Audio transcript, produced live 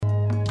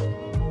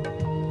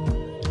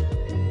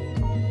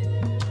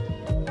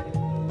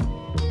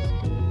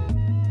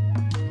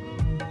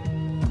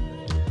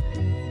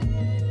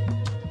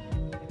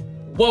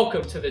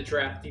Welcome to the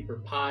Draft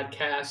Deeper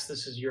podcast.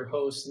 This is your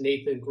host,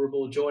 Nathan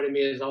Grubel. Joining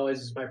me, as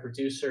always, is my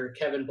producer,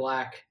 Kevin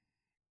Black.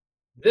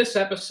 This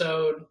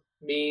episode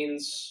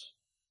means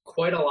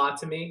quite a lot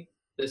to me.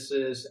 This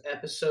is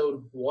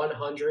episode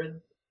 100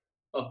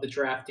 of the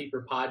Draft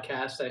Deeper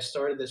podcast. I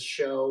started this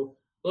show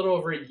a little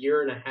over a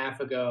year and a half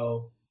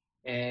ago,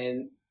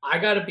 and I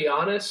got to be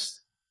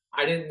honest,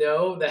 I didn't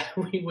know that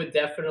we would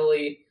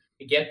definitely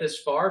get this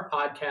far.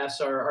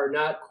 Podcasts are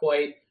not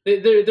quite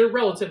they're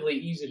relatively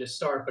easy to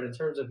start, but in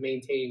terms of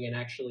maintaining and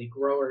actually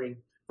growing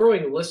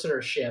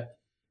listenership,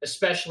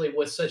 especially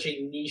with such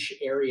a niche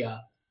area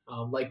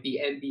like the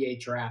NBA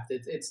draft,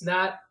 it's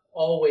not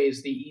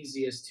always the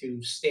easiest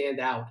to stand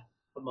out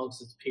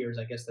amongst its peers.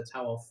 I guess that's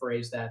how I'll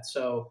phrase that.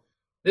 So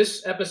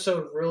this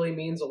episode really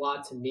means a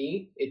lot to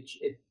me.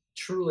 It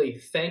truly,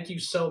 thank you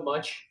so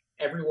much,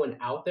 everyone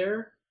out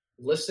there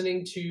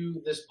listening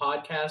to this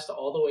podcast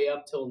all the way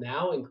up till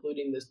now,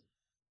 including this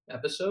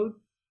episode.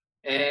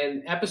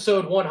 And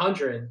episode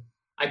 100,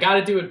 I got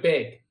to do it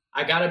big.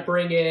 I got to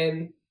bring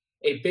in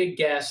a big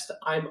guest.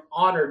 I'm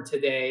honored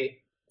today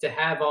to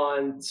have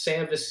on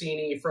Sam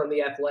Vecenie from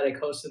The Athletic,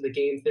 host of the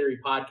Game Theory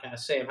podcast.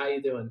 Sam, how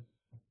you doing?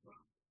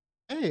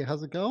 Hey,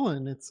 how's it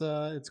going? It's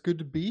good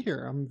to be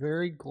here. I'm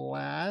very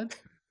glad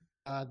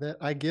that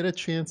I get a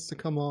chance to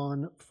come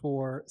on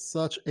for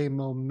such a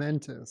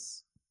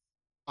momentous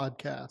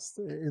podcast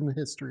in the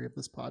history of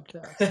this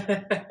podcast.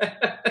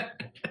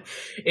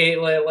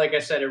 Like I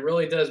said, it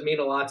really does mean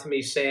a lot to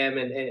me, Sam,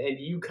 and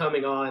you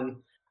coming on.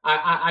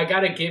 I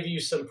got to give you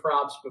some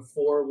props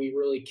before we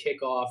really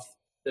kick off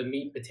the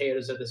meat and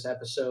potatoes of this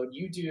episode.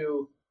 You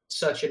do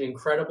such an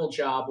incredible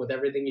job with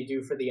everything you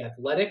do for The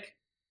Athletic,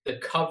 the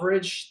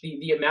coverage,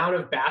 the amount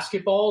of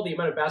basketball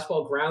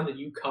ground that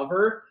you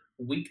cover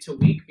week to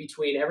week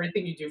between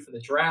everything you do for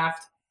the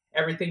draft,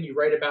 everything you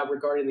write about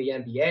regarding the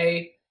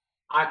NBA.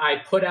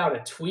 I put out a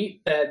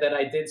tweet that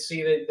I did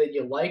see that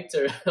you liked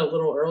a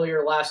little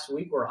earlier last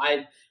week where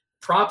I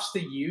props to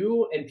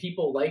you and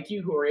people like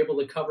you who are able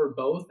to cover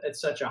both at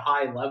such a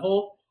high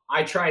level.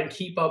 I try and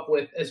keep up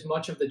with as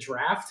much of the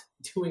draft,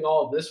 doing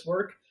all of this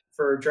work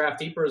for Draft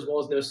Deeper as well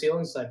as No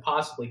Ceilings as I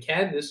possibly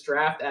can. This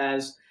draft,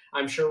 as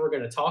I'm sure we're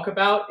going to talk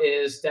about,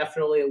 is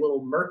definitely a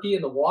little murky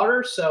in the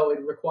water, so it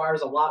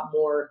requires a lot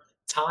more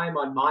time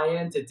on my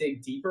end to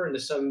dig deeper into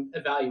some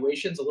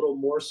evaluations, a little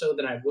more so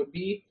than I would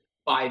be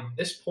by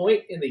this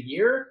point in the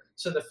year.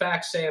 So the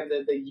fact, Sam,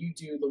 that you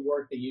do the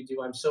work that you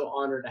do, I'm so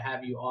honored to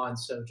have you on.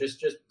 So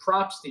just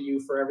props to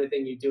you for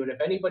everything you do. And if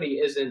anybody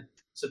isn't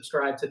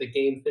subscribed to the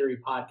Game Theory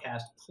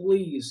podcast,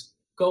 please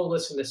go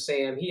listen to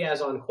Sam. He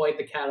has on quite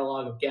the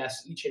catalog of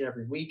guests each and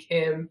every week.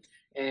 Him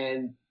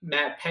and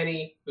Matt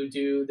Penny, who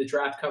do the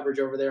draft coverage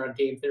over there on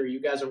Game Theory.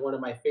 You guys are one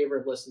of my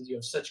favorite listens. You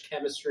have such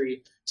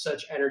chemistry,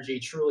 such energy.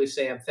 Truly,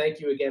 Sam, thank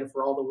you again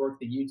for all the work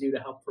that you do to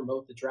help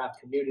promote the draft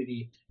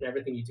community and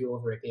everything you do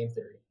over at Game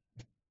Theory.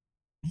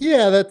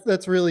 Yeah,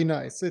 that's really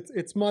nice.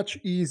 It's much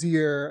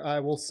easier, I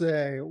will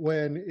say,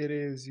 when it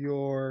is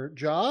your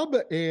job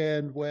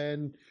and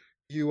when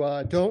you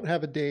don't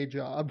have a day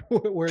job,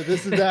 where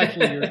this is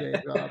actually your day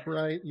job,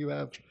 right? You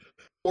have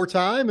more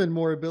time and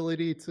more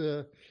ability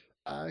to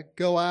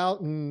go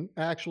out and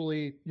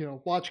actually,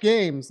 watch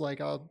games.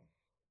 Like I'll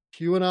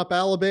queuing up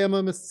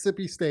Alabama,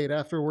 Mississippi State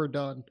after we're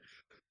done,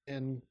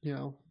 and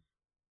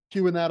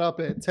queuing that up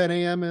at 10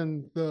 a.m.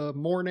 in the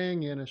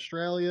morning in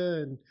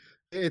Australia, and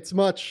it's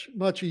much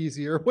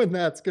easier when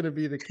that's going to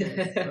be the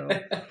case. So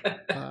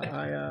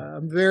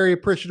I'm very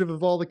appreciative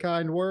of all the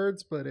kind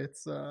words, but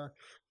it's I'm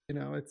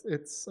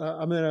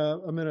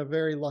in a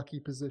very lucky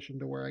position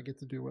to where I get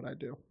to do what I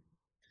do.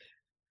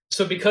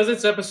 So because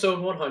it's episode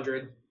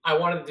 100, I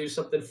wanted to do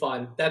something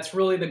fun. That's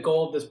really the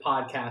goal of this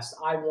podcast.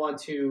 I want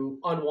to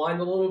unwind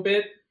a little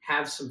bit,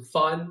 have some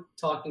fun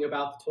talking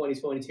about the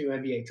 2022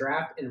 NBA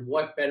draft, and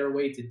what better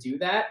way to do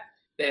that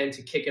than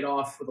to kick it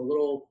off with a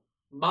little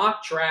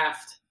mock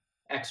draft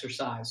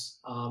exercise.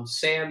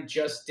 Sam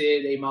just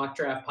did a mock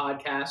draft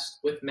podcast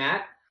with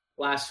Matt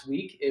last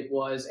week. It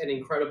was an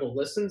incredible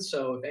listen.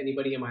 So if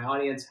anybody in my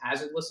audience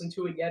hasn't listened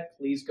to it yet,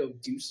 please go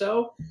do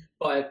so.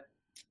 But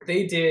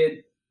they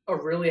did a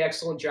really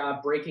excellent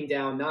job breaking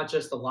down not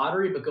just the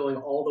lottery, but going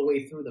all the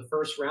way through the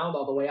first round,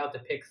 all the way out to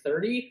pick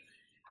 30.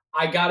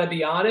 I got to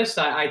be honest,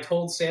 I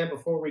told Sam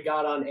before we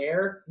got on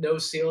air, No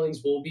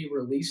Ceilings will be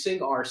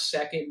releasing our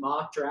second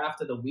mock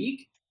draft of the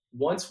week.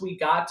 Once we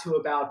got to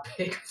about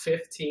pick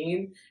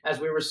 15, as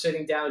we were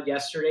sitting down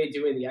yesterday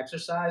doing the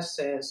exercise,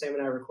 Sam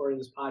and I recording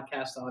this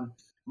podcast on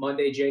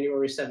Monday,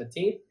 January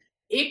 17th,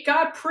 it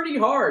got pretty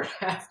hard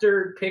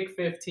after pick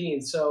 15.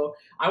 So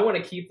I want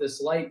to keep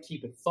this light,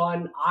 keep it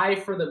fun. I,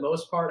 for the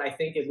most part, I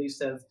think at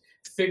least have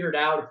figured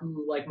out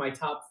who like my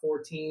top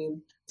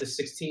 14 to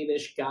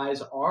 16-ish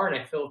guys are, and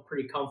I feel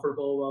pretty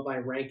comfortable about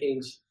my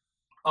rankings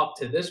up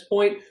to this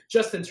point,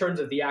 just in terms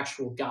of the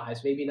actual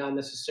guys, maybe not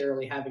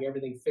necessarily having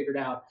everything figured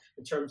out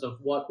in terms of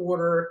what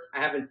order.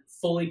 I haven't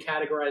fully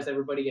categorized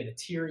everybody in a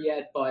tier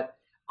yet, but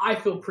I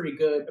feel pretty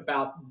good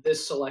about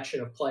this selection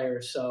of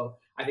players. So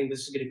I think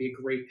this is going to be a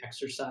great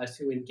exercise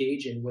to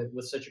engage in with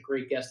such a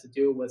great guest to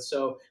do it with.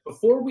 So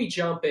before we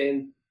jump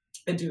in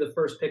and do the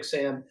first pick,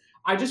 Sam,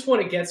 I just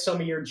want to get some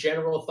of your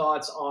general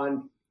thoughts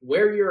on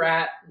where you're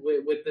at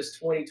with this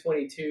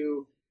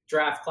 2022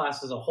 draft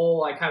class as a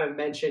whole. I kind of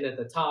mentioned at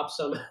the top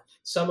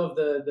some of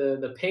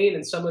the pain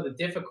and some of the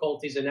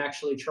difficulties in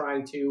actually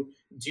trying to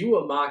do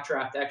a mock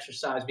draft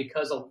exercise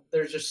because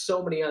there's just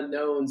so many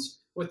unknowns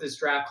with this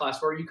draft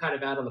class. Where are you kind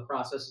of at on the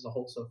process as a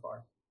whole so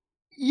far?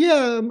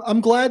 Yeah,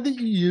 I'm glad that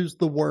you used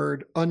the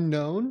word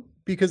unknown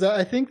because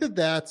I think that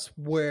that's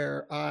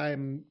where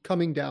I'm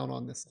coming down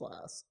on this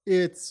class.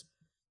 It's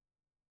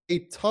a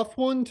tough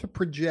one to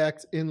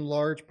project in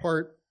large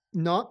part,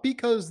 not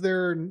because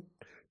there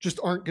just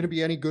aren't going to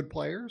be any good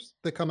players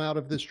that come out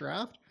of this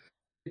draft.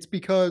 It's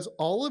because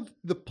all of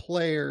the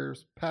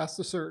players past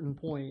a certain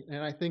point,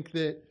 and I think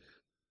that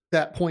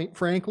that point,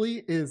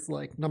 frankly, is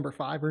like number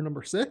 5 or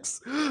number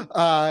 6.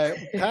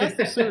 Past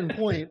a certain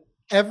point,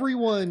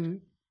 everyone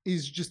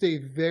is just a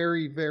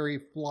very, very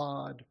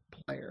flawed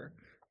player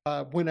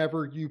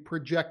whenever you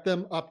project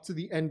them up to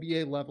the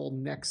NBA level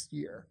next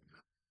year.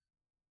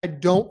 I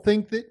don't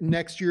think that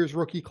next year's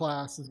rookie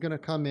class is going to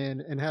come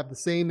in and have the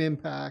same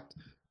impact,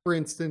 for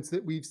instance,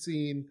 that we've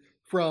seen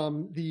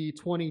from the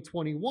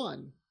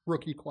 2021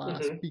 rookie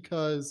class,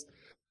 because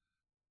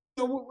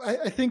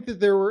I think that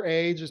there were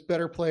A, just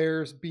better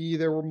players, B,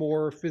 there were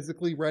more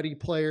physically ready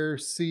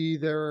players, C,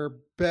 there are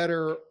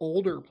better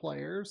older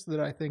players that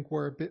I think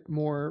were a bit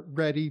more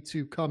ready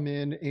to come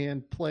in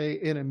and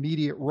play an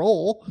immediate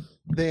role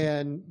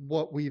than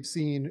what we've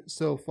seen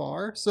so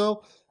far.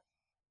 So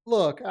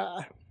look,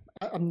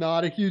 I'm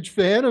not a huge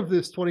fan of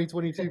this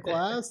 2022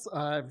 class.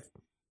 I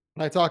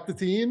talk to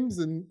teams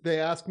and they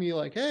ask me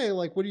like, hey,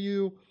 like, what do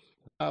you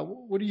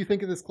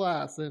think of this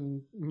class?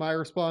 And my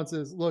response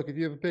is, look, if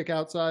you have a pick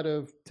outside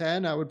of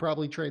 10, I would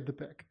probably trade the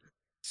pick.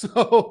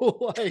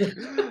 So like,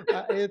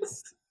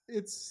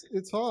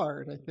 it's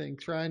hard, I think,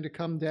 trying to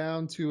come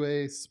down to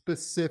a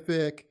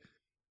specific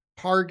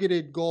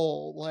targeted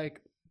goal.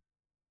 Like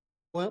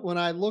when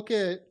I look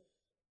at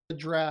the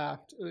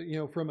draft,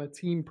 from a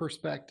team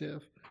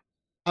perspective,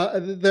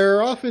 there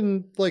are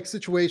often like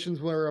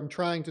situations where I'm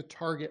trying to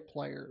target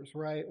players,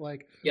 right?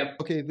 Like, Yep.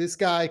 Okay, this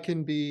guy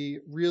can be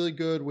really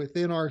good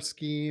within our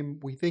scheme.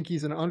 We think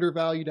he's an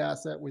undervalued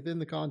asset within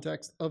the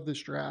context of this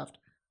draft.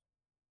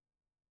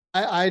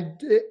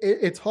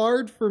 It's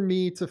hard for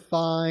me to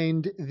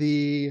find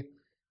the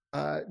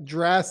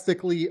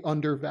drastically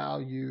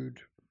undervalued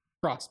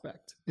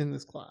prospect in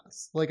this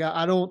class. Like,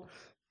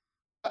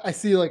 I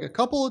see like a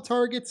couple of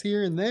targets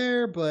here and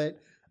there, but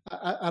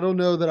I don't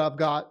know that I've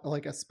got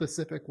like a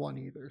specific one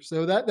either.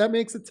 So that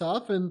makes it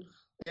tough, and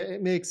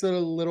it makes it a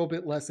little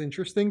bit less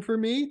interesting for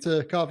me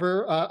to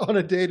cover on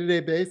a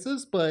day-to-day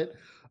basis. But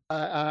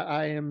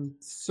I am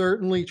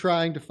certainly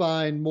trying to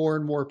find more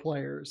and more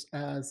players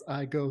as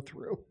I go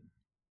through.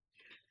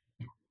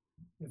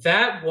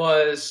 That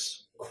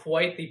was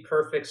quite the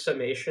perfect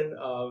summation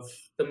of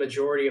the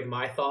majority of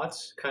my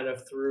thoughts kind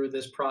of through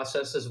this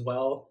process as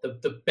well.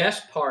 The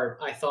best part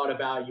I thought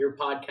about your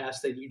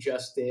podcast that you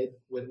just did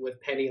with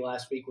Penny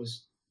last week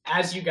was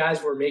as you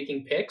guys were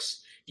making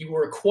picks, you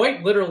were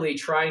quite literally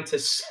trying to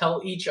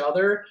sell each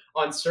other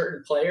on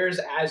certain players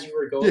as you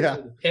were going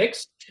through the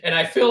picks. And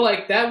I feel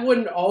like that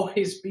wouldn't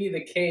always be the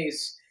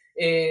case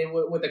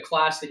with a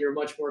class that you're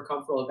much more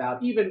comfortable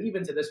about,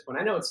 even to this point.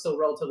 I know it's still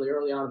relatively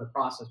early on in the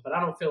process, but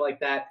I don't feel like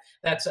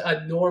that's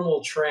a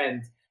normal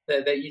trend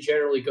that you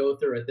generally go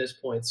through at this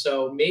point.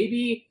 So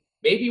maybe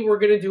we're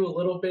going to do a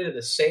little bit of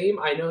the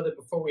same. I know that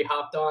before we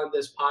hopped on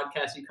this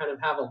podcast, you kind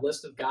of have a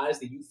list of guys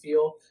that you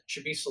feel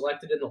should be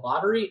selected in the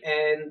lottery.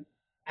 And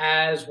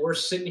as we're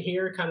sitting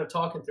here kind of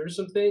talking through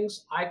some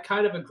things, I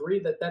kind of agree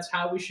that that's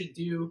how we should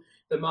do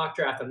the mock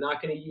draft. I'm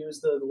not going to use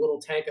the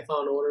little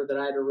tankathon order that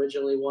I'd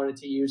originally wanted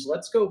to use.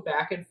 Let's go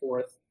back and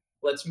forth.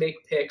 Let's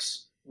make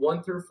picks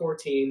 1 through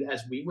 14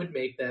 as we would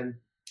make them.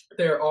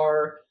 There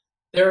are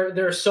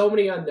so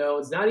many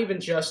unknowns, not even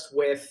just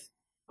with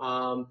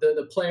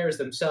the players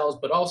themselves,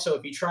 but also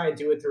if you try and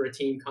do it through a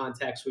team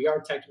context, we are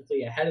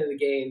technically ahead of the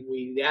game.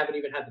 We haven't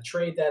even had the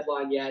trade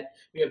deadline yet.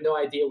 We have no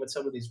idea what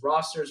some of these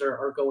rosters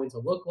are going to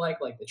look like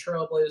the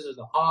Trailblazers,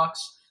 the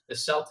Hawks, the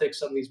Celtics,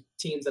 some of these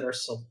teams that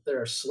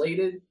are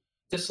slated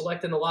to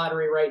select in the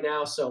lottery right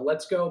now. So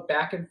let's go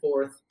back and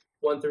forth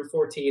 1 through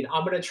 14.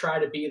 I'm going to try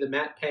to be the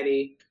Matt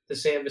Penny to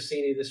Sam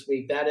Vecenie this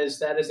week. That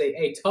is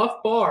a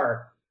tough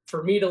bar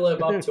for me to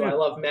live up to. I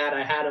love Matt.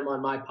 I had him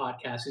on my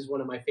podcast. He's one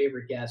of my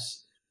favorite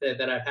guests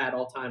that I've had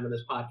all time on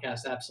this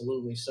podcast.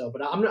 Absolutely. So,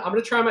 but I'm going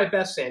to try my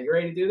best, Sam. You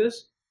ready to do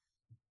this?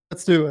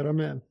 Let's do it. I'm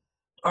in.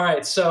 All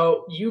right.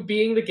 So you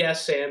being the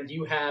guest, Sam,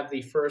 you have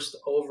the first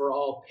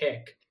overall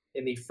pick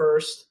in the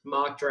first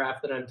mock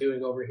draft that I'm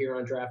doing over here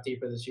on Draft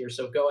Deeper this year.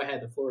 So go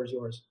ahead. The floor is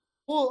yours.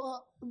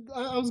 Well,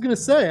 I was going to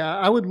say,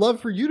 I would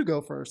love for you to go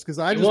first because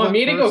I just want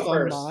me to go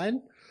first on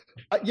mine.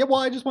 Yeah,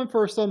 well, I just went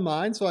first on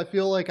mine, so I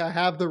feel like I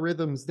have the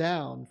rhythms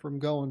down from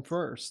going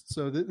first.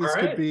 So this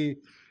could be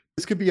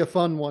This could be a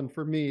fun one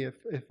for me if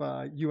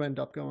you end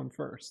up going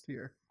first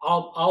here.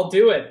 I'll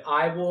do it.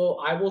 I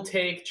will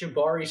take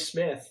Jabari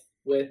Smith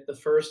with the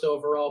first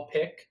overall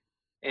pick.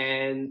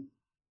 And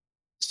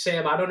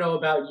Sam, I don't know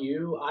about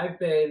you. I've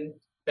been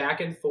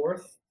back and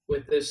forth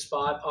with this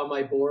spot on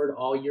my board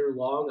all year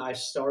long. I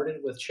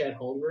started with Chet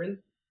Holmgren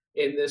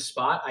in this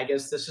spot. I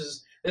guess this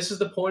is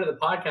the point of the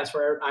podcast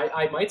where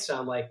I might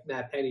sound like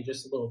Matt Penny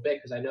just a little bit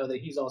because I know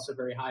that he's also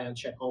very high on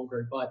Chet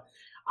Holmgren. But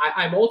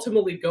I'm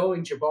ultimately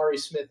going Jabari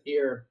Smith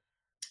here.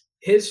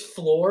 His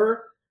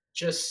floor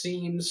just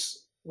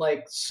seems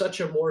like such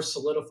a more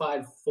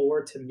solidified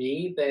floor to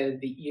me than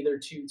either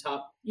of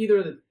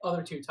the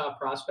other two top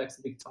prospects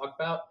that we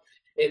talked about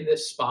in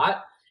this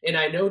spot. And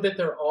I know that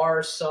there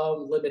are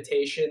some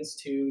limitations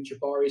to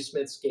Jabari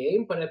Smith's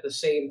game, but at the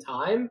same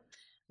time,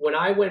 when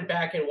I went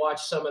back and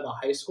watched some of the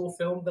high school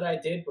film that I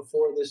did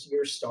before this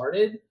year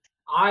started,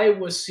 I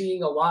was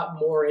seeing a lot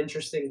more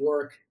interesting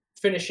work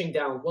finishing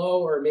down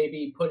low or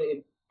maybe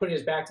putting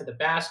his back to the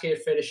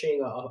basket,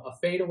 finishing a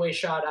fadeaway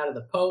shot out of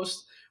the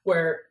post,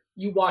 where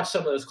you watch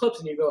some of those clips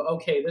and you go,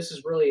 okay, this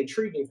is really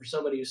intriguing for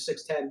somebody who's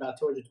 6'10", about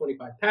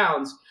 225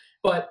 pounds.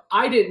 But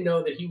I didn't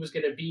know that he was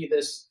going to be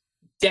this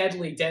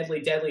deadly,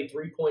 deadly, deadly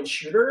three-point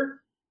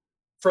shooter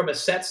from a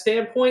set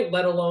standpoint,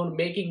 let alone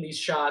making these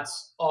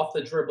shots off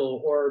the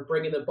dribble or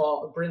bringing the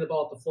ball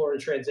up the floor in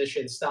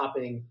transition,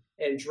 stopping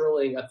and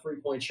drilling a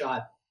three-point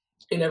shot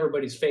in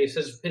everybody's face.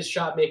 His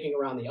shot making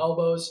around the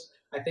elbows,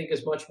 I think,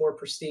 is much more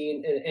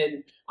pristine.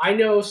 And I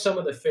know some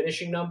of the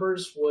finishing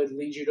numbers would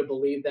lead you to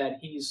believe that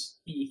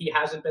he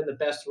hasn't been the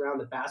best around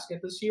the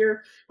basket this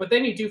year. But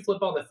then you do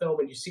flip on the film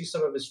and you see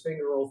some of his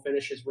finger roll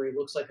finishes where he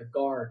looks like a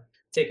guard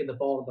taking the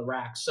ball to the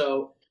rack.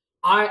 So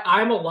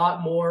I'm a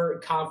lot more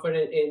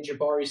confident in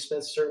Jabari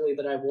Smith, certainly,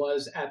 than I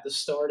was at the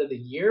start of the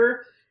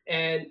year.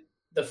 And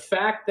the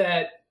fact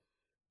that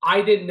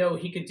I didn't know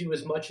he could do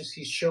as much as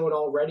he's shown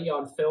already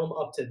on film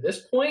up to this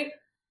point,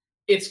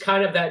 it's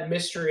kind of that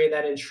mystery and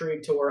that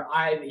intrigue to where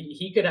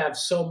he could have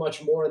so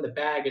much more in the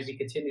bag as he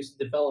continues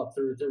to develop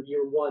through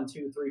year 1,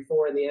 2, 3,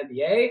 4 in the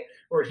NBA,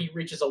 where he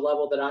reaches a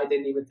level that I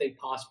didn't even think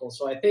possible.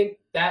 So I think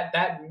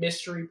that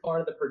mystery part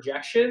of the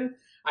projection,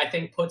 I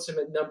think, puts him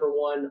at number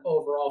 1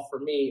 overall for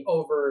me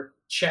over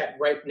Chet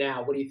right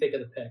now. What do you think of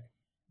the pick?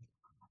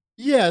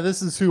 Yeah,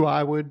 this is who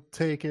I would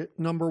take at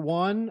number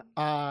 1.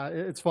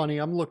 It's funny.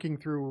 I'm looking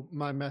through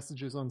my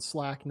messages on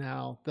Slack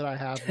now that I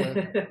have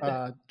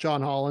with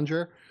John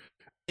Hollinger.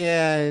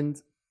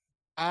 And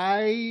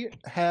I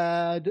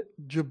had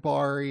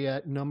Jabari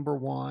at number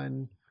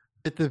 1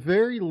 at the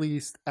very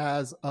least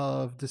as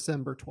of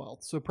December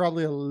 12th. So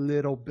probably a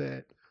little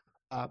bit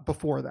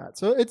before that.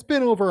 So it's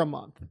been over a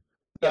month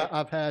that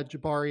I've had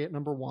Jabari at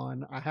number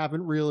 1. I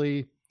haven't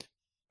really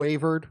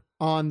wavered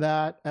on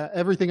that.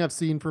 Everything I've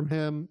seen from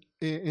him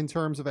in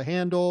terms of a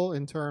handle,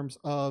 in terms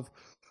of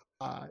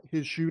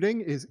his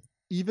shooting, is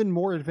even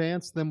more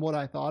advanced than what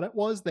I thought it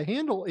was. The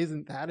handle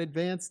isn't that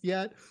advanced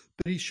yet,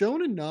 but he's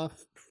shown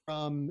enough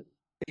from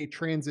a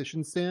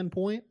transition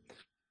standpoint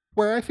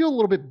where I feel a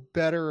little bit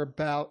better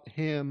about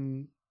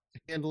him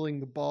handling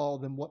the ball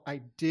than what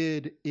I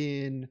did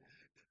in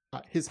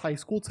his high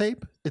school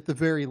tape, at the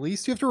very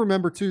least. You have to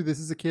remember, too, this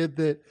is a kid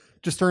that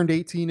just turned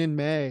 18 in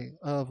May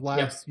of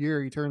last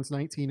year. He turns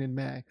 19 in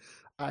May.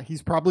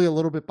 He's probably a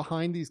little bit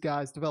behind these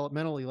guys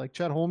developmentally. Like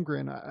Chet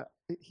Holmgren,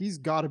 he's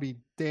got to be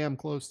damn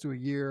close to a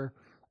year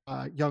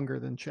younger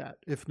than Chet,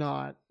 if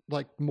not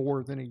like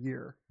more than a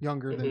year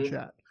younger than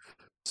Chet.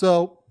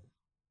 So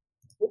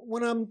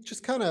when I'm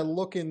just kind of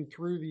looking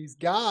through these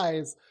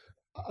guys,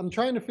 I'm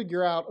trying to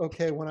figure out,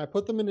 okay, when I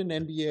put them in an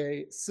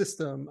NBA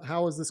system,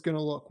 how is this going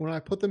to look? When I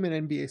put them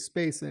in NBA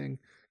spacing,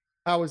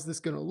 how is this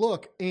going to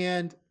look?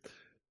 And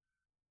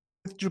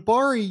with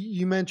Jabari,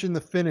 you mentioned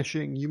the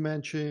finishing. You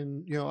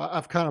mentioned,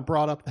 I've kind of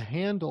brought up the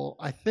handle.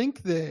 I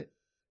think that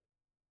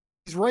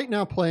he's right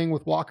now playing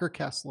with Walker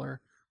Kessler,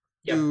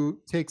 who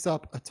takes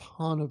up a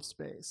ton of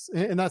space.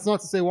 And that's not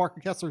to say Walker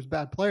Kessler's a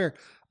bad player.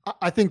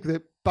 I think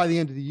that by the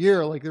end of the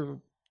year, like, there's a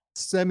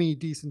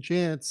semi-decent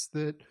chance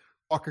that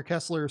Walker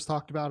Kessler is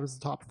talked about as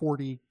the top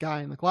 40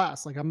 guy in the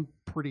class. Like, I'm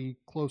pretty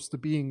close to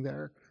being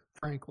there,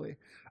 frankly.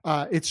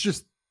 It's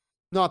just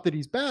not that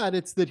he's bad.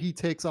 It's that he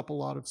takes up a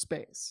lot of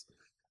space.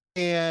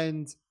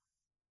 And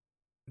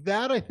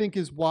that, I think,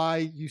 is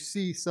why you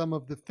see some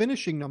of the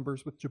finishing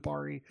numbers with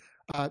Jabari,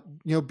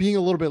 being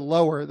a little bit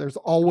lower. There's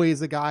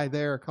always a guy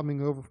there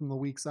coming over from the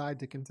weak side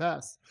to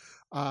contest.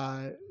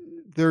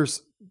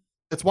 That's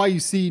why you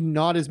see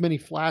not as many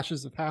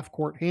flashes of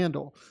half-court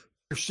handle.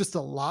 There's just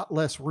a lot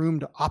less room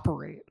to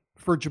operate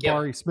for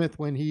Jabari Smith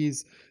when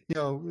he's,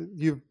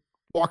 you have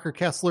Walker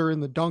Kessler in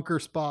the dunker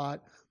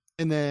spot,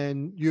 and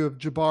then you have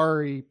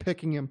Jabari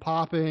picking and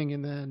popping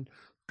and then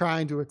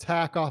trying to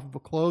attack off of a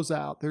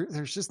closeout.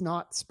 There's just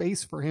not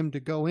space for him to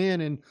go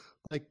in and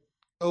like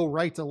go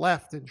right to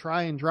left and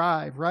try and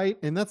drive, right?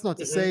 And that's not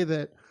to say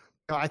that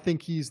I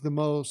think he's the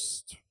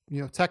most,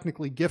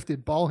 technically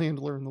gifted ball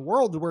handler in the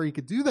world to where he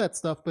could do that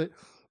stuff, but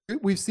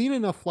we've seen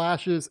enough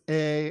flashes,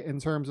 A, in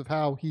terms of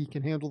how he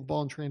can handle the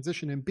ball in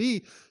transition, and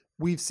B,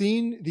 we've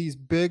seen these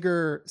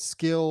bigger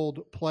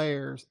skilled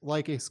players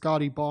like a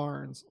Scotty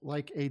Barnes,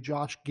 like a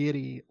Josh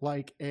Giddey,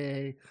 like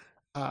a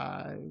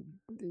uh,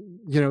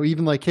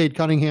 even like Cade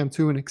Cunningham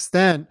to an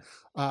extent,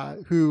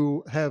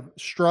 who have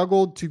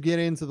struggled to get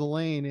into the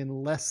lane in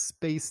less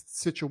spaced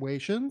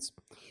situations,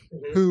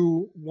 Mhm.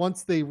 who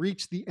once they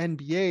reach the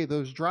NBA,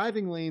 those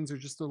driving lanes are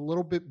just a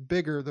little bit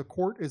bigger. The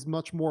court is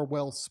much more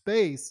well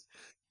spaced.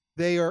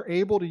 They are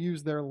able to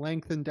use their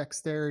length and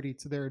dexterity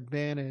to their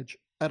advantage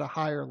at a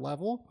higher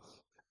level.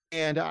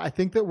 And I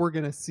think that we're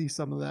going to see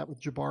some of that with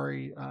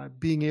Jabari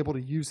being able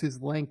to use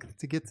his length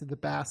to get to the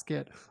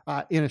basket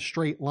in a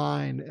straight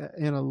line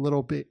in a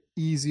little bit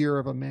easier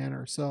of a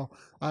manner. So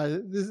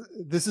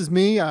this is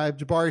me. I have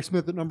Jabari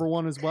Smith at number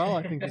one as well.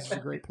 I think this is a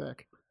great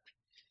pick.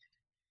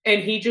 And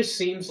he just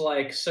seems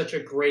like such a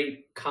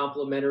great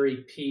complementary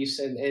piece,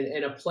 and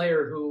a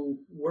player who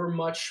we're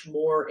much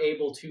more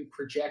able to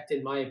project,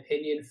 in my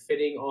opinion,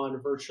 fitting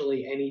on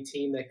virtually any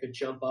team that could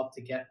jump up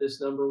to get this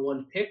number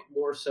one pick,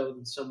 more so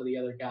than some of the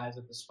other guys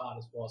at the spot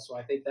as well. So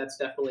I think that's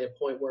definitely a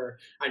point where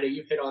I know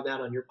you've hit on that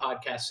on your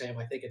podcast, Sam.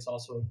 I think it's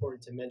also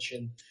important to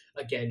mention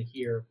again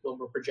here when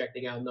we're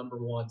projecting out number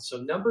one. So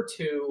number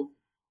two,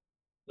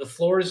 the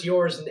floor is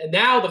yours, and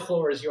now the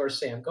floor is yours,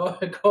 Sam. Go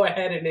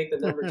ahead and make the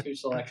number two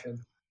selection.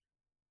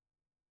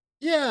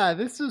 Yeah,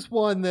 this is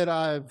one that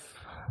I've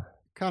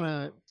kind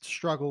of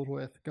struggled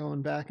with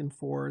going back and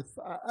forth.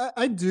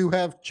 I do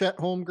have Chet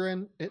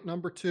Holmgren at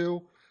number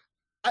two.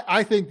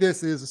 I think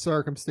this is a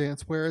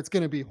circumstance where it's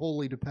going to be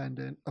wholly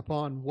dependent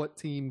upon what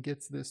team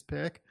gets this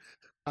pick.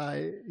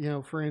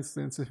 For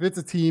instance, if it's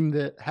a team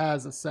that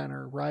has a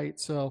center, right?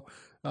 So,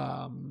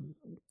 um,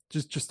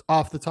 just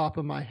off the top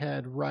of my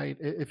head, right?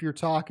 If you're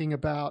talking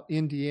about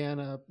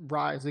Indiana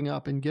rising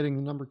up and getting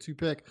the number two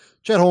pick,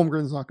 Chet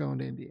Holmgren's not going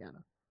to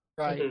Indiana,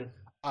 right? Mhm.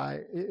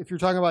 If you're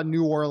talking about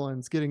New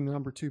Orleans getting the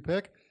number two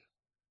pick,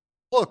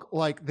 look,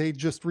 like they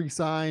just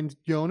re-signed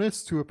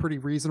Jonas to a pretty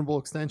reasonable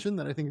extension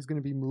that I think is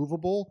going to be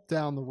movable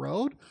down the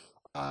road.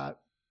 Uh,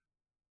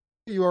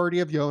 you already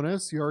have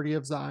Jonas, you already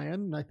have Zion,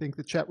 and I think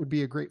that Chet would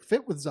be a great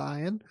fit with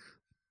Zion.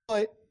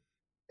 But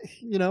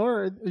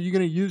are you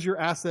going to use your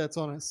assets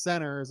on a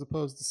center as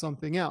opposed to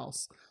something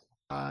else?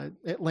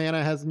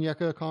 Atlanta has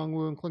Onyeka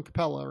Okongwu and Clint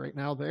Capella right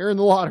now. They're in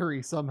the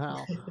lottery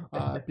somehow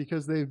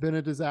because they've been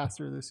a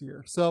disaster this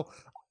year. So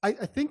I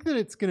think that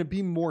it's going to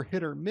be more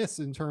hit or miss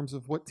in terms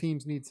of what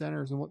teams need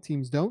centers and what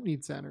teams don't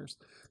need centers.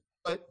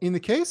 But in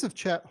the case of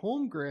Chet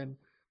Holmgren,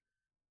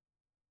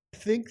 I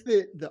think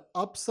that the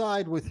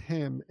upside with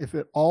him, if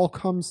it all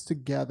comes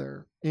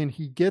together and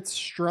he gets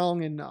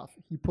strong enough,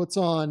 he puts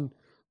on,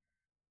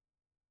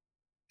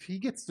 if he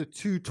gets to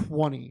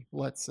 220,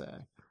 let's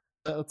say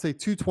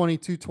 220,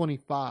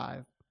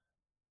 225,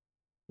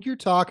 you're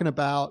talking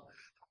about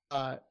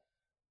uh,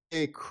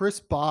 a Chris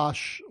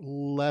Bosh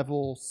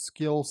level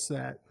skill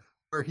set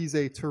where he's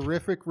a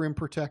terrific rim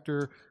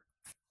protector,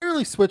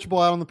 fairly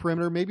switchable out on the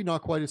perimeter, maybe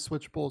not quite as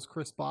switchable as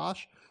Chris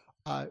Bosh,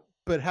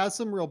 but has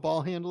some real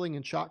ball handling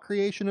and shot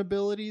creation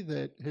ability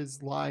that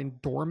has lying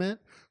dormant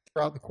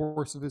throughout the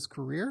course of his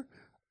career.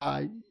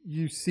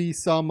 You see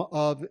some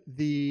of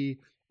the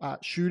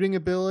shooting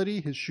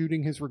ability. His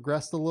shooting has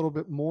regressed a little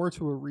bit more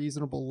to a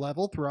reasonable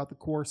level throughout the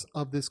course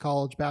of this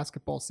college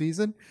basketball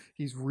season.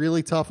 He's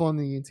really tough on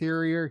the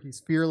interior. He's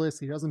fearless.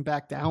 He doesn't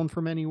back down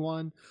from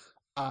anyone.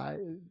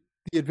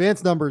 The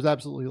advanced numbers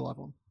absolutely love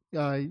him.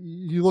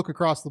 You look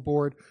across the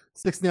board,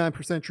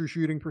 69% true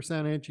shooting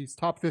percentage. He's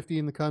top 50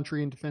 in the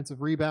country in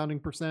defensive rebounding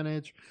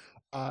percentage.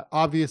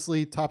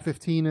 Obviously, top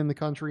 15 in the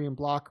country in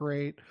block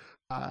rate.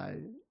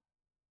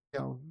 You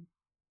know,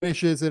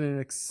 finishes at an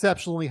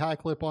exceptionally high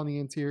clip on the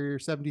interior,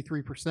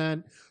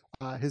 73%.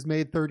 Has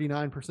made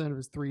 39% of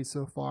his threes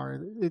so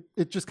far.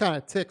 It just kind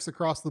of ticks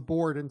across the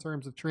board in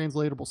terms of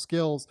translatable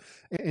skills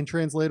and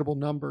translatable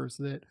numbers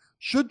that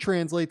should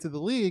translate to the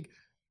league.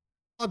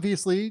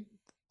 Obviously,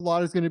 a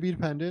lot is going to be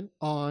dependent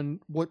on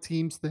what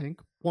teams think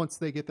once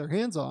they get their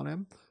hands on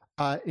him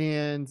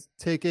and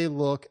take a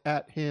look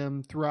at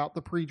him throughout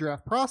the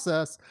pre-draft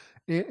process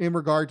in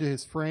regard to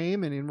his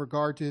frame and in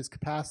regard to his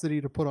capacity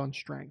to put on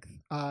strength.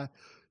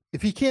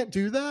 If he can't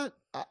do that,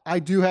 I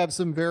do have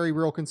some very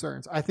real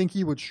concerns. I think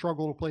he would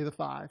struggle to play the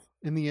five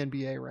in the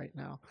NBA right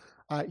now.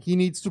 He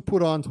needs to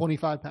put on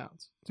 25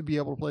 pounds to be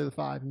able to play the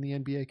five in the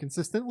NBA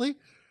consistently.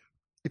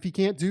 If he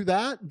can't do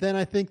that, then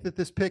I think that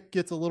this pick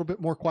gets a little bit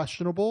more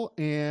questionable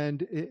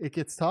and it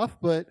gets tough.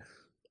 But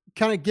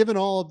kind of given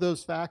all of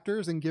those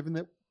factors and given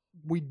that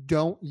we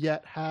don't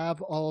yet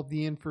have all of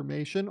the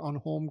information on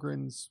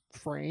Holmgren's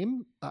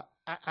frame,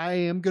 I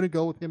am going to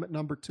go with him at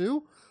number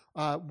two,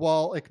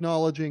 while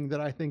acknowledging that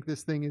I think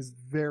this thing is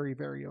very,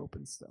 very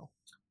open still.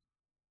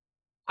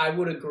 I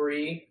would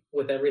agree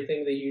with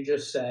everything that you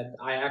just said.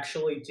 I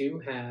actually do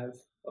have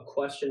a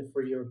question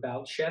for you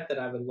about Chet that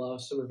I would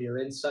love some of your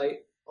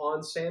insight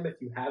on, Sam,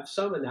 if you have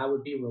some, and that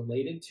would be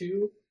related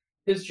to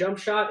his jump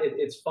shot.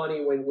 It's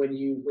funny when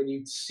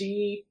you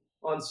see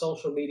on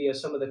social media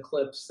some of the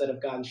clips that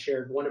have gotten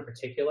shared. One in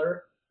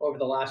particular over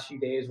the last few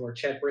days where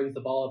Chet brings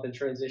the ball up in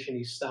transition,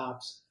 he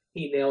stops,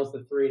 he nails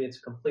the three and it's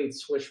a complete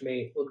swish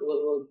mate. Look,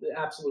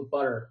 absolute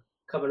butter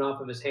coming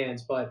off of his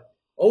hands. But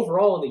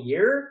overall in the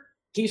year,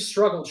 he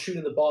struggled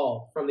shooting the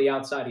ball from the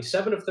outside. He's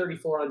 7 of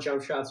 34 on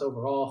jump shots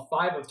overall,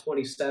 5 of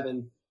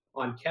 27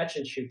 on catch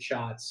and shoot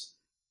shots.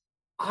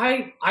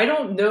 I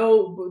don't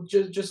know.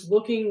 Just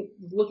looking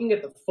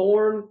at the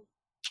form,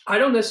 I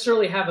don't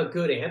necessarily have a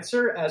good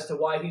answer as to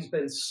why he's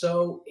been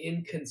so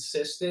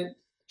inconsistent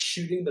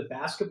shooting the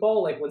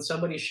basketball. Like when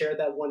somebody shared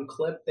that one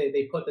clip,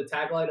 they put the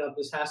tagline of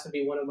 "This has to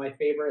be one of my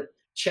favorite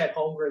Chet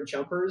Holmgren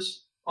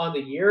jumpers on the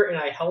year," and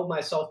I held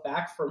myself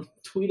back from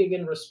tweeting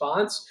in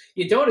response.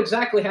 You don't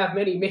exactly have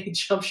many made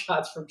jump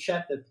shots from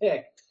Chet to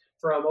pick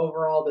from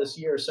overall this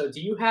year. So do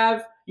you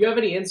have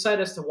any insight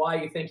as to why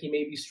you think he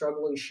may be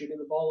struggling shooting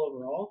the ball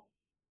overall?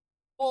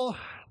 Well,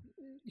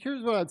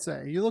 here's what I'd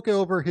say. You look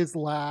over his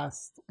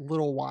last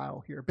little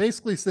while here,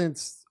 basically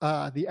since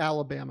the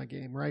Alabama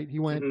game, right? He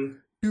went Hmm.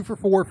 2 for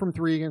 4 from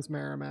three against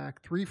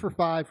Merrimack, 3 for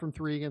 5 from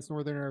three against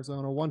Northern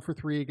Arizona, 1 for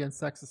 3 against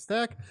Texas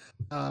Tech,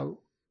 uh,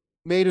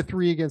 made a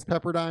three against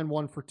Pepperdine,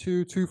 1 for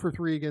 2, 2 for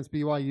 3 against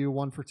BYU,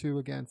 1 for 2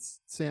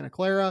 against Santa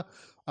Clara.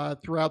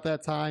 Throughout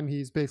that time,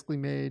 he's basically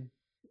made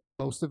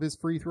most of his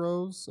free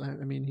throws. I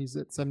mean, he's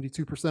at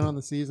 72% on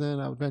the season.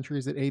 I would venture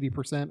he's at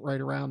 80%, right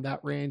around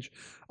that range.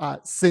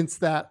 Since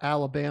that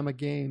Alabama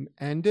game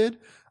ended,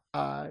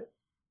 uh,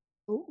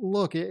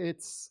 look,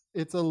 it's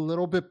a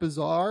little bit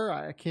bizarre.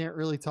 I can't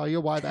really tell you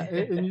why that.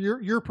 And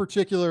you're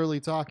particularly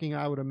talking,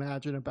 I would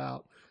imagine,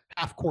 about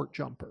half court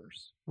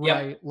jumpers, Yep.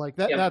 right? Like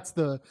that. Yep.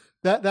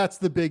 That's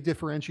the big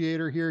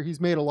differentiator here.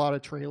 He's made a lot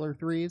of trailer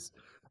threes.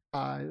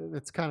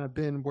 That's kind of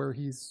been where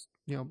he's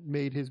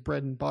made his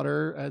bread and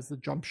butter as the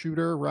jump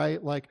shooter,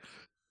 right? Like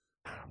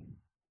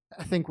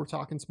I think we're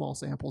talking small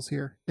samples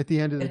here at the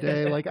end of the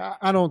day. Like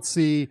I don't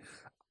see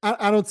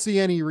I don't see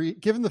any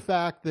given the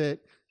fact that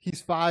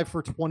he's 5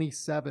 for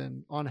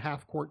 27 on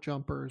half court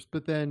jumpers,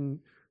 but then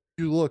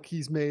you look,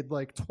 he's made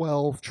like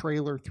 12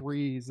 trailer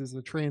threes as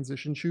a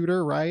transition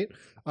shooter, right?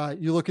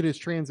 You look at his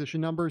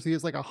transition numbers, he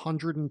has like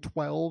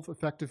 112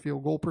 effective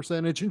field goal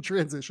percentage in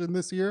transition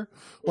this year.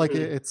 Like Hmm.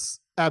 it's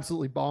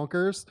absolutely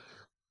bonkers.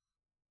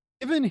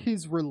 Given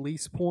his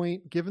release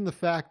point, given the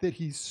fact that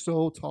he's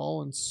so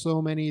tall and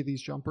so many of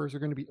these jumpers are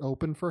going to be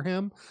open for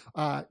him,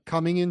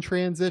 coming in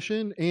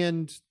transition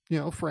and,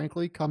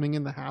 frankly, coming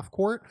in the half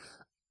court,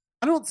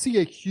 I don't see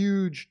a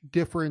huge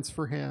difference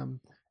for him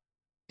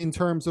in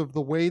terms of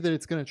the way that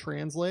it's going to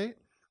translate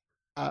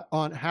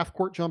on half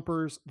court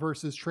jumpers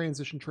versus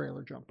transition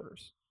trailer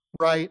jumpers,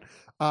 right?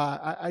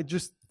 I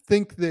just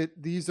think that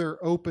these are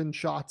open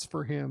shots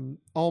for him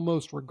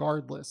almost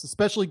regardless,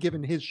 especially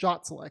given his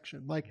shot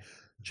selection. Like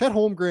Chet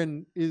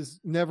Holmgren is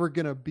never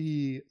going to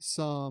be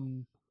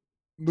some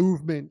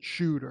movement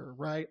shooter,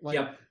 right? Like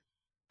Yep.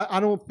 I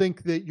don't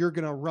think that you're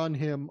going to run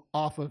him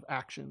off of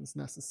actions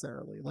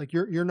necessarily. Like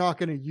you're not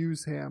going to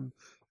use him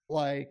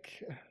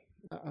like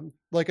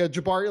like a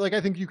Jabari. Like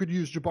I think you could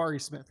use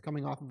Jabari Smith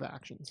coming off of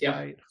actions, Yep.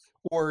 right?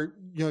 Or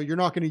you're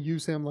not going to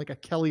use him like a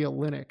Kelly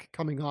Olynyk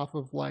coming off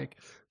of like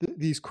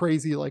these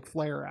crazy like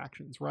flare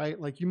actions, right?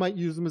 Like you might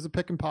use him as a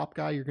pick and pop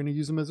guy. You're going to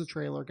use him as a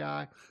trailer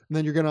guy, and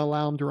then you're going to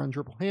allow him to run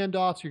dribble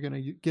handoffs. You're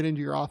going to get into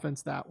your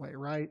offense that way,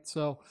 right?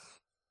 So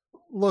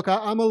look,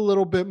 I'm a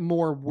little bit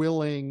more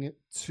willing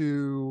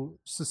to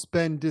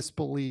suspend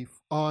disbelief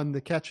on the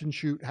catch and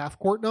shoot half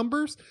court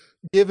numbers,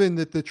 given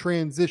that the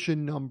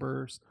transition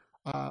numbers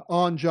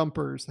on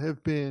jumpers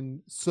have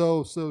been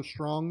so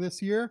strong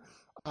this year.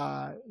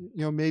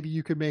 Maybe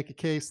you could make a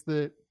case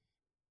that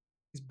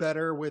he's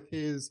better with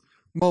his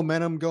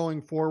momentum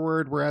going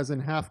forward, whereas in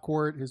half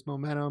court his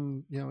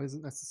momentum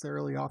isn't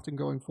necessarily often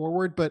going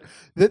forward, but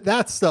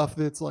that's stuff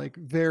that's like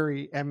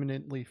very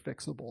eminently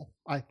fixable,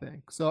 I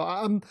think. So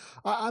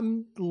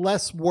I'm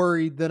less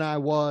worried than I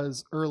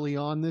was early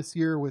on this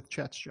year with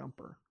Chet's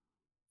jumper.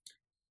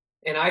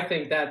 And I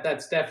think that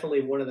that's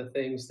definitely one of the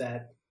things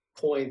that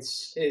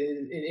points,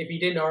 if he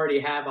didn't already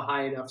have a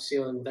high enough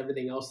ceiling with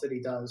everything else that he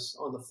does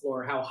on the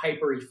floor, how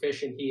hyper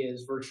efficient he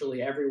is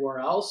virtually everywhere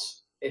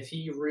else. If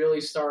he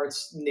really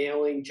starts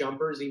nailing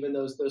jumpers, even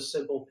those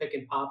simple pick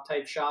and pop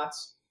type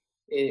shots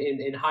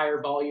in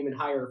higher volume and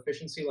higher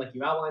efficiency, like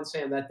you outlined,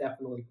 Sam, that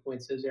definitely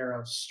points his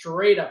arrow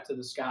straight up to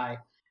the sky.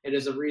 And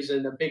is a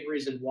big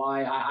reason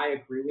why I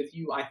agree with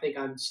you. I think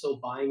I'm still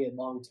buying it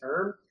long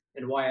term,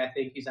 and why I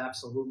think he's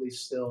absolutely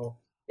still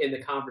in the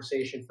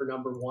conversation for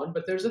number one.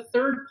 But there's a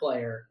third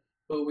player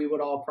who we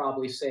would all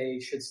probably say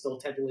should still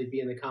technically be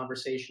in the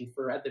conversation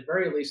for, at the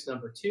very least,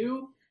 number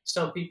two.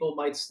 Some people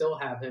might still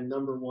have him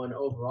number one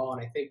overall.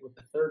 And I think with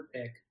the third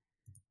pick,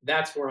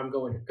 that's where I'm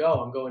going to go.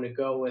 I'm going to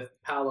go with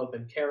Paolo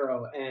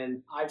Banchero.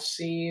 And I've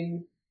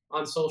seen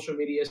on social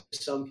media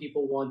some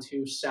people want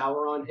to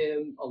sour on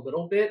him a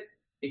little bit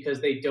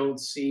because they don't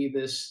see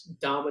this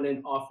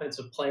dominant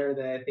offensive player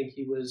that I think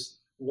he was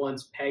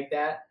once pegged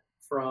at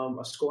from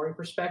a scoring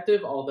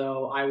perspective.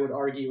 Although I would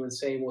argue and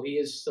say, well, he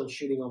is still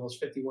shooting almost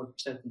 51%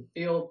 from the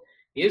field.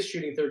 He is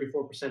shooting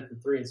 34% from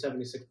three and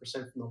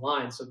 76% from the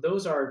line. So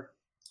those are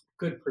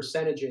good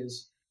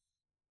percentages.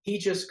 he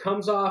just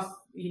comes off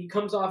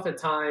at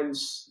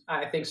times.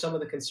 I think some of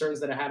the concerns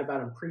that I had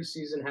about him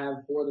preseason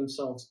have bore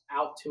themselves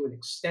out to an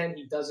extent.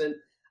 He doesn't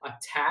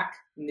attack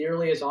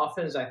nearly as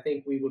often as I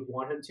think we would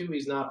want him to.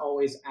 He's not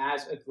always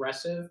as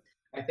aggressive,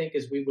 I think,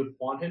 as we would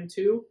want him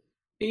to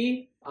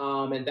be.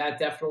 And that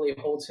definitely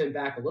holds him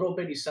back a little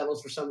bit. He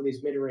settles for some of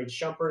these mid-range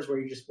jumpers where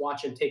you just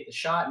watch him take the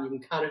shot and you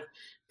can kind of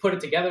put it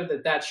together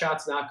that that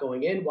shot's not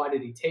going in. Why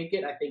did he take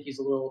it? I think he's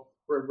a little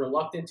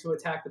reluctant to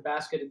attack the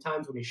basket at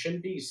times when he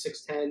shouldn't be. He's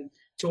 6'10",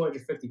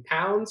 250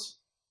 pounds.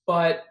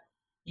 But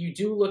you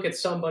do look at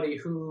somebody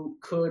who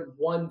could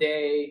one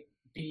day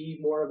be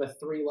more of a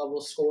three-level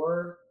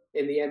scorer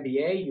in the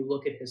NBA. You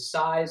look at his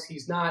size.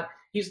 He's not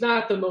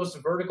the most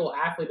vertical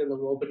athlete in the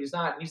world, but he's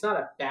not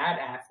a bad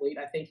athlete.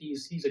 I think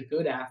he's a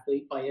good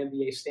athlete by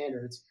NBA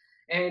standards.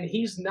 And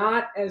he's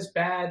not as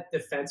bad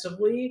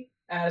defensively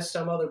as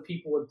some other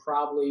people would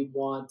probably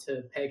want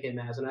to peg him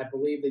as. And I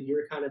believe that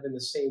you're kind of in the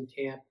same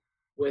camp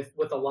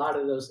with a lot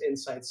of those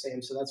insights, Sam.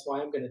 So that's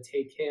why I'm going to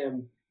take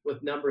him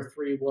with number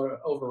three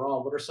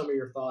overall. What are some of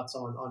your thoughts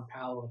on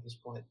Paolo at this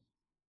point?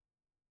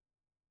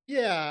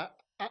 Yeah,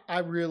 I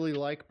really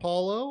like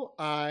Paulo.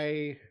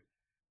 I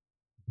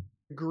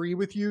agree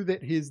with you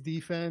that his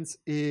defense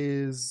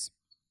is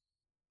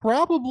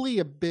probably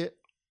a bit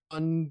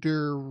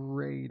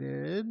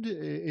underrated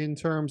in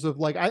terms of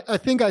like I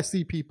think I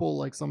see people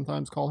like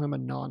sometimes call him a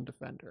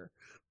non-defender.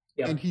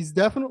 And Yep. he's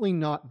definitely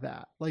not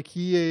that. Like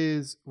he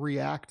is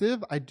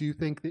reactive. I do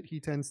think that he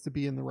tends to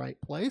be in the right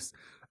place.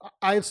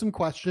 I have some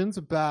questions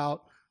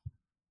about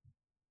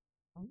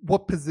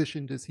what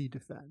position does he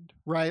defend,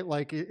 right?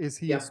 Like, is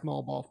he a Yep.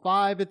 small ball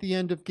five at the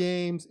end of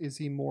games? Is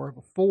he more of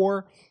a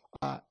four?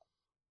 Uh,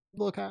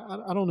 Look,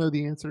 I don't know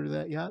the answer to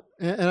that yet,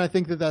 and I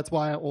think that that's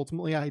why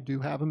ultimately I do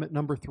have him at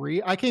number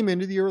three. I came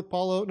into the year with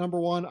Paulo at number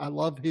one. I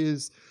love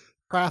his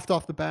craft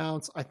off the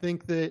bounce. I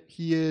think that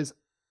he is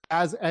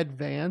as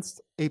advanced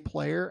a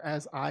player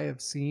as I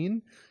have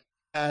seen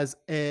as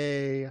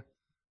a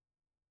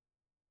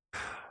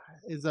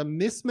is a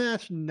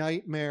mismatch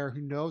nightmare who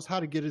knows how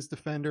to get his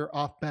defender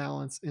off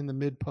balance in the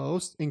mid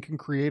post and can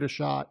create a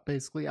shot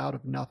basically out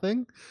of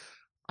nothing.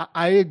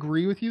 I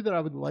agree with you that I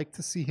would like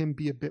to see him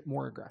be a bit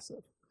more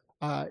aggressive.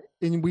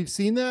 And we've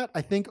seen that,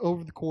 I think,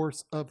 over the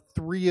course of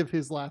three of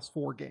his last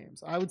four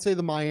games. I would say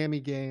the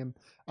Miami game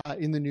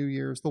in the New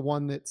Year's, the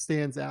one that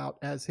stands out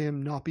as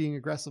him not being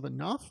aggressive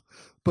enough.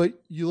 But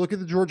you look at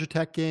the Georgia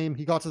Tech game,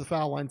 he got to the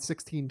foul line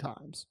 16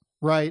 times,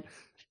 right?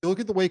 You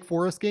look at the Wake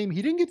Forest game,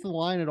 he didn't get to the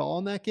line at all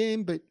in that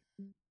game, but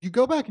you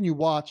go back and you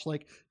watch,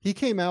 like, he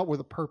came out with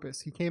a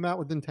purpose. He came out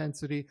with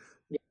intensity.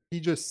 He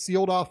just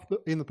sealed off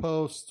in the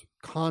post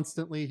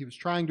constantly. He was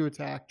trying to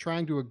attack,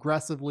 trying to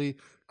aggressively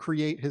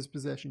create his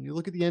possession. You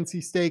look at the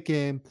NC State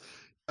game,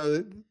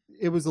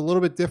 it was a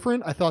little bit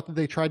different. I thought that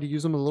they tried to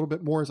use him a little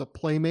bit more as a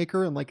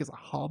playmaker and like as a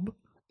hub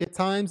at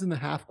times in the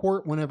half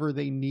court whenever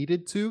they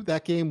needed to.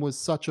 That game was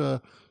such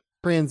a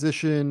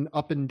transition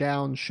up and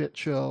down shit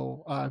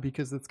show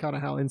because that's kind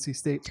of how NC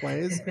State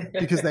plays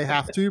because they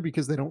have to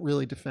because they don't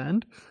really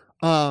defend.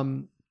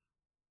 Um,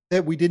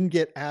 that we didn't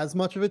get as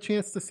much of a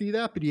chance to see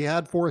that, but he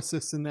had 4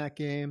 assists in that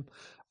game.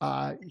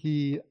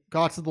 He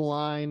got to the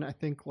line, I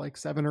think, like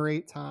 7 or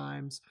 8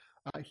 times.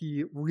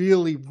 He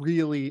really,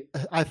 really,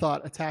 I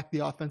thought, attacked the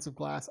offensive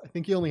glass. I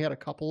think he only had a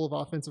couple of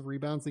offensive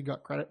rebounds he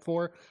got credit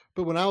for.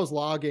 But when I was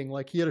logging,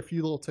 like he had a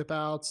few little tip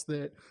outs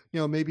that,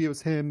 maybe it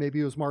was him,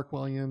 maybe it was Mark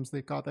Williams.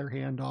 They got their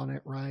hand on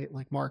it, right?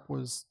 Like Mark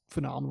was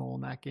phenomenal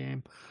in that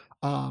game.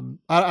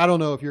 I don't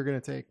know if you're going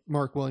to take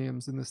Mark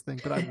Williams in this thing,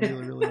 but I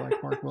really, really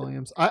like Mark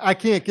Williams. I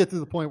can't get to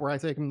the point where I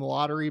take him in the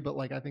lottery, but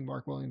like I think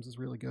Mark Williams is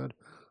really good.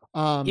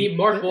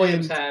 Mark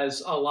Williams And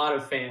has a lot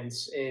of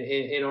fans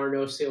in our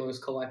No Ceilings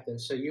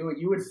collective, so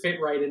you would fit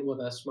right in with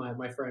us,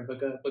 my friend.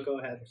 But go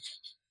ahead.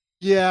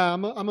 yeah,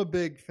 I'm a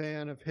big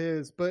fan of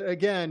his. But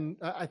again,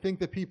 I think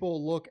that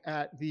people look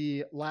at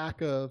the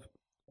lack of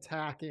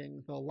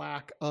attacking, the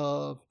lack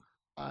of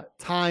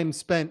time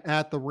spent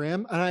at the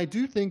rim, and I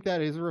do think that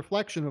is a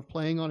reflection of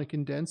playing on a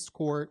condensed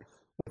court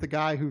with a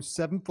guy who's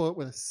 7 foot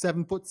with a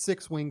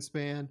 7'6"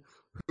 wingspan,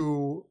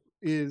 who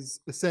is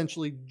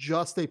essentially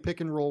just a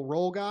pick and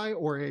roll guy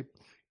or a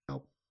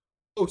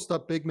post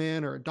up big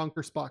man or a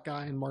dunker spot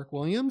guy in Mark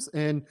Williams,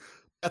 and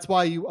that's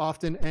why you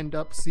often end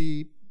up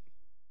seeing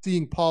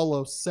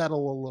Paulo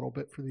settle a little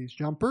bit for these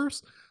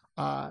jumpers.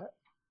 Uh,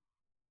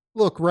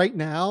 Look, right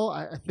now,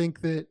 I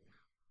think that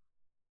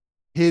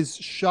his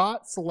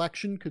shot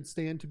selection could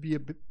stand to be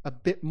a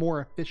bit more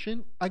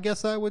efficient, I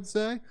guess I would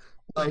say.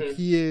 Like Mm-hmm.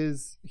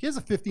 he has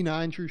a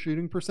 59 true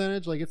shooting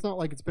percentage. Like it's not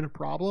like it's been a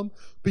problem,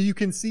 but you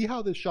can see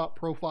how the shot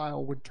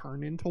profile would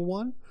turn into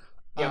one.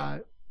 Yep. Uh,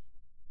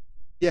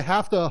 you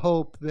have to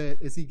hope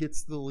that as he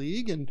gets to the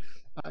league and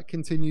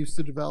continues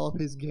to develop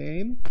his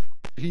game,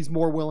 he's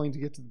more willing to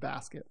get to the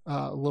basket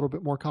a little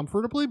bit more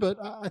comfortably. But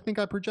I think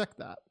I project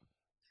that.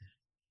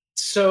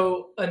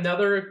 So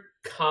another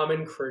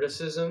common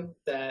criticism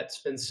that's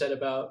been said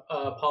about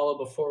Paulo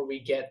before we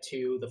get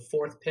to the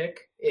fourth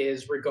pick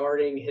is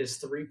regarding his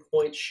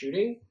 3-point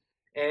shooting,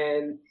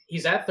 and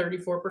he's at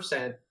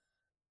 34%.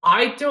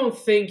 I don't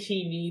think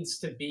he needs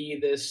to be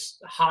this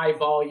high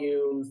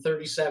volume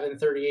 37,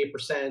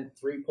 38%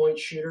 three-point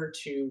shooter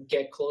to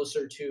get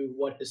closer to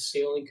what his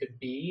ceiling could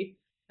be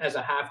as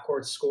a half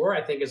court scorer.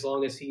 I think as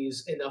long as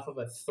he's enough of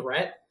a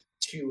threat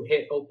to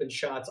hit open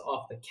shots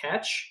off the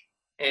catch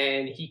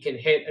and he can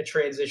hit a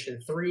transition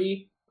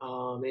three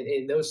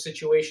in those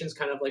situations,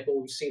 kind of like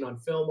what we've seen on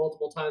film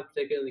multiple times,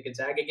 particularly in the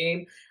Gonzaga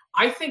game.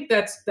 I think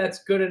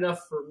that's good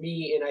enough for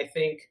me, and I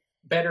think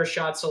better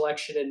shot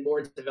selection and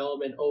more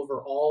development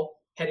overall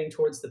heading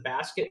towards the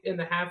basket in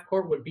the half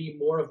court would be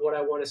more of what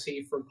I want to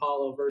see from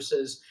Paulo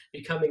versus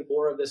becoming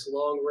more of this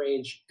long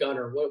range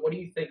gunner. What do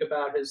you think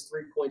about his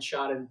 3-point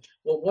shot, and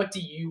what do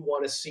you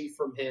want to see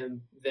from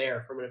him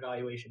there from an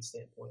evaluation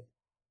standpoint?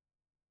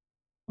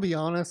 I'll be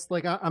honest,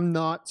 like I'm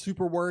not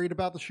super worried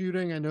about the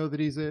shooting. I know that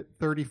he's at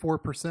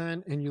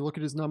 34%, and you look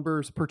at his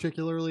numbers,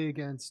 particularly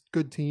against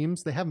good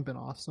teams, they haven't been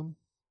awesome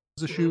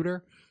as a Mm-hmm.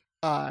 shooter.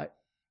 Uh,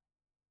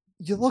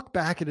 you look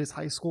back at his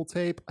high school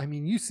tape, I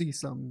mean, you see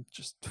some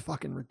just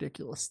fucking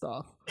ridiculous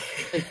stuff.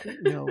 Like,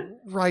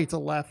 right to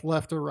left,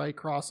 left to right,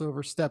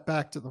 crossover, step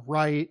back to the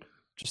right,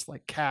 just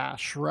like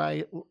cash,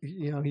 right?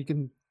 He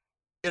can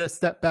get a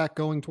step back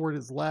going toward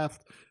his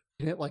left,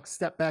 he can hit like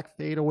step back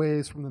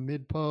fadeaways from the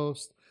mid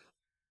post.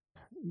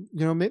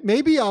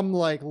 Maybe I'm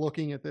like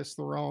looking at this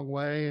the wrong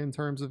way in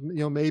terms of,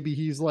 maybe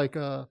he's like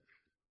a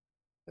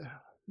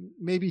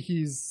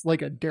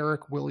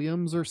Derek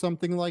Williams or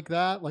something like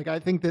that. Like, I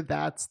think that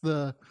that's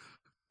the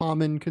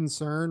common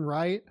concern,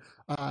 right?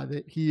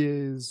 That he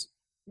is,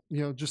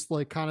 just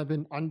like kind of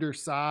an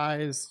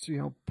undersized,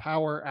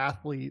 power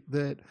athlete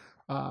that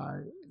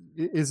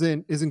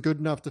isn't good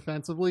enough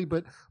defensively.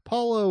 But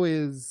Paulo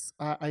is,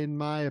 in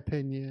my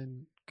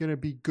opinion, going to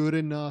be good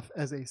enough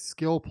as a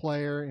skill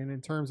player and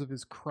in terms of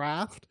his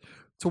craft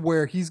to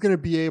where he's going to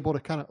be able to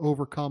kind of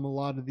overcome a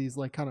lot of these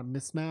like kind of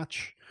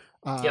mismatch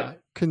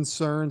Yep.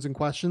 concerns and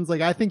questions.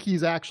 Like, I think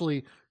he's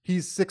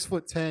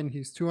 6'10",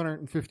 he's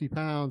 250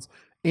 pounds,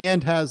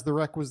 and has the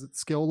requisite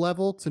skill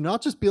level to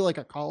not just be like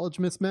a college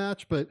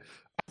mismatch, but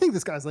I think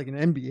this guy's like an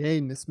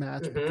NBA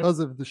mismatch Mm-hmm. because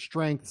of the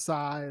strength,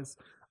 size,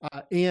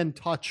 and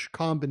touch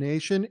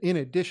combination, in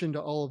addition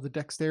to all of the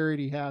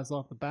dexterity he has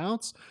off the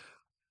bounce.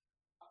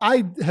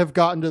 I have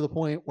gotten to the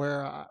point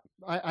where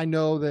I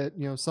know that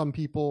some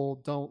people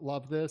don't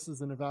love this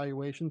as an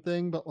evaluation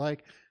thing, but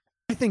like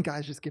I think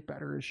guys just get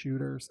better as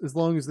shooters as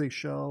long as they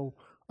show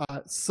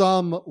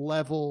some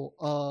level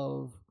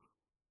of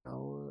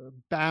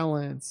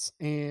balance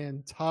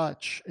and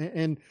touch.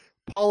 And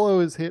Paulo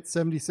has hit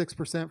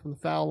 76% from the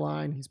foul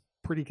line. He's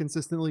pretty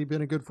consistently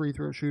been a good free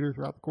throw shooter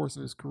throughout the course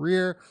of his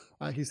career.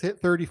 He's hit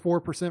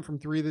 34% from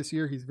three this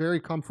year. He's very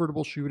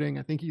comfortable shooting.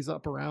 I think he's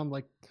up around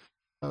like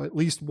at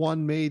least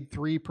one made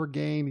three per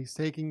game. He's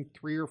taking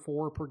 3 or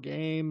 4 per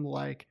game.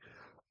 Like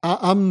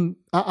I'm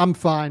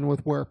fine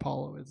with where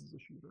Paulo is as a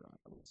shooter,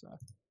 I would say.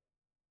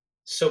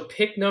 So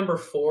pick number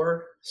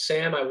 4,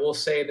 Sam. I will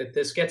say that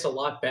this gets a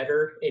lot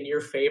better in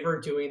your favor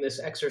doing this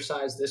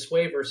exercise this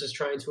way versus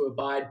trying to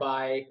abide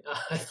by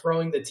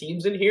throwing the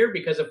teams in here.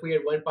 Because if we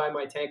had went by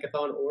my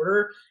Tankathon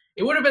order,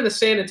 it would have been the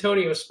San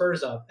Antonio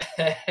Spurs up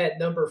at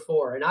number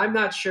 4, and I'm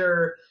not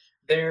sure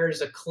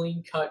there's a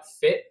clean cut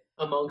fit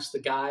amongst the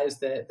guys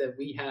that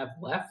we have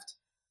left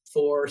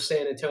for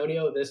San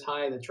Antonio this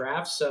high in the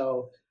draft.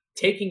 So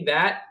taking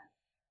that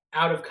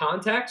out of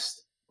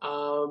context,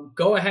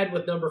 go ahead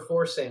with number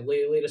 4, Sam.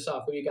 Lead us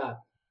off. Who you got?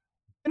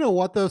 You know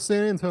what though?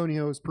 San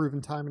Antonio has proven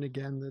time and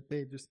again that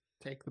they just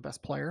take the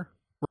best player,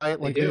 right?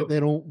 They Like do. they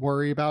don't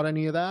worry about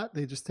any of that.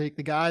 They just take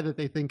the guy that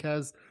they think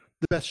has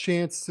the best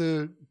chance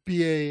to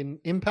be an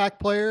impact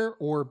player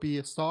or be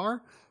a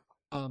star.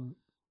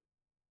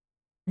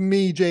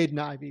 Jaden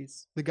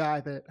Ivey's the guy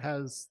that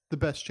has the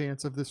best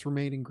chance of this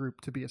remaining group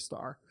to be a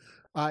star.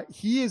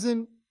 He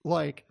isn't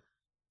like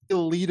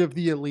elite of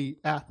the elite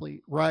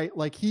athlete, right?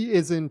 Like he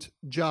isn't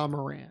Ja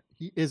Morant.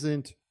 He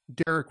isn't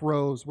Derrick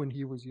Rose when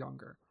he was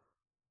younger.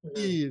 Mhm.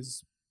 He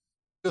is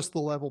just the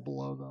level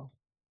below, though,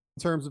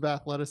 in terms of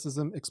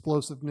athleticism,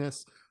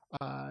 explosiveness,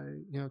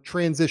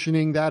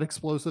 transitioning that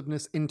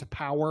explosiveness into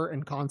power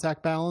and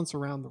contact balance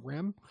around the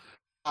rim.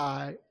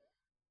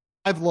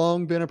 I've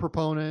long been a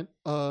proponent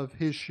of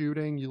his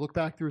shooting. You look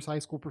back through his high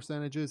school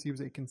percentages, he was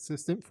a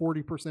consistent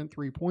 40%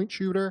 three-point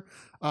shooter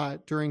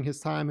during his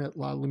time at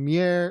La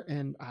Lumiere,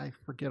 and I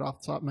forget off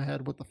the top of my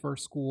head what the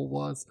first school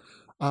was.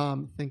 I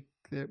think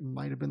it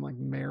might have been like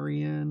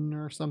Marion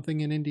or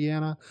something in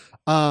Indiana.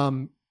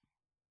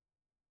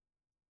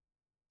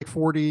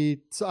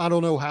 40. So I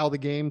don't know how the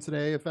game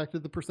today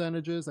affected the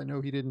percentages. I know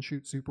he didn't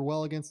shoot super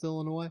well against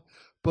Illinois,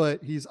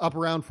 but he's up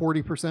around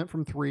 40%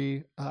 from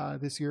three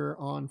this year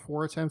on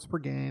 4 attempts per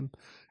game.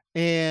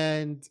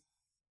 And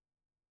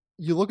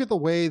you look at the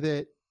way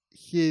that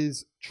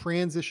his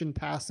transition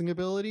passing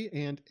ability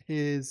and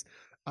his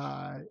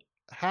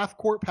half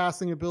court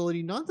passing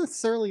ability, not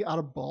necessarily out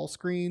of ball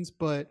screens,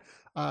 but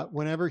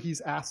whenever he's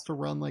asked to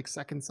run like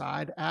second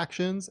side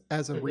actions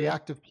as a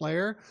reactive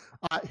player,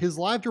 his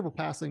live dribble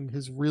passing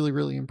has really,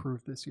 really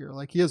improved this year.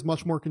 Like he has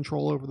much more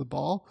control over the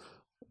ball.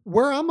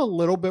 Where I'm a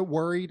little bit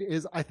worried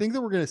is I think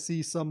that we're going to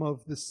see some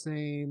of the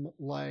same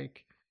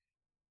like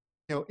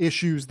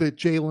issues that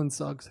Jalen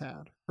Suggs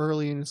had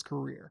early in his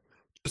career,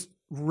 just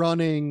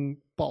running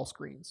ball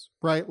screens,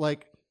 right?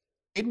 Like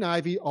Aiden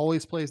Ivey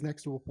always plays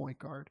next to a point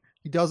guard.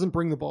 He doesn't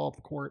bring the ball up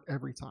the court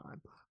every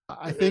time.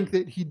 I think Mm-hmm.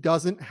 that he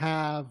doesn't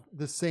have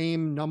the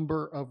same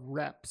number of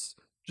reps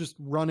just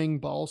running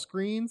ball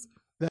screens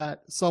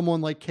that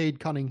someone like Cade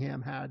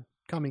Cunningham had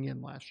coming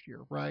in last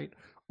year, right?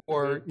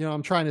 Or, Mm-hmm.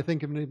 I'm trying to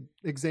think of an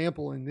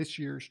example in this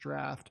year's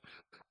draft.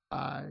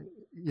 Uh,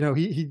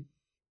 he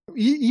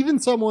even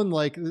someone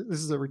like, this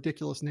is a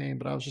ridiculous name,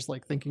 but I was just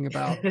like thinking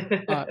about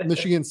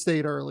Michigan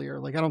State earlier.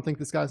 Like, I don't think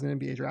this guy's an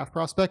NBA draft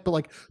prospect, but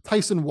like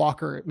Tyson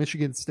Walker at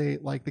Michigan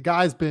State, like the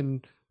guy's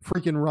been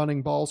freaking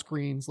running ball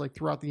screens like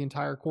throughout the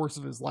entire course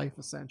of his life,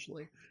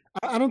 essentially.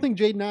 I don't think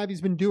Jaden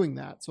Ivey's been doing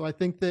that. So I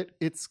think that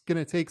it's going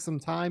to take some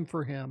time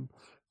for him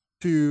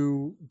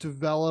to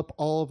develop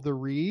all of the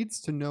reads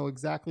to know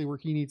exactly where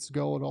he needs to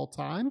go at all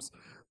times.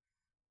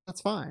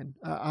 That's fine.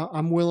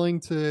 I'm willing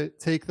to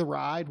take the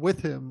ride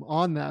with him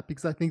on that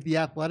because I think the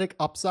athletic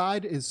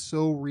upside is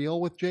so real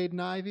with Jaden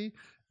Ivey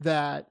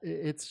that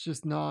it's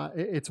just not.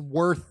 It's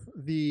worth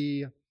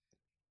the.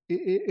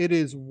 It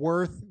is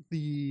worth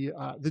the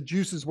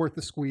juice is worth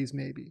the squeeze.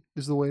 Maybe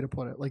is the way to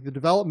put it. Like the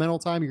developmental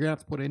time you're gonna have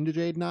to put into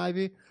Jaden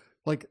Ivey,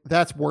 like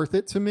that's worth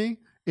it to me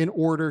in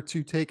order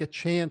to take a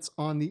chance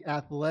on the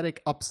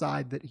athletic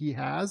upside that he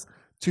has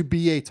to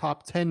be a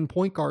top 10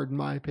 point guard in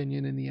my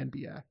opinion in the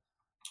NBA.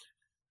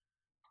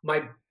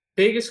 My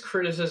biggest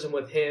criticism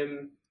with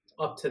him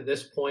up to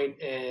this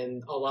point,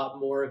 and a lot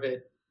more of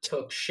it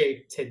took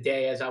shape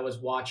today as I was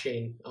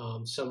watching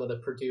some of the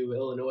Purdue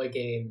Illinois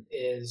game,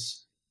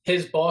 is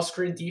his ball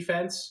screen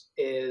defense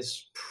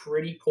is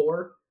pretty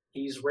poor.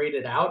 He's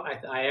rated out.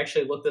 I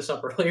actually looked this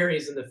up earlier.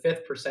 He's in the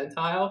fifth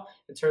percentile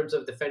in terms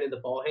of defending the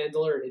ball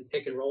handler in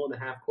pick and roll in the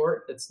half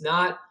court. That's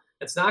not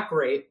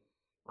great.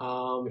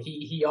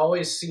 He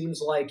always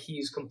seems like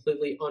he's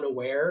completely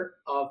unaware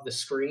of the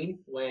screen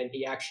when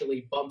he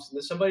actually bumps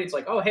into somebody. It's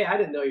like, oh, hey, I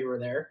didn't know you were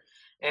there,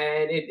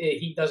 and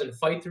he doesn't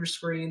fight through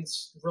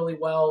screens really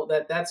well.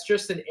 That's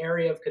just an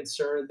area of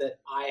concern that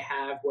I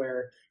have,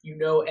 where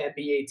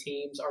NBA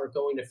teams are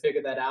going to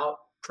figure that out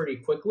pretty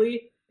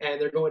quickly, and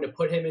they're going to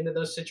put him into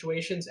those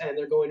situations, and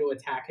they're going to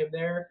attack him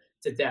there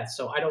to death.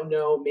 So I don't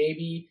know.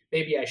 Maybe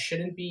I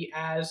shouldn't be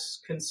as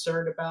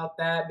concerned about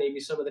that. Maybe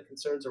some of the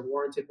concerns are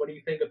warranted. What do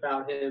you think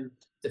about him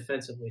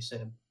defensively,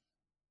 Sam?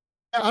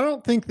 I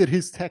don't think that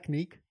his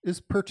technique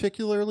is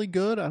particularly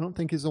good. I don't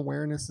think his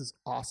awareness is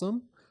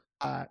awesome.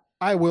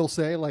 I will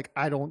say, like,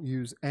 I don't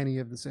use any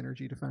of the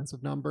Synergy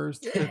defensive numbers.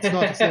 It's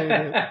not to say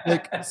that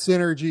like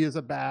Synergy is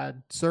a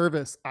bad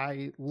service.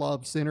 I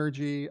love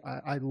Synergy.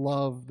 I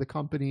love the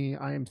company.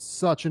 I am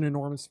such an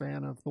enormous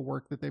fan of the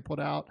work that they put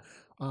out.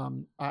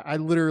 I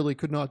literally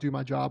could not do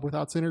my job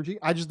without Synergy.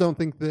 I just don't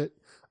think that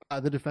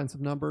the defensive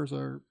numbers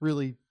are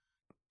really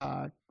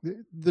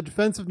the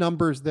defensive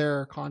numbers there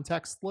are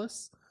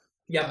contextless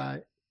Yep. uh,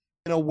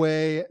 in a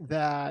way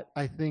that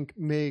I think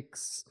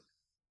makes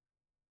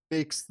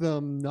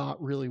them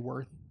not really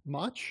worth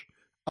much.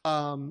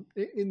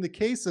 In the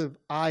case of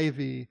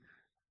Ivy,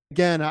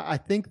 again, I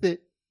think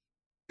that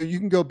you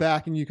can go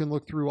back and you can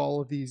look through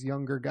all of these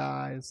younger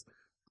guys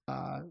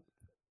uh,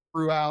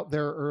 throughout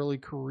their early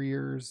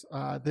careers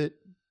that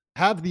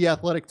have the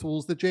athletic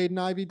tools that Jaden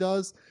Ivey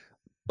does,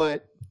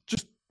 but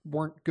just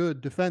weren't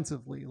good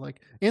defensively.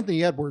 Like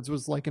Anthony Edwards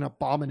was like an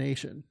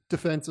abomination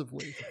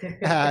defensively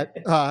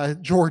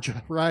at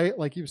Georgia, right?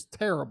 Like he was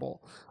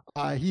terrible.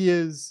 He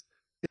is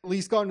at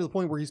least gotten to the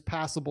point where he's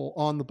passable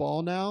on the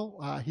ball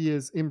now. He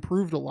has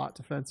improved a lot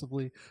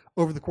defensively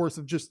over the course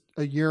of just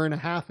a year and a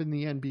half in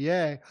the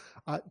NBA,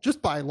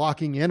 just by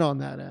locking in on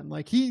that end.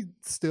 Like he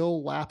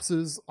still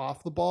lapses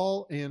off the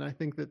ball, and I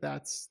think that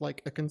that's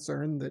like a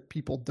concern that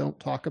people don't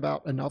talk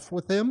about enough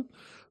with him.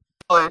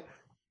 But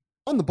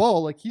on the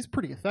ball, like he's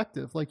pretty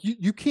effective. Like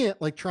you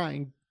can't like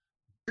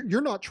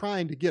you're not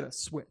trying to get a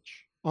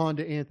switch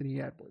onto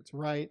Anthony Edwards,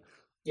 right?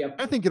 I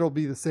Yep. think it'll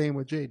be the same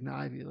with Jaden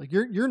Ivey. Like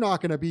you're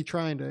not going to be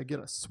trying to get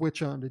a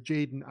switch onto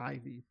Jaden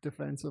Ivey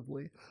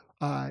defensively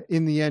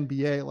in the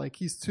NBA. Like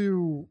he's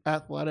too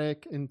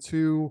athletic and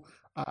too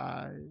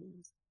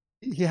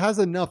he has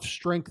enough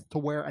strength to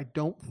where I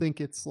don't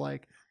think it's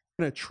like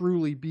going to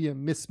truly be a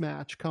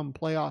mismatch come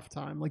playoff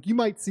time. Like you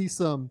might see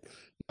some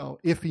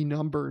iffy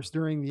numbers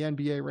during the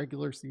NBA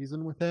regular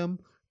season with him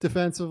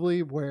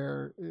defensively,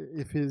 where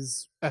if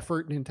his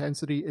effort and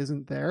intensity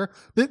isn't there,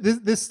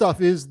 this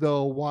stuff is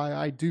though why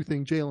I do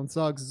think Jalen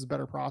Suggs is a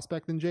better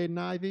prospect than Jaden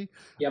Ivey.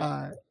 Yep.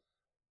 Uh,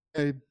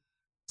 a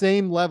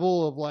same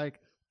level of like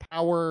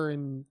power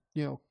and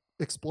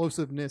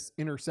explosiveness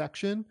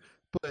intersection,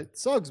 but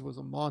Suggs was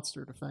a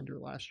monster defender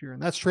last year,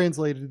 and that's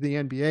translated to the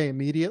NBA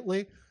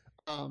immediately.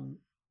 Um,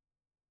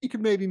 you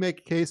could maybe make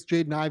a case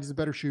Jaden Ives is a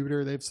better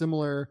shooter. They have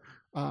similar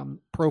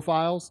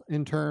profiles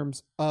in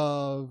terms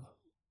of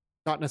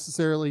not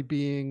necessarily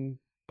being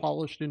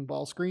polished in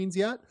ball screens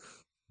yet,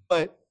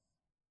 but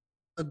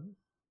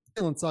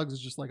Jalen Suggs is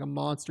just like a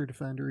monster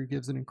defender. He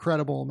gives an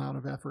incredible amount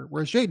of effort.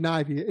 Whereas Jaden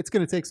Ivey, it's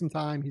going to take some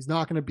time. He's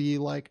not going to be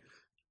like,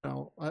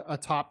 a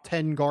top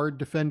 10 guard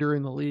defender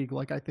in the league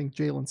like I think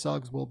Jalen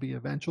Suggs will be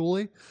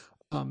eventually.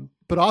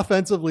 But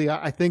offensively,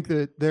 I think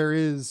that there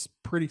is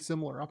pretty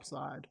similar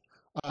upside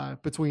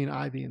between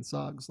Ivey and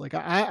Suggs. Like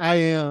I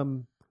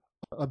am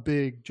a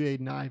big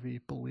Jaden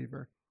Ivey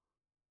believer.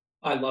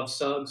 I love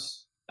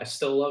Suggs. I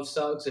still love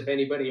Suggs. If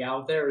anybody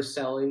out there is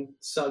selling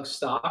Suggs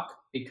stock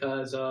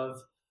because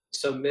of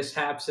some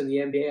mishaps in the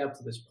NBA up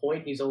to this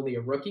point, he's only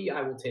a rookie.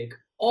 I will take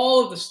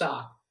all of the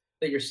stock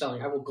that you're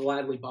selling. I will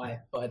gladly buy it.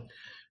 But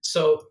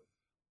so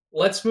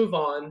let's move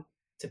on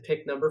to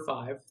pick number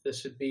 5.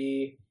 This would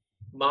be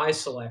my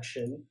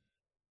selection.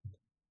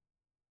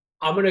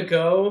 I'm going to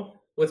go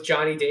with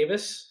Johnny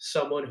Davis,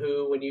 someone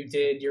who, when you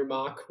did your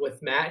mock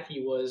with Matt,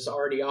 he was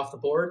already off the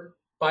board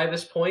by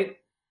this point.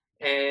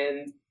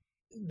 And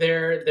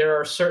there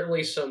are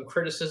certainly some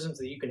criticisms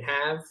that you can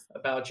have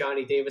about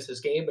Johnny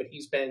Davis's game, but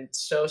he's been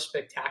so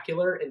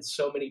spectacular in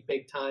so many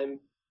big time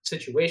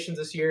situations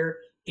this year.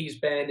 He's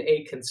been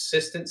a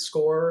consistent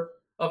scorer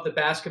of the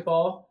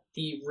basketball.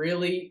 He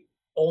really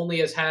only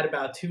has had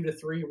about 2 to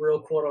 3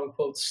 real quote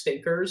unquote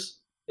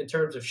stinkers in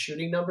terms of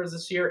shooting numbers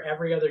this year.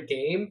 Every other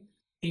game,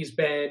 he's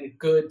been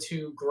good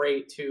to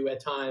great to at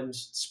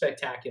times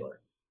spectacular.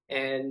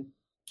 And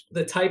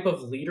the type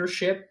of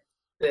leadership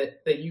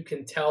that you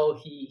can tell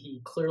he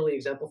clearly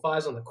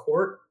exemplifies on the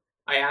court.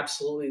 I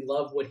absolutely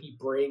love what he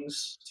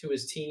brings to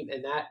his team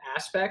in that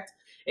aspect.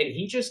 And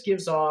he just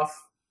gives off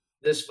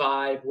this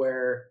vibe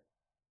where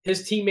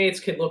his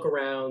teammates can look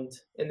around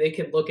and they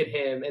can look at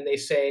him and they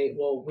say,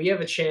 well, we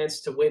have a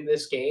chance to win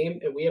this game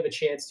and we have a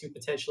chance to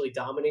potentially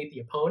dominate the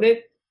opponent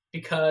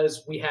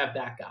because we have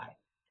that guy.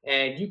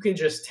 And you can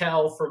just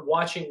tell from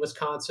watching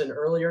Wisconsin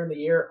earlier in the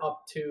year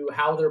up to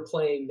how they're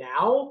playing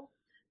now,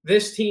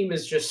 this team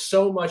is just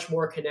so much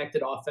more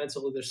connected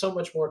offensively. They're so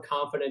much more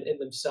confident in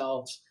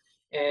themselves.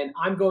 And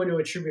I'm going to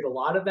attribute a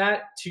lot of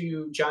that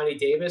to Johnny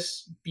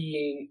Davis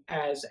being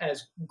as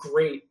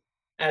great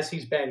as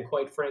he's been,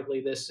 quite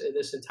frankly, this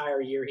entire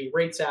year. He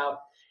rates out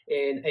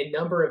in a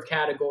number of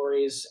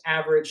categories,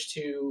 average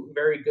to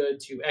very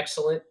good to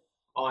excellent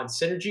on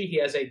synergy. He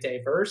has a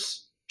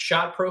diverse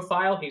shot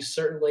profile. He's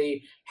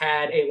certainly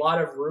had a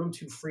lot of room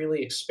to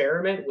freely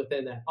experiment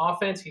within that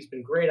offense. He's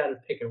been great out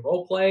of pick and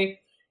roll play.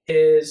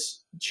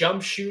 His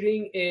jump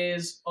shooting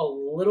is a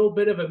little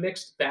bit of a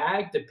mixed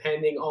bag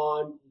depending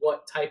on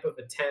what type of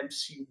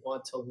attempts you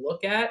want to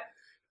look at.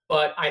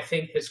 But I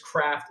think his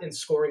craft in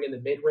scoring in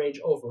the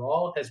mid-range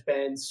overall has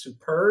been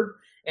superb.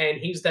 And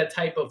he's that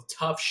type of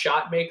tough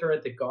shot maker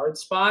at the guard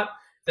spot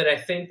that I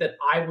think that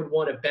I would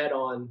want to bet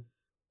on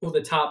with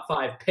a top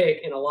 5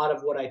 pick. And a lot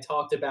of what I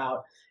talked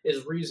about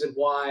is reason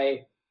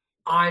why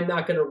I'm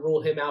not going to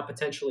rule him out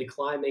potentially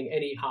climbing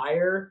any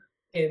higher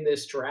in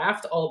this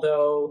draft,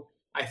 although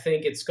I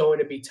think it's going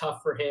to be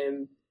tough for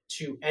him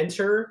to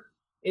enter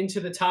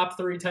into the top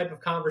 3 type of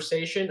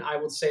conversation. I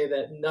would say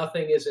that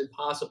nothing is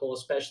impossible,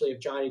 especially if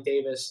Johnny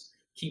Davis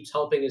keeps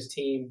helping his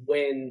team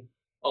win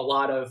a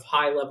lot of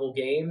high-level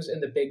games in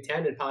the Big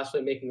Ten and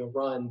possibly making a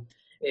run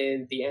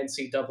in the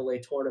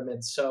NCAA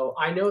tournament. So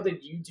I know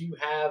that you do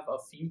have a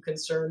few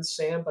concerns,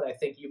 Sam, but I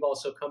think you've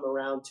also come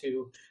around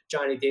to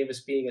Johnny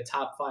Davis being a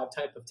top 5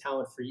 type of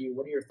talent for you.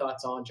 What are your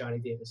thoughts on Johnny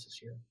Davis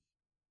this year?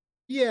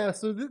 Yeah,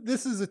 so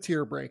this is a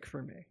tier break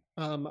for me.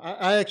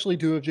 I actually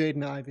do have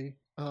Jaden Ivey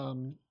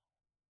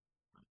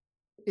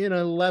in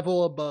a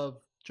level above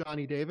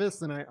Johnny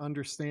Davis, and I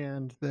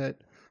understand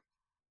that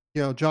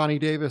Johnny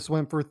Davis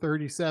went for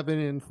 37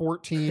 and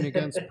 14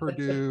 against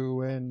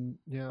Purdue, and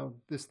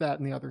this, that,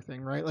 and the other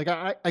thing, right? Like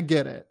I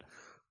get it,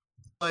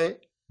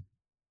 but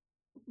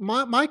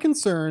my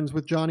concerns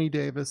with Johnny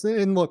Davis,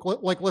 and look,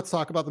 let's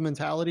talk about the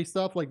mentality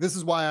stuff. Like this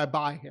is why I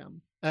buy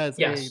him as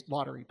a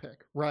lottery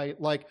pick, right?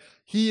 Like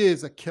he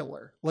is a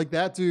killer. Like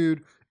that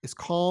dude is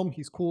calm,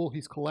 he's cool,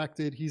 he's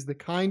collected. He's the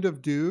kind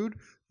of dude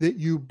that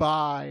you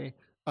buy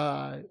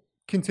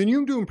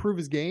continuing to improve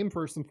his game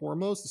first and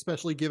foremost,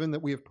 especially given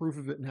that we have proof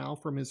of it now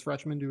from his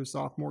freshman to his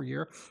sophomore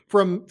year,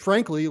 from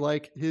frankly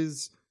like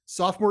his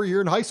sophomore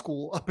year in high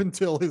school up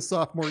until his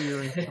sophomore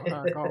year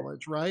in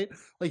college, right?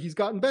 Like he's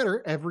gotten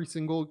better every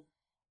single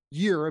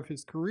year of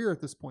his career at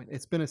this point.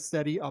 It's been a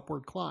steady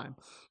upward climb.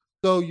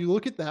 So you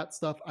look at that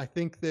stuff, I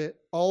think that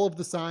all of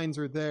the signs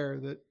are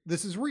there that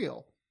this is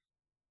real.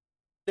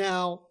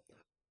 Now,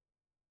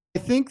 I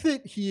think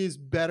that he is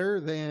better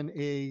than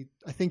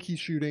I think he's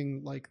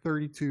shooting like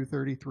 32,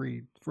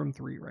 33 from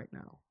 3 right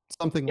now,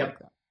 something like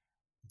that.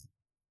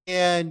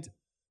 And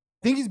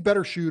I think he's a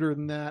better shooter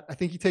than that. I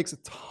think he takes a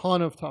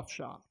ton of tough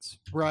shots,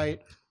 right?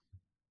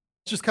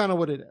 It's just kind of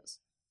what it is.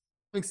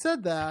 Having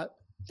said that,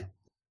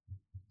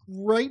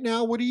 right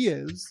now what he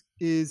is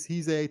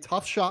he's a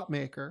tough shot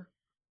maker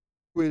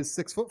who is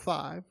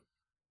 6'5",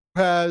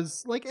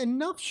 has like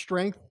enough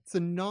strength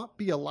to not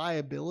be a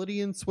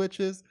liability in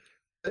switches.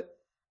 But,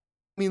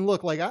 I mean,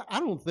 look, like I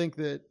don't think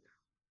that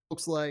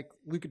looks like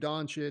Luka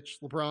Doncic,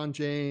 LeBron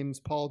James,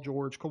 Paul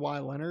George,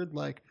 Kawhi Leonard.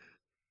 Like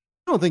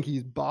I don't think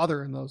he's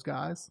bothering those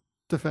guys.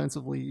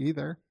 defensively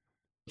either.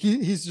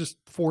 He's just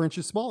 4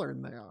 inches smaller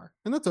than they are,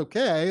 and that's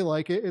okay.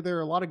 Like there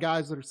are a lot of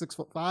guys that are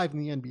 6'5" in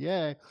the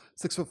NBA,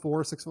 6'4",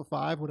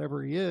 6'5",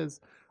 whatever he is,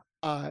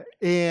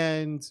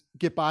 and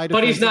get by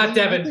But he's not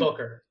defensively. Devin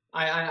Booker.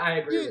 I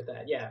agree Yeah, with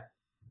that. Yeah.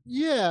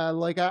 yeah.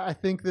 Like I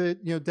think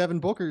that Devin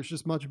Booker is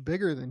just much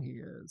bigger than he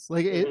is.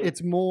 Like Mhm.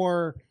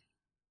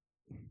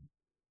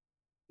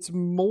 it's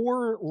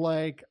more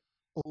like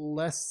a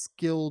less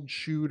skilled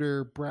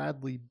shooter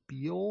Bradley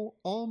Beal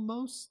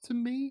almost to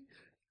me.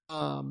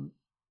 Um,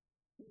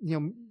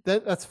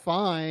 that's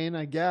fine,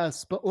 I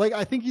guess. But like,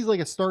 I think he's like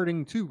a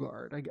starting two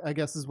guard. I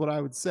guess is what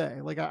I would say.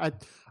 Like, I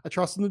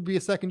trust him to be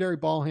a secondary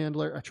ball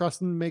handler. I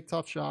trust him to make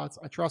tough shots.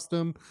 I trust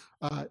him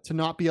to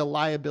not be a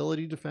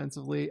liability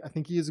defensively. I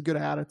think he has a good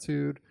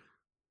attitude.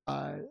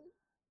 Uh,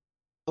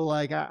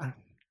 like,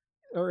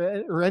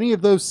 or any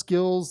of those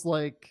skills,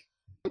 like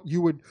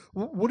you would.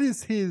 What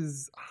is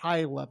his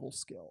high level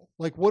skill?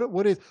 Like,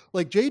 what is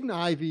like Jaden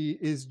Ivey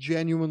is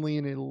genuinely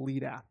an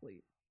elite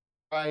athlete,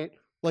 right?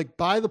 Like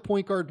by the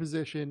point guard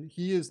position,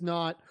 he is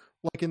not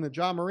like in the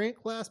Ja Morant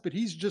class, but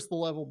he's just the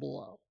level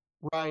below,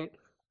 right?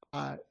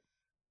 Uh,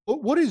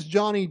 what is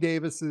Johnny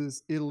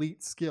Davis's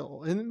elite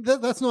skill? And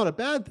that's not a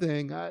bad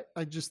thing. I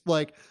just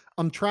like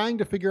I'm trying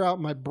to figure out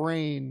in my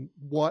brain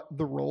what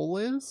the role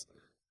is,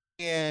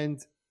 and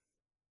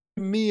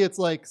to me, it's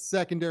like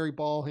secondary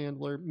ball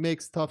handler,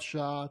 makes tough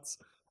shots,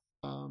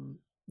 um,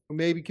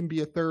 maybe can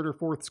be a third or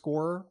fourth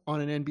scorer on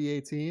an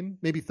NBA team,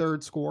 maybe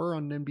third scorer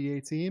on an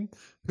NBA team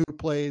who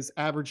plays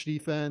average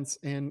defense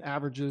and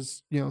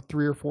averages,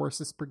 3 or 4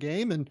 assists per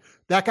game. And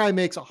that guy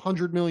makes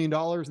 $100 million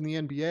in the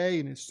NBA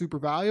and is super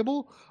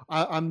valuable.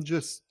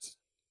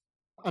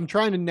 I'm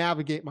trying to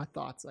navigate my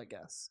thoughts, I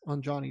guess,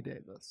 on Johnny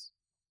Davis.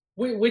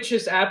 Which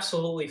is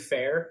absolutely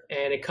fair,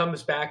 and it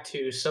comes back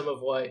to some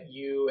of what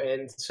you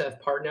and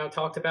Seth Partnow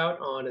talked about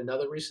on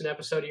another recent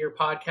episode of your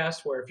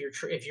podcast. Where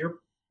if you're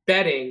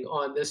betting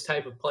on this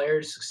type of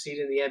player to succeed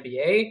in the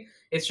NBA,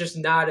 it's just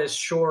not as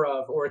sure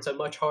of, or it's a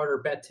much harder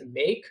bet to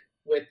make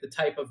with the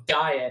type of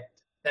diet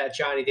that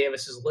Johnny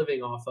Davis is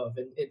living off of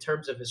in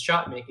terms of his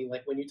shot making.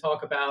 Like when you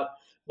talk about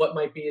what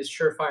might be his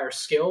surefire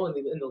skill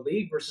in the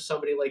league versus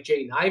somebody like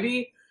Jaden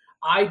Ivey,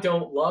 I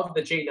don't love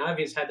that Jaden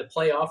Ivey has had to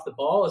play off the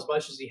ball as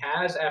much as he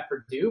has at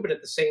Purdue, but at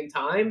the same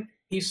time,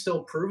 he's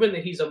still proven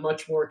that he's a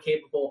much more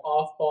capable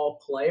off-ball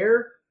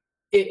player,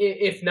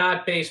 if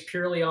not based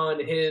purely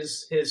on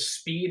his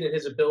speed and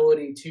his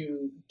ability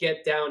to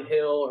get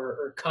downhill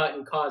or cut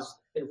and cause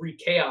and wreak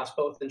chaos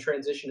both in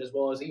transition as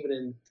well as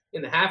even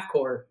in the half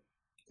court.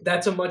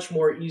 That's a much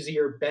more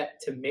easier bet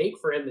to make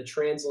for him to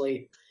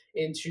translate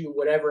into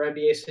whatever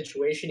NBA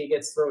situation he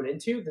gets thrown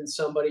into than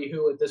somebody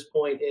who at this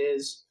point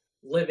is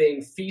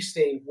living,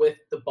 feasting with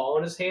the ball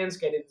in his hands,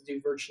 getting to do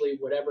virtually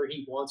whatever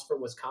he wants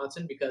from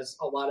Wisconsin because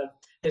a lot of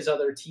his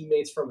other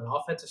teammates from an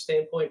offensive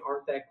standpoint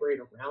aren't that great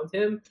around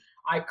him.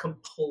 I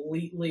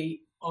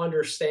completely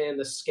understand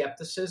the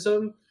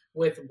skepticism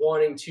with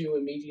wanting to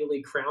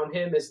immediately crown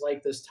him as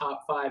like this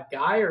top 5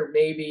 guy, or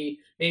maybe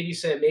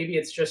Sam, maybe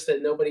it's just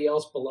that nobody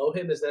else below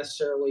him is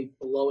necessarily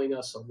blowing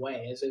us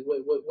away. Is it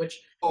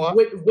Oh,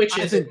 which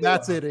I is it think more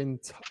that's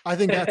it. I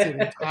think that's it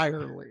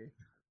entirely.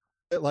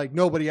 Like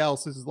nobody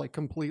else has like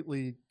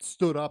completely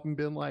stood up and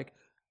been like,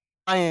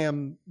 I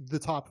am the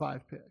top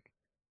 5 pick.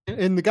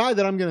 And the guy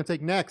that I'm going to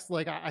take next,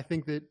 like I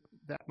think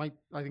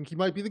I think he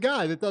might be the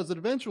guy that does it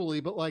eventually.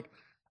 But like,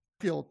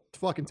 I feel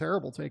fucking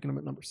terrible taking him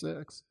at number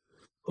 6.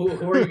 who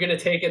are you going to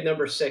take at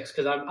number 6?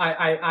 Because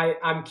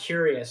I'm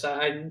curious.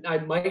 I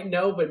might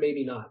know, but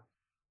maybe not.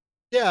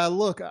 Yeah,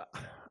 look,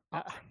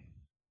 I'm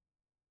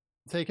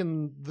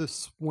taking the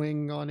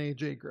swing on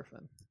AJ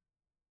Griffin,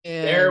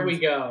 There we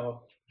and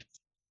go.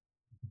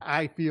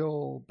 I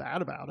feel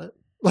bad about it.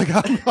 Like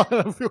I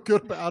don't feel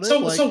good about it.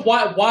 Like, So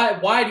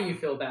why do you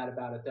feel bad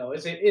about it though?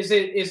 Is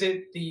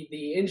it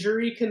the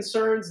injury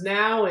concerns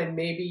now, and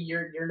maybe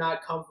you're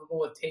not comfortable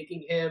with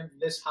taking him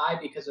this high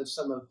because of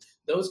some of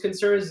those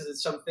concerns? Is it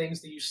some things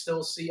that you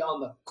still see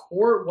on the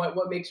court?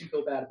 What makes you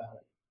feel bad about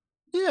it?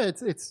 yeah,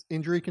 it's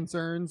injury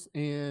concerns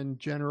and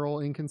general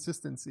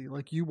inconsistency.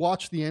 Like you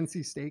watch the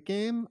NC State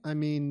game, I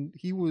mean,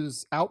 he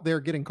was out there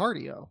getting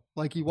cardio.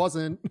 Like he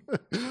wasn't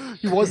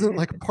he wasn't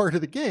like part of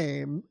the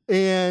game,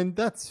 and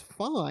that's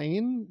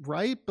fine,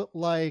 right? But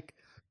like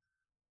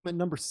at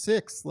number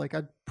 6, like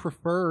I'd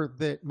prefer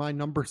that my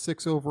number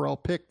 6 overall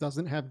pick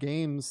doesn't have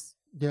games,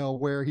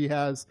 where he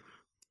has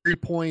 3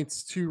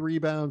 points, 2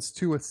 rebounds,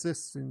 2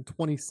 assists in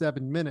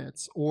 27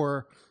 minutes,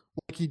 or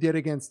like he did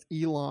against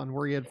Elon,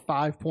 where he had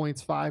 5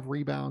 points, 5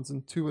 rebounds,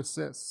 and 2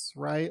 assists,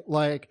 right?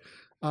 Like,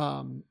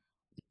 um,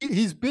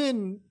 he's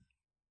been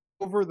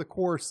over the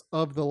course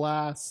of the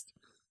last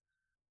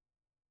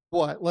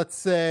what let's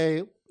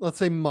say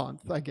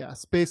month, I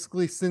guess,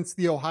 basically since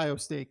the Ohio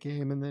State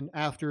game, and then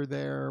after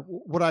there,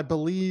 what I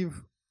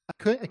believe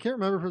I can't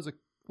remember if it was a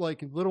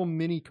like little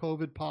mini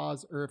COVID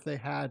pause or if they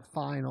had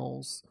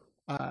finals.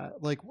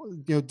 Like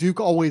Duke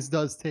always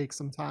does take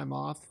some time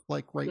off,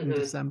 like right in Mm-hmm.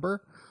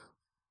 December,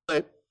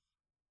 but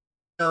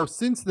So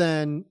since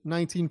then,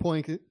 19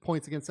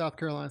 points against South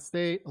Carolina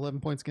State, 11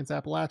 points against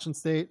Appalachian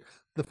State,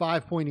 the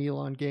 5 point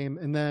Elon game,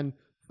 and then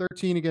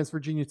 13 against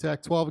Virginia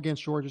Tech, 12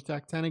 against Georgia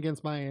Tech, 10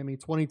 against Miami,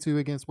 22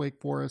 against Wake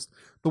Forest.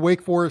 The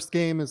Wake Forest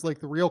game is like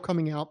the real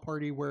coming out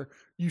party where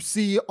you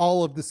see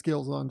all of the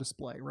skills on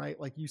display, right?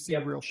 Like you see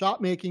Yep. real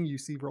shot making, you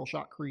see real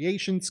shot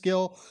creation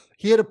skill.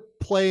 He had a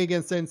play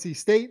against NC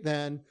State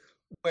then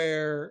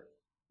where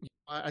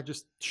I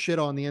just shit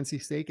on the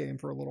NC State game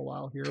for a little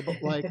while here,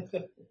 but like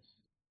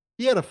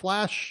he had a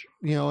flash,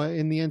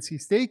 in the NC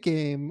State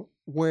game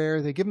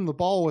where they give him the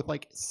ball with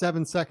like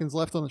 7 seconds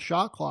left on the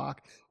shot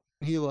clock.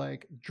 He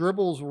like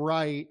dribbles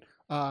right,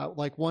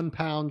 like 1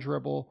 pound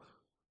dribble,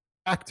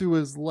 back to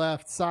his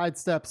left,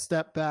 sidestep,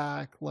 step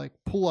back, like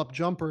pull up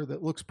jumper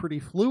that looks pretty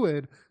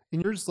fluid.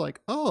 And you're just like,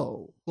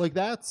 oh, like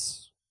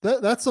that's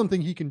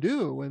something he can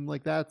do. And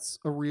like that's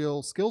a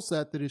real skill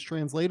set that is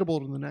translatable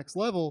to the next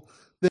level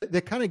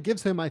that kind of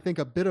gives him, I think,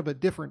 a bit of a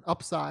different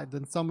upside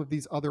than some of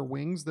these other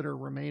wings that are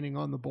remaining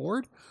on the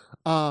board.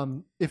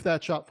 If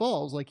that shot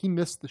falls, like he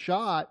missed the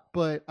shot,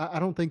 but I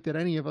don't think that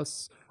any of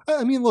us,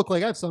 I mean, look,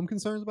 like I have some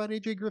concerns about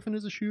AJ Griffin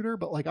as a shooter,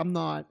 but like I'm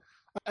not,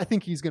 I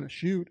think he's going to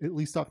shoot at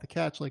least off the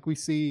catch. Like we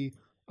see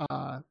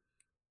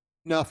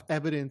enough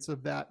evidence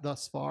of that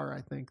thus far.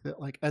 I think that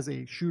like as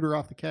a shooter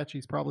off the catch,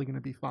 he's probably going to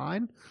be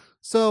fine.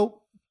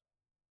 So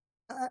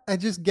I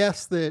just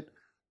guess that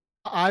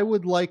I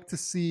would like to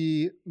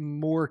see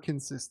more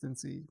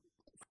consistency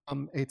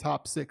from a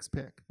top 6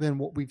 pick than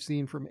what we've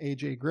seen from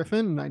AJ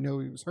Griffin. And I know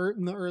he was hurt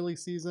in the early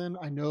season.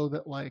 I know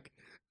that like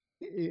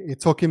it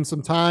took him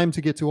some time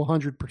to get to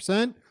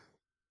 100%,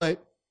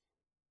 but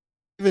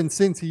even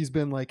since he's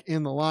been like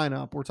in the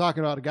lineup, we're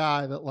talking about a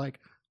guy that like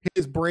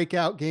his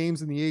breakout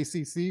games in the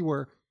ACC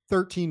were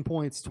 13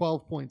 points,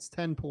 12 points,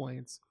 10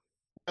 points.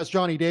 As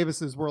Johnny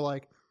Davis's were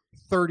like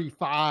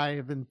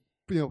 35 and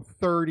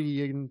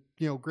 30 and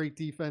great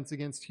defense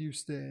against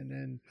Houston,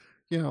 and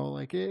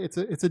like it's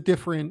a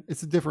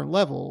different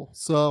level.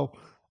 So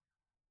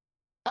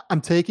I'm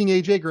taking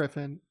AJ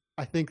Griffin.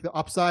 I think the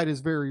upside is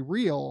very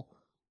real.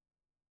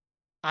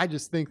 I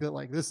just think that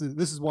like this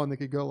is one that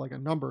could go like a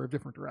number of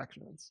different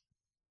directions.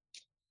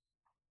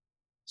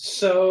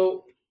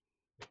 So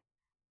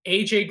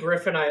AJ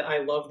Griffin, I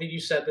love that you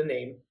said the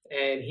name,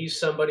 and he's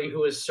somebody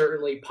who has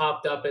certainly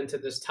popped up into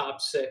this top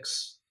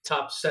 6,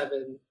 top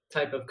 7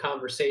 type of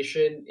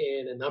conversation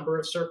in a number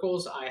of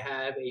circles. I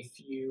have a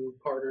few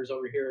partners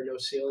over here at No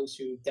Ceilings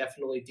who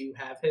definitely do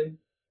have him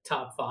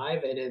top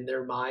 5, and in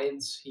their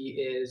minds, he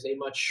is a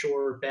much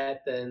surer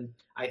bet than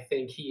I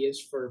think he is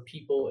for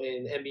people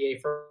in NBA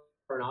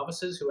front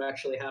offices who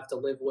actually have to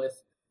live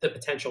with the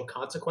potential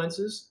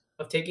consequences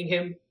of taking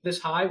him this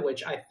high,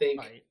 which I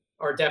think Right.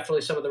 are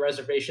definitely some of the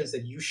reservations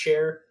that you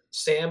share,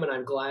 Sam. And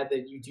I'm glad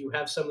that you do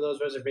have some of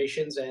those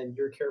reservations and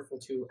you're careful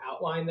to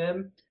outline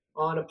them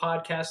on a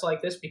podcast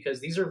like this, because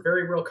these are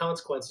very real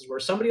consequences where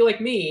somebody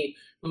like me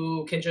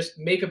who can just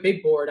make a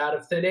big board out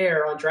of thin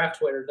air on draft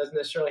Twitter doesn't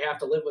necessarily have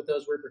to live with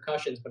those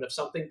repercussions. But if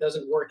something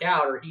doesn't work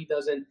out or he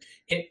doesn't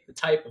hit the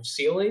type of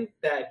ceiling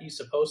that he's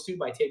supposed to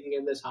by taking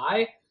him this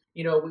high,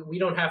 we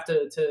don't have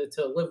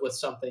to live with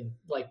something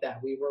like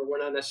that. We're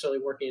not necessarily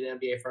working in an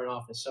NBA front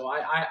office. So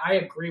I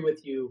agree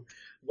with you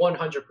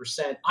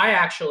 100%. I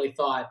actually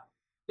thought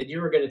that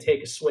you were going to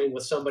take a swing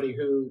with somebody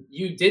who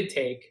you did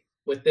take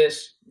with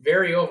this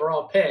very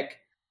overall pick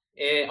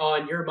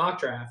on your mock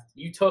draft.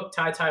 You took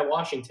Ty Ty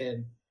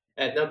Washington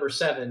at number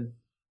 7,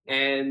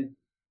 and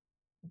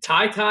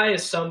Ty Ty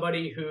is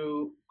somebody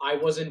who I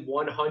wasn't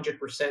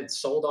 100%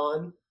 sold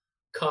on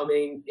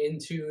coming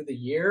into the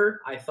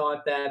year. I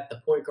thought that the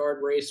point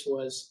guard race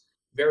was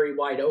very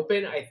wide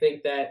open. I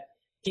think that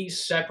he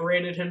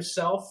separated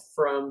himself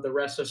from the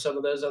rest of some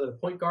of those other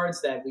point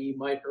guards that we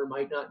might or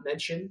might not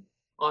mention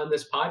on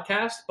this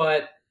podcast.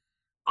 But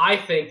I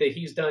think that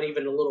he's done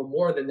even a little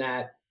more than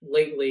that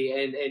lately.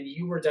 And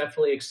you were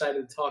definitely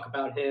excited to talk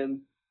about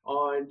him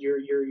on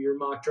your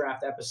mock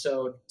draft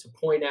episode to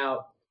point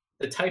out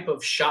the type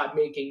of shot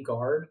making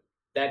guard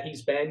that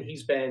he's been.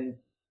 He's been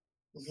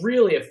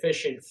really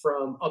efficient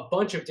from a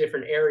bunch of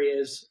different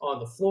areas on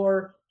the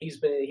floor.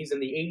 He's in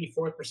the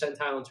 84th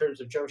percentile in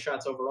terms of jump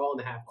shots overall in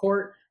the half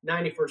court,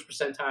 91st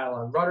percentile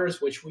on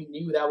runners, which we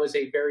knew that was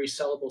a very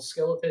sellable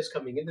skill of his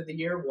coming into the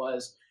year.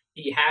 Was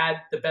he had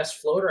the best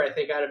floater, I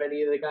think, out of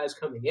any of the guys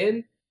coming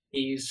in.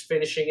 He's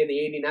finishing in the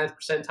 89th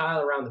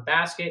percentile around the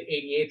basket,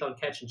 88th on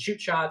catch and shoot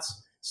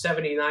shots,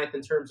 79th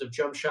in terms of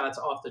jump shots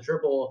off the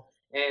dribble.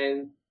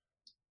 And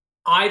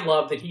I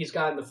love that he's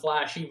gotten the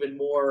flash even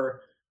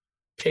more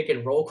pick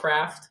and roll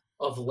craft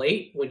of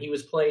late when he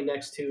was playing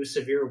next to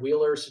Severe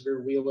Wheeler.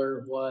 Severe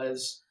Wheeler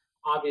was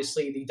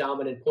obviously the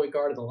dominant point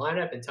guard of the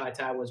lineup, and Ty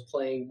Ty was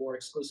playing more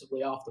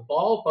exclusively off the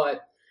ball.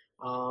 But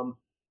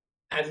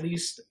at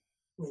least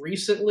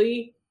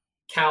recently,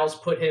 Cal's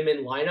put him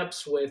in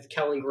lineups with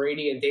Kellen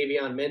Grady and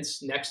Davion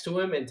Mintz next to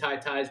him, and Ty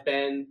Ty's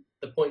been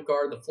the point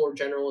guard, the floor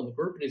general in the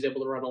group, and he's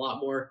able to run a lot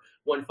more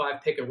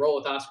 1-5 pick and roll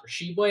with Oscar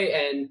Tshiebwe.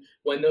 And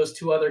when those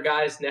two other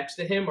guys next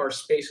to him are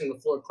spacing the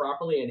floor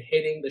properly and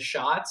hitting the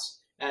shots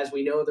as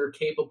we know they're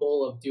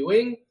capable of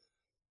doing,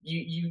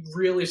 you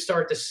really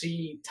start to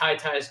see Ty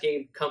Ty's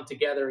game come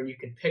together, and you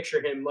can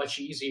picture him much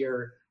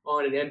easier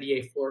on an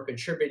NBA floor,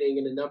 contributing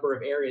in a number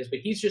of areas. But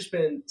he's just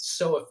been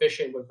so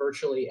efficient with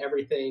virtually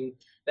everything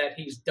that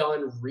he's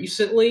done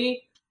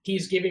recently.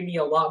 He's giving me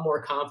a lot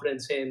more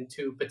confidence in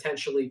to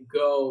potentially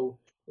go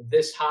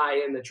this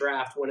high in the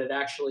draft when it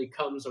actually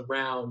comes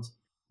around.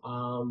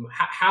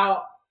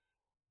 How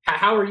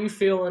are you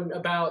feeling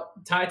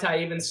about Ty Ty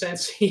even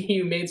since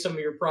you made some of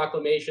your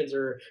proclamations,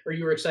 or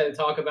you were excited to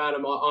talk about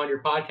him on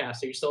your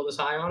podcast? Are you still this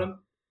high on him?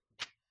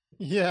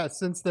 Yeah,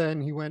 since then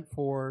he went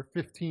for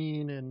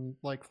 15 and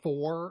like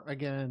 4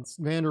 against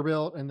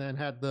Vanderbilt, and then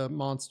had the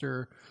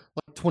monster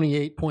like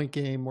 28-point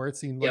game where it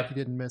seemed like he Yep.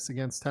 didn't miss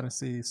against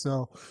Tennessee.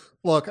 So,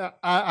 look,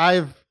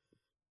 I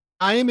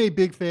am a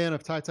big fan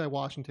of Ty Ty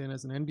Washington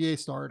as an NBA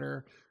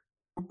starter.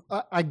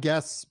 I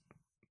guess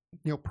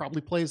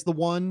probably plays the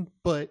 1,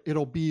 but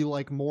it'll be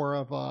like more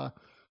of a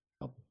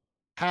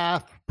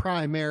half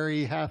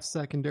primary, half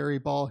secondary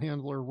ball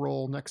handler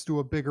role next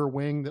to a bigger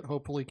wing that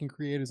hopefully can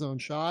create his own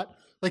shot.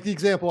 Like the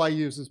example I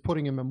use is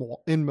putting him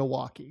in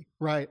Milwaukee,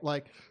 right?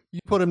 Like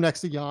you put him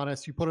next to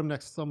Giannis, you put him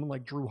next to someone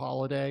like Drew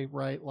Holiday,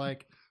 right?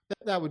 Like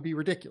that would be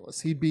ridiculous.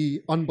 He'd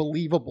be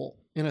unbelievable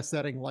in a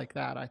setting like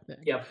that, I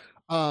think. Yep.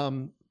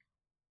 Um,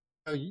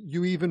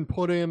 you even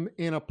put him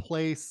in a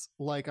place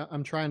like,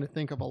 I'm trying to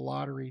think of a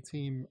lottery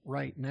team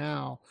right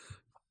now.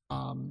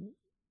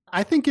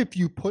 I think if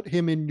you put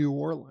him in New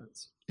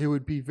Orleans, it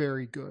would be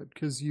very good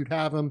because you'd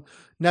have him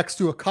next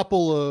to a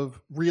couple of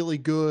really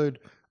good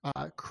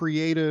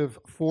creative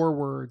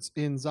forwards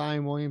in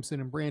Zion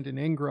Williamson and Brandon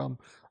Ingram.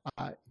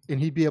 And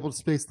he'd be able to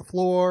space the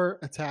floor,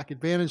 attack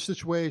advantage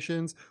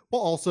situations,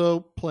 while also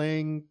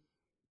playing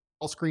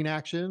all screen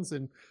actions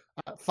and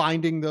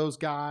finding those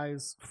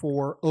guys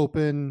for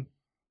open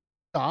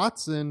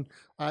shots and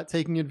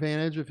taking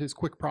advantage of his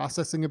quick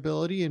processing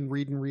ability and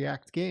read and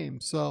react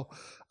games. So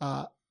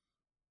I'm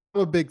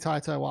a big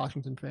Ty Ty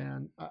Washington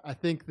fan. I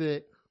think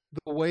that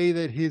the way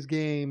that his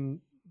game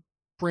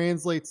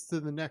translates to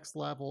the next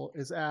level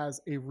is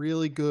as a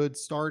really good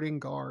starting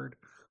guard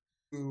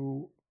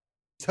who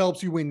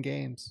helps you win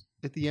games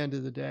at the end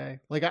of the day.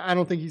 Like, I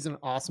don't think he's an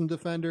awesome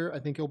defender. I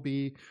think he'll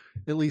be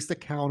at least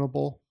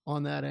accountable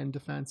on that end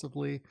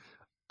defensively.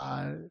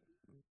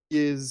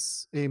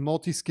 Is a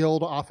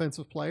multi-skilled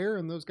offensive player,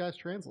 and those guys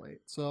translate.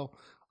 So,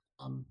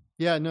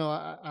 yeah,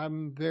 no,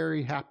 I'm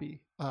very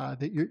happy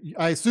that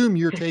I assume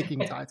you're taking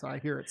Ty Ty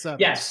here at 7.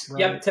 Yes.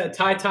 Right? Yep.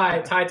 Ty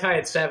Ty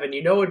at 7.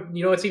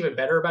 What's even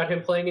better about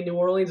him playing in New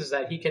Orleans is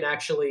that he can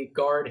actually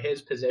guard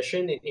his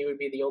position, and he would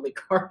be the only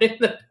guard in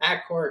the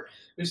backcourt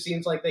who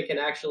seems like they can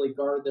actually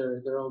guard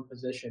their own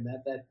position.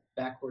 That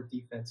backcourt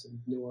defense in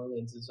New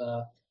Orleans is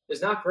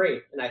not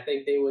great, and I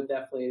think they would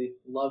definitely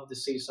love to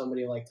see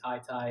somebody like Ty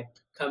Ty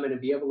come in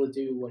and be able to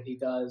do what he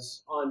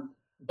does on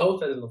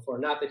both ends of the floor.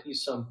 Not that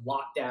he's some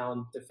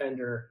lockdown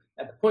defender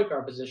at the point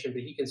guard position,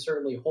 but he can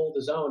certainly hold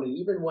his own. And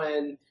even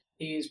when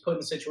he's put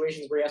in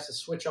situations where he has to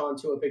switch on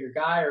to a bigger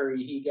guy, or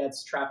he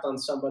gets trapped on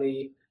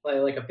somebody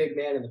like a big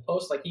man in the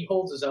post, like he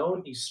holds his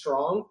own. He's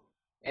strong,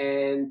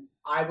 and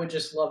I would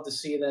just love to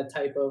see that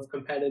type of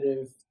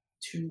competitive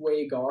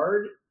two-way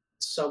guard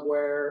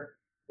somewhere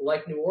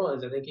like New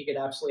Orleans. I think he could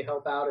absolutely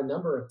help out a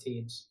number of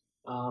teams.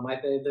 I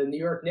think the New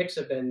York Knicks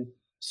have been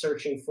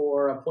searching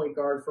for a point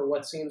guard for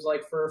what seems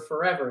like for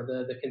forever.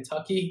 The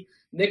Kentucky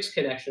Knicks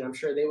connection. I'm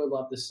sure they would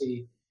love to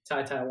see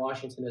Ty Ty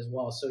Washington as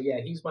well. So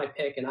yeah, he's my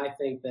pick, and I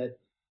think that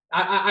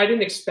I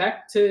didn't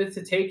expect to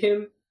take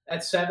him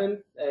at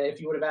 7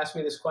 if you would have asked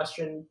me this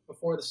question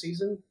before the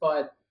season,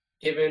 but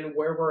given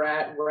where we're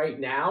at right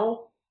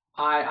now,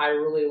 I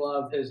really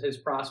love his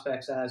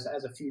prospects as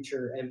a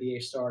future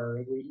NBA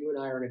starter. You and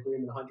I are in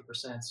agreement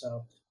 100%.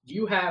 So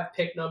you have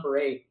pick number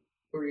 8.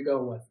 Who are you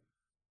going with?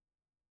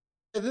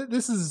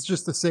 This is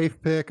just a safe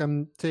pick.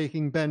 I'm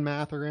taking Ben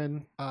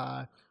Mathurin.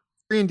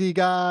 3-and-D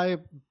guy,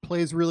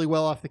 plays really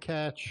well off the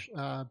catch,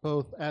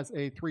 both as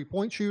a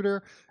three-point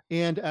shooter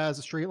and as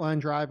a straight line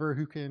driver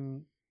who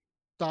can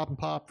stop and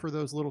pop for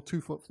those little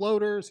 2-foot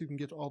floaters, who can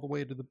get all the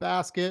way to the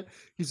basket.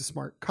 He's a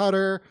smart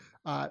cutter,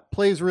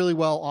 plays really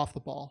well off the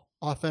ball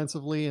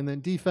offensively, and then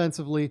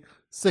defensively,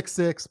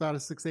 6'6", about a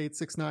 6'8",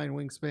 6'9"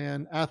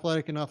 wingspan,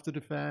 athletic enough to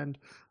defend.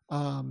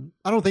 I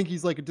don't think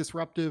he's like a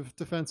disruptive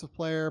defensive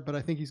player, but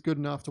I think he's good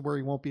enough to where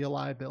he won't be a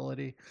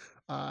liability.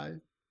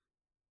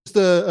 Just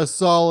a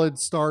solid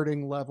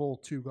starting level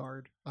 2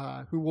 guard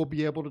who will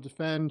be able to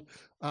defend,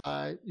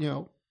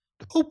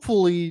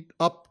 hopefully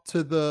up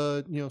to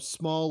the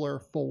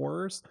smaller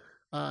 4s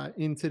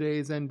in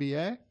today's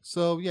NBA.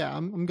 So yeah,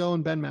 I'm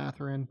going Ben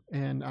Mathurin,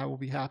 and I will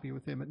be happy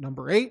with him at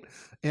number 8.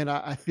 And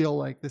I feel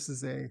like this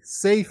is a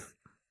safe,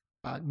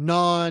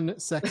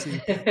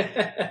 non-sexy.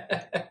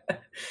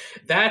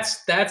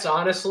 That's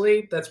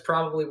honestly, that's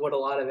probably what a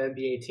lot of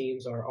NBA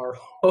teams are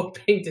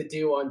hoping to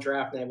do on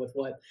draft night with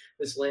what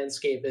this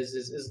landscape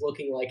is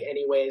looking like.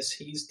 Anyways,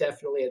 he's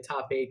definitely a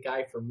top 8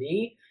 guy for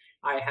me.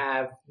 I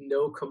have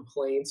no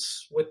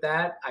complaints with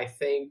that. I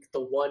think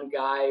the one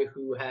guy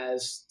who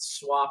has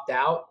swapped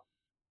out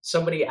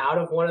somebody out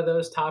of one of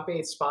those top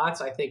 8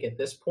 spots. I think at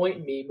this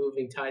point, me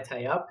moving Tai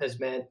Tai up has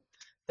meant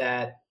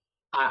that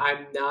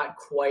I'm not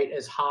quite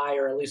as high,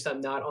 or at least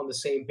I'm not on the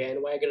same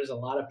bandwagon as a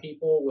lot of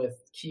people with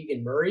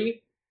Keegan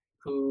Murray,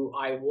 who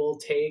I will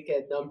take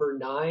at number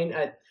 9.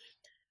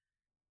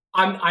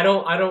 I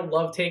don't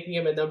love taking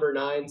him at number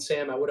 9,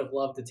 Sam. I would have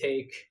loved to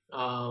take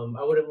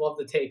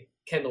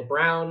Kendall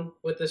Brown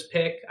with this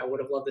pick. I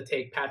would have loved to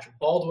take Patrick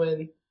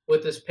Baldwin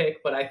with this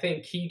pick, but I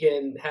think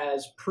Keegan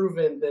has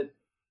proven that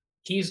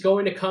he's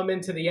going to come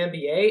into the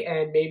NBA,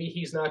 and maybe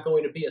he's not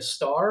going to be a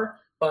star,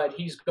 but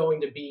he's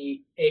going to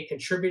be a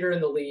contributor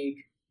in the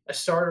league, a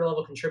starter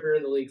level contributor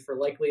in the league for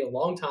likely a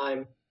long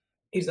time.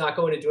 He's not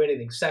going to do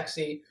anything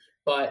sexy,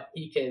 but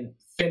he can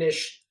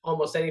finish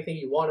almost anything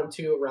you want him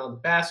to around the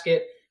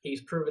basket.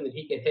 He's proven that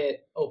he can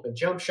hit open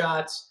jump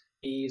shots.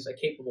 He's a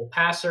capable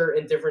passer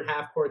in different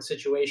half court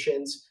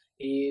situations.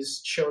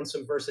 He's shown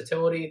some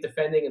versatility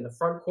defending in the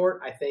front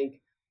court. I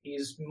think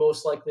he's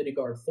most likely to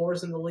guard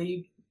fours in the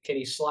league. Can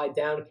he slide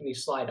down? Can he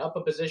slide up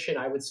a position?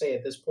 I would say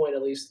at this point,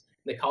 at least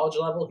in the college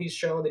level, he's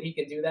shown that he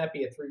can do that,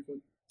 be a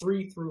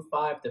 3 through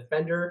 5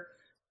 defender.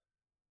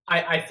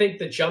 I think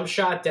the jump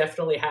shot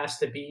definitely has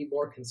to be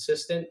more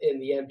consistent in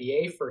the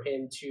NBA for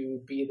him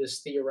to be this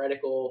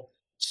theoretical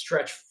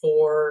stretch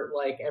 4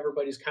 like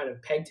everybody's kind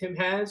of pegged him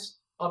as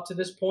up to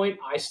this point.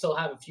 I still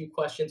have a few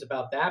questions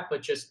about that,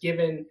 but just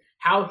given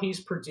how he's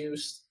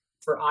produced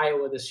for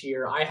Iowa this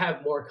year, I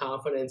have more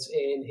confidence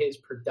in his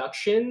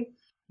production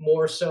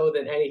more so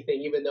than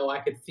anything, even though I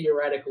could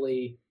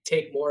theoretically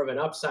take more of an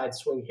upside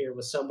swing here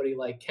with somebody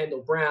like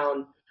Kendall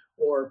Brown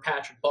or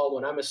Patrick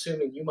Baldwin. I'm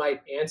assuming you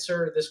might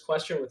answer this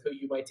question with who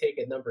you might take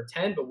at number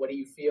 10, but what do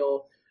you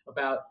feel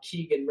about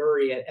Keegan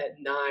Murray at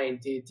 9?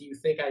 Do you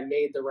think I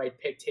made the right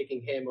pick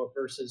taking him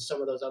versus some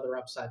of those other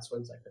upside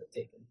swings I could have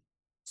taken?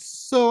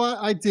 So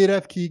I did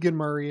have Keegan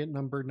Murray at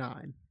number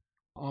 9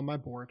 on my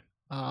board.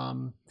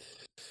 And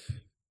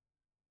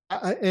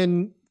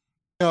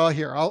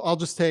here, I'll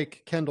just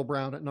take Kendall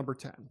Brown at number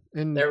 10,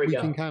 and There we we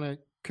go. can kind of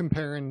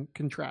compare and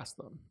contrast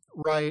them,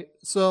 right?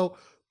 So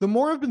the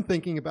more I've been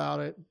thinking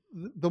about it,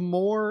 the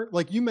more,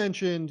 like you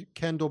mentioned,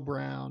 Kendall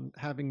Brown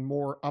having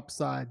more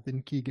upside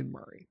than Keegan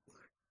Murray.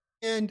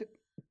 And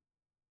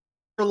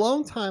for a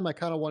long time, I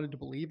kind of wanted to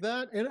believe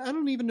that, and I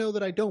don't even know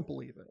that I don't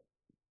believe it.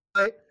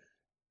 But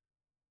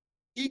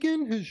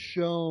Keegan has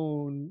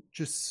shown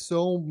just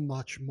so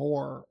much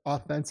more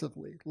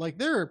offensively. Like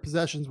there are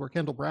possessions where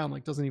Kendall Brown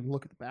like doesn't even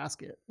look at the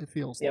basket. It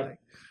feels Yep. like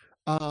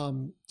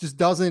just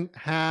doesn't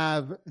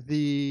have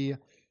the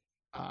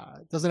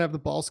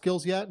ball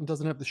skills yet, and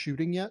doesn't have the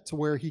shooting yet to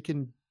where he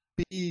can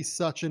be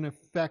such an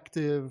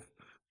effective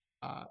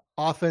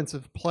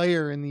offensive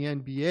player in the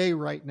NBA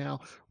right now.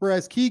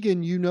 Whereas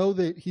Keegan, you know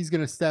that he's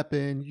going to step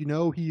in. You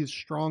know he is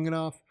strong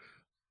enough,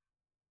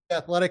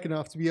 athletic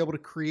enough to be able to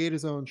create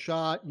his own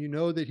shot. You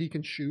know that he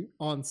can shoot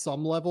on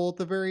some level at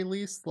the very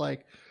least.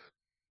 Like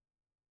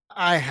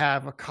I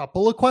have a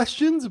couple of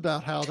questions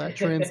about how that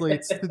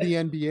translates to the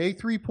NBA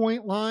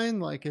 3-point line.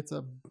 Like it's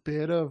a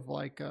bit of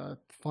like a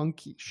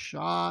funky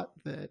shot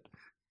that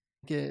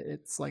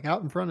it's like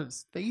out in front of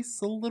his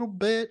face a little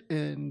bit,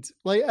 and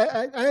like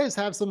I just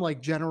have some like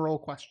general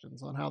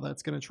questions on how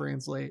that's going to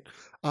translate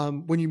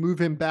when you move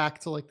him back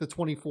to like the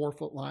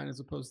 24-foot line as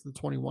opposed to the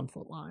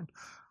 21-foot line.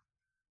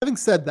 Having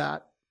said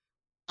that,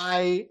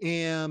 I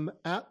am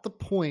at the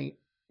point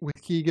with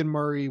Keegan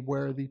Murray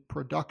where the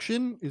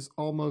production is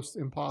almost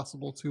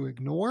impossible to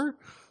ignore.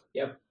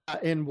 Yep.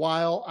 And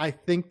while I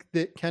think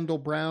that Kendall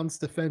Brown's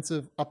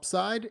defensive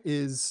upside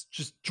is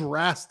just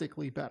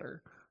drastically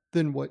better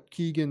than what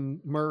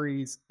Keegan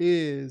Murray's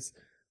is,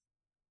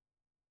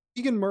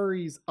 Keegan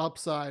Murray's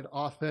upside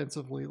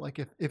offensively, like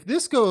if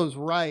this goes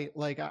right,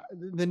 like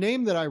the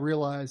name that I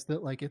realized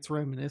that like it's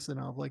reminiscent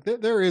of, like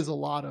there is a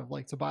lot of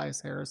like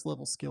Tobias Harris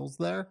level skills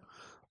there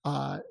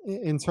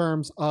in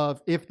terms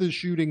of if the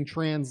shooting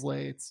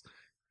translates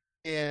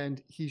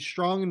and he's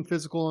strong and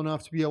physical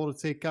enough to be able to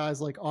take guys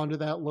like onto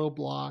that low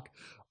block,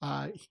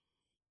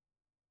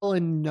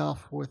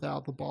 enough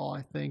without the ball,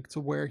 I think, to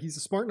where he's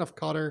a smart enough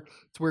cutter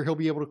to where he'll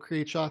be able to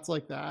create shots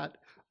like that.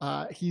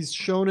 He's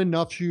shown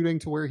enough shooting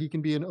to where he can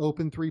be an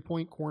open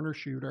 3-point corner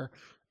shooter,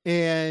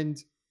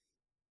 and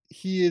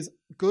he is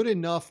good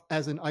enough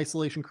as an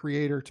isolation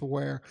creator to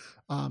where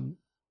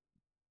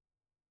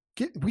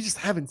we just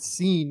haven't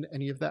seen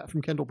any of that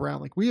from Kendall Brown.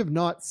 Like we have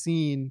not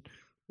seen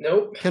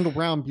Kendall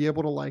Brown be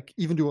able to like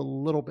even do a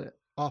little bit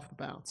off the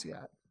bounce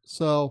yet.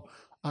 So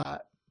I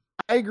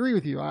agree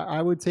with you.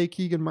 I would take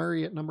Keegan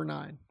Murray at number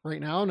 9 right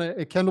now, and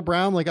at Kendall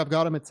Brown, like I've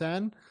got him at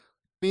 10.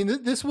 I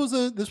mean, this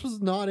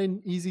was not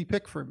an easy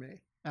pick for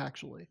me,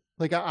 actually.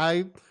 Like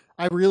I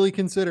really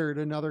considered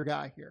another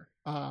guy here,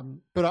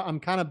 but I'm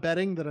kind of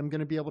betting that I'm going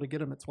to be able to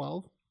get him at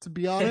 12. To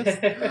be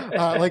honest,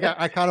 like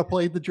I kind of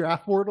played the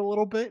draft board a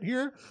little bit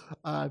here,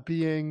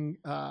 being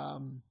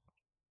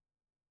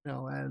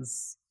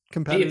as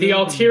competitive. The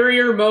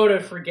ulterior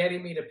motive for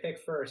getting me to pick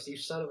first, you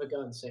son of a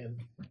gun, Sam.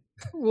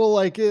 Well,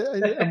 like,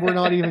 and we're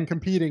not even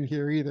competing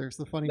here either. It's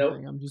the funny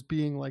thing. I'm just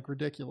being like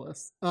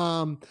ridiculous.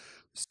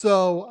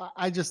 So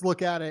I just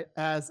look at it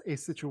as a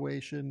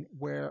situation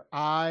where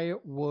I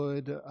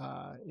would,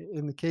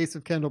 in the case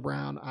of Kendall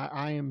Brown,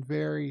 I am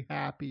very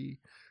happy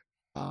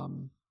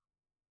um,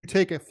 to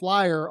take a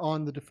flyer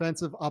on the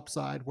defensive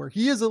upside where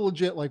he is a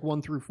legit like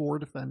 1 through 4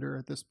 defender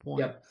at this point.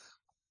 Yep.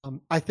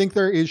 I think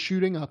there is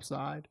shooting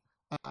upside.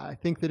 I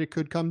think that it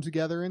could come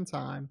together in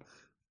time.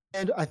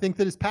 And I think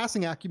that his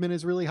passing acumen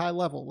is really high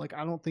level. Like,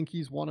 I don't think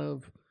he's one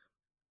of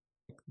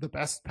the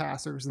best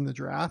passers in the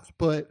draft,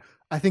 but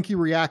I think he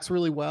reacts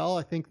really well.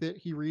 I think that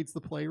he reads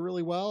the play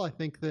really well. I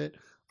think that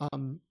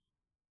um,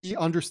 he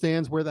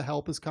understands where the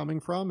help is coming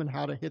from and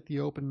how to hit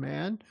the open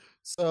man.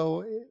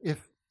 So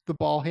if the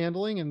ball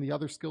handling and the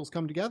other skills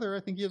come together, I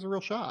think he has a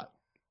real shot.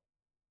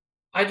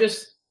 I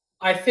just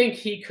I think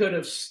he could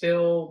have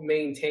still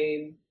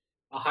maintained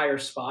a higher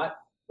spot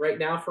right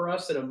now for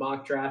us in a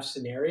mock draft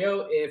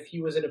scenario if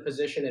he was in a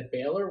position at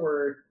Baylor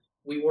where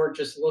we weren't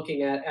just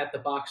looking at the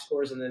box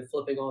scores and then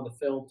flipping on the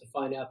film to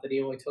find out that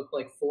he only took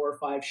like 4 or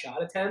 5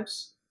 shot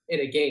attempts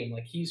in a game.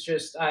 Like he's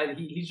just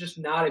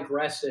not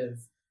aggressive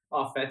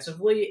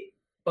offensively,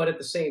 but at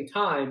the same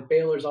time,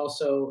 Baylor's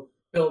also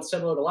built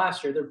similar to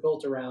last year. They're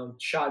built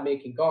around shot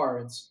making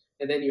guards,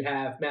 and then you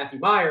have Matthew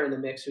Meyer in the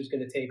mix, who's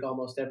going to take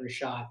almost every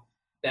shot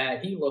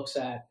that he looks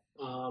at.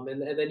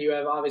 And then you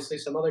have obviously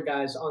some other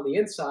guys on the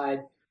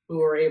inside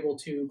who are able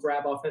to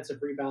grab offensive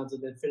rebounds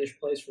and then finish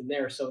plays from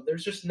there. So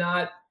there's just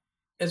not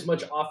as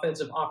much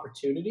offensive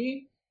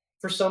opportunity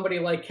for somebody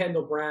like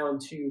Kendall Brown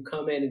to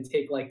come in and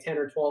take like 10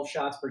 or 12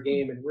 shots per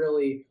game and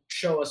really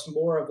show us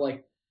more of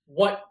like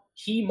what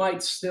he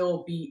might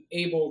still be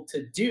able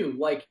to do.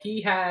 Like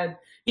he had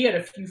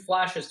a few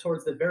flashes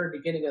towards the very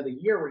beginning of the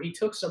year where he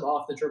took some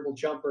off the dribble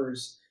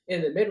jumpers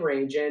in the mid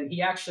range, and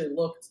he actually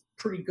looked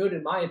pretty good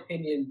in my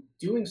opinion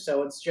doing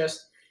so. It's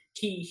just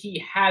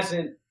he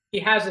hasn't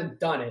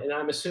done it, and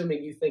I'm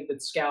assuming you think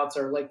that scouts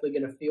are likely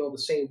going to feel the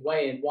same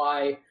way, and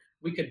why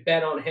we could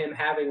bet on him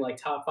having like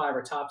top 5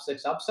 or top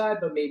 6 upside,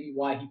 but maybe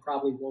why he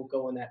probably won't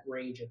go in that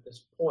range at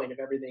this point if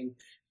everything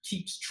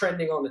keeps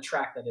trending on the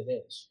track that it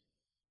is.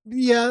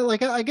 Yeah,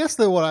 like I guess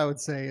that what I would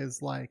say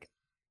is like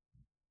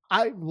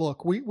I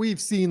look,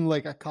 we've seen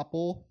like a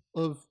couple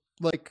of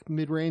like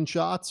mid-range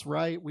shots,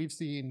 right? We've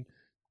seen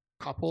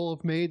a couple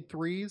of made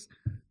threes.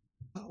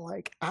 But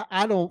like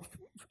I don't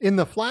in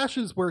the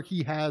flashes where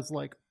he has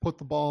like put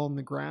the ball on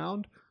the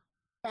ground,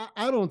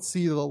 I don't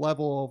see the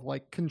level of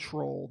like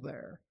control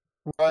there.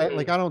 Right?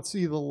 Like Mm-hmm. I don't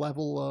see the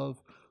level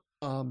of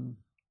um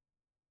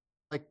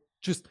like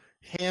just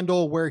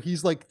handle where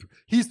he's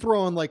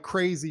throwing like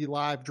crazy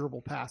live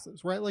dribble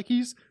passes, right? Like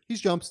he's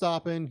jump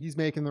stopping, he's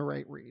making the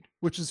right read,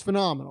 which is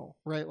phenomenal,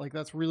 right? Like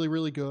that's really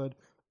really good.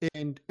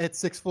 And at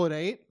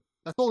 6'8",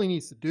 that's all he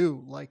needs to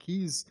do. Like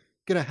he's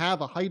gonna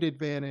have a height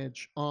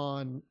advantage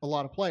on a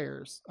lot of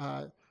players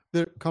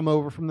that come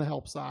over from the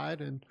help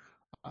side and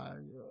uh,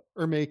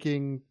 are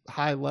making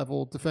high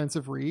level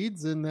defensive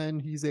reads, and then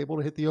he's able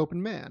to hit the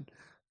open man.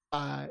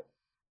 Uh,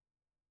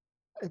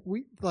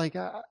 we like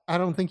I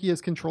don't think he has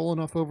control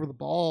enough over the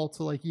ball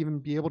to like even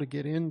be able to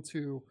get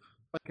into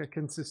like a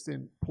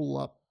consistent pull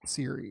up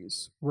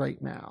series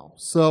right now.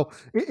 So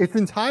it's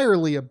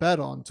entirely a bet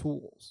on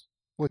tools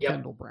with Yep.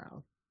 Kendall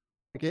Brown.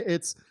 Like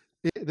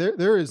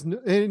there is no,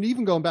 and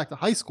even going back to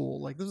high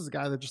school, like this is a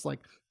guy that just like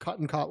cut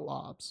and caught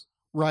lobs,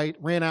 right?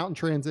 Ran out in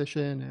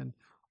transition and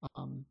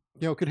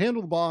could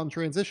handle the ball in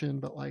transition,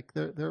 but like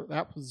there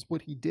that was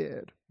what he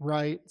did,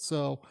 right?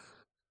 So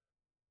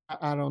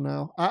I don't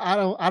know.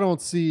 I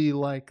don't see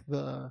like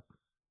the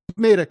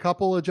made a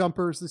couple of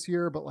jumpers this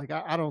year, but like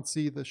I don't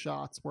see the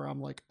shots where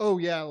I'm like, oh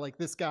yeah, like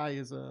this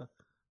guy's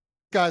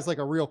like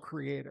a real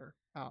creator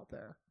out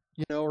there,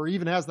 or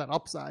even has that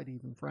upside,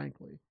 even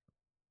frankly.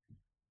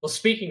 Well,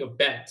 speaking of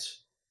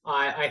bets,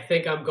 I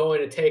think I'm going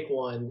to take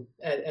one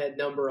at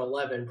number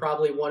 11.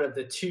 Probably one of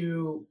the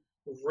two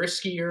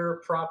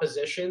riskier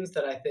propositions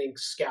that I think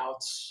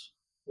scouts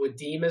would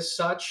deem as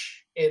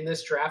such in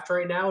this draft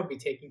right now would be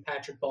taking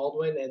Patrick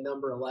Baldwin at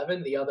number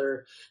 11. The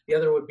other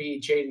would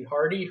be Jaden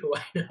Hardy, who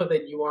I know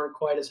that you aren't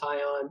quite as high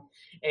on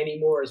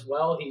anymore as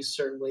well. He's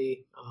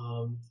certainly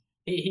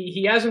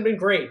he hasn't been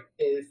great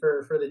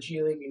for the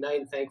G League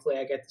Ignite. And thankfully,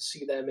 I get to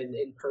see them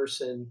in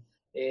person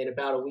in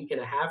about a week and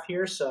a half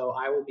here. So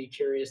I will be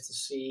curious to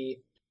see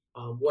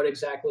what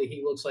exactly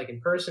he looks like in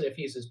person, if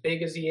he's as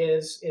big as he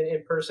is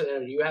in person.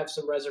 And you have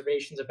some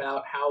reservations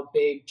about how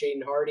big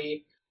Jaden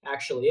Hardy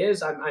actually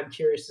is. I'm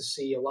curious to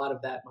see a lot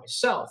of that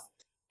myself.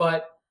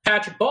 But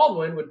Patrick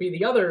Baldwin would be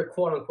the other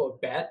quote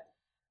unquote bet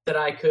that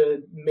I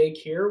could make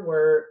here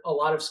where a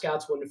lot of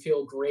scouts wouldn't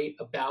feel great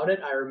about it.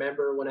 I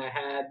remember when I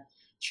had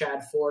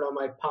Chad Ford on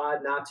my pod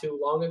not too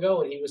long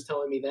ago, and he was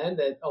telling me then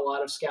that a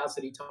lot of scouts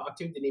that he talked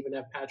to didn't even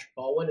have Patrick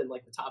Baldwin in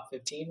like the top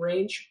 15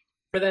 range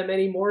for them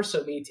anymore.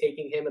 So me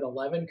taking him at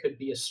 11 could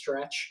be a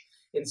stretch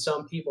in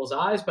some people's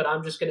eyes, but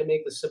I'm just going to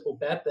make the simple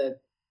bet that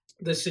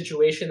the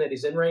situation that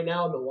he's in right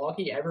now in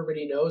Milwaukee,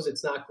 everybody knows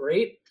it's not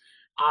great.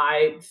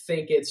 I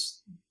think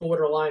it's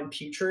borderline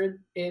putrid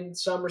in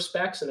some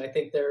respects, and I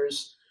think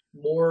there's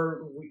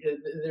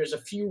there's a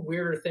few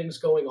weirder things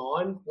going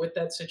on with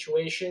that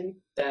situation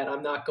that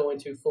I'm not going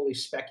to fully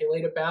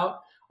speculate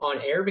about on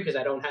air because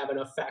I don't have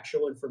enough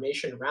factual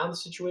information around the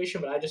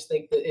situation. But I just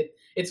think that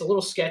it's a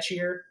little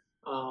sketchier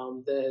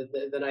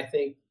than I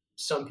think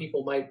some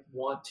people might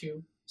want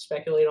to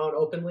speculate on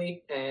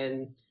openly.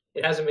 And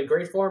it hasn't been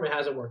great for him. It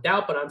hasn't worked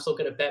out, but I'm still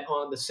going to bet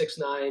on the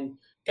 6'9"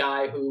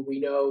 guy who we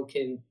know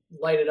can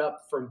light it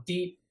up from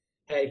deep.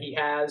 He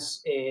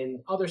has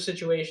in other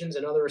situations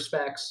and other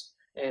respects.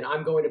 And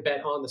I'm going to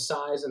bet on the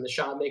size and the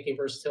shot making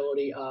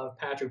versatility of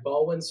Patrick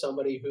Baldwin,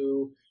 somebody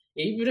who,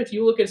 even if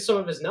you look at some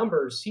of his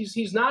numbers,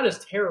 he's not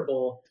as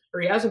terrible, or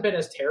he hasn't been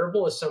as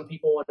terrible as some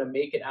people want to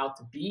make it out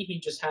to be. He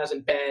just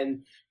hasn't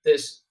been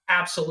this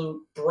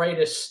absolute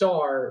brightest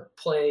star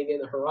playing in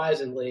the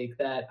Horizon League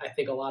that I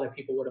think a lot of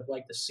people would have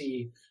liked to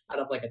see out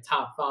of like a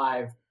top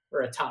 5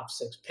 or a top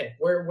 6 pick.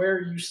 Where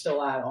are you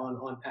still at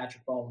on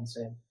Patrick Baldwin,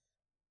 Sam?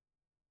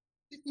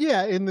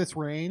 Yeah, in this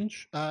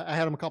range. I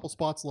had him a couple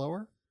spots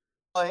lower.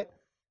 But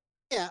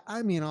yeah,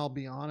 I mean, I'll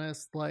be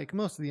honest, like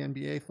most of the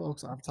NBA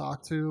folks I've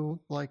talked to,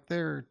 like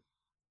they're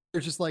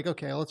just like,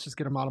 okay, let's just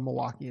get him out of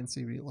Milwaukee and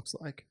see what he looks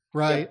like.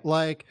 Right? Yeah.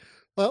 Like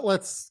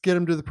let's get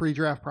him to the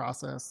pre-draft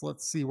process.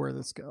 Let's see where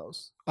this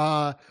goes.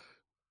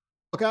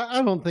 Look,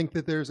 I don't think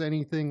that there's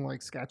anything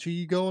like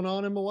sketchy going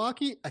on in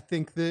Milwaukee. I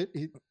think that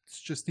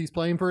it's just he's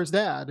playing for his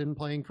dad and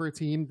playing for a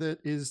team that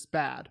is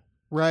bad,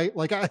 right?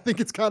 Like I think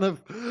it's kind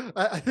of,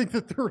 I think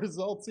that the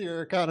results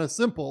here are kind of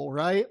simple,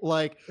 right?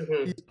 Like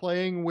Mm-hmm. he's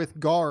playing with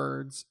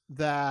guards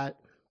that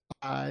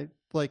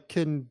like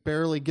can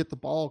barely get the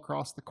ball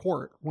across the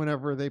court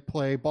whenever they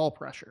play ball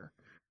pressure,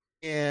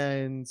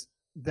 and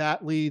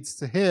that leads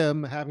to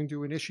him having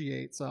to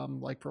initiate some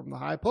like from the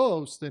high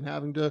post and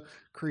having to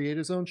create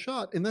his own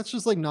shot, and that's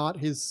just like not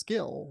his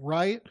skill,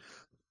 right?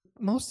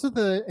 Most of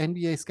the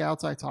NBA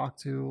scouts I talk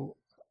to,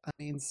 I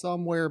mean,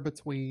 somewhere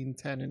between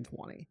 10 and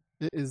 20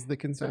 is the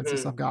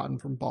consensus Mm-hmm. I've gotten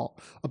from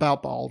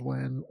about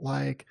Baldwin.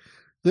 Like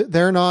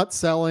they're not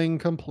selling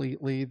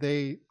completely.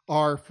 They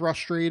are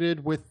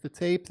frustrated with the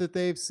tape that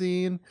they've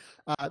seen.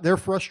 They're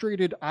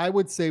frustrated, I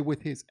would say,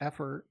 with his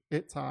effort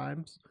at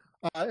times,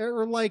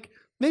 or like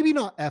maybe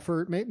not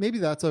effort. Maybe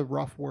that's a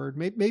rough word.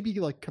 Maybe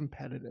like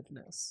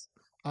competitiveness.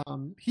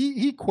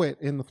 He quit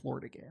in the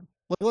Florida game.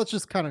 Like, let's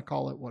just kind of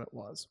call it what it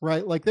was,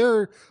 right? Like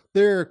there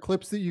are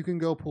clips that you can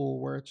go pull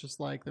where it's just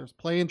like there's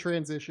play in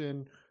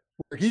transition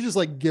where he just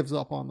like gives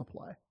up on the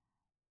play,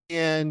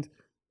 and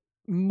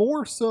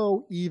more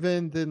so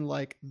even than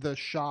like the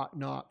shot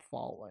not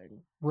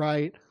falling,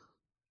 right?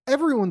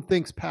 Everyone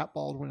thinks Pat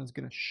Baldwin is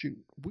going to shoot.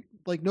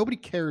 Like nobody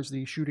cares that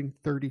he's shooting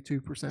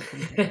 32% from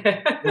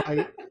three,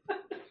 right?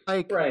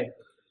 Like Right.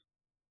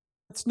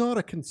 it's not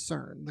a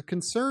concern. The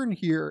concern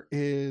here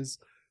is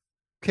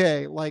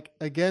okay, like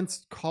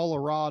against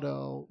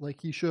Colorado,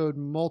 like he showed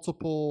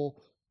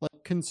multiple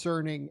like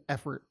concerning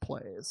effort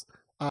plays.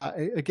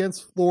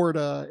 Against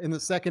Florida in the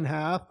second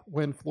half,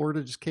 when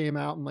Florida just came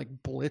out and like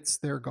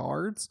blitzed their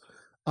guards,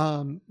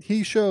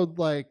 he showed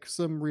like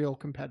some real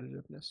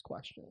competitiveness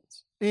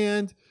questions.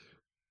 And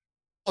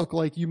look,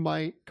 like you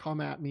might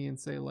come at me and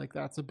say like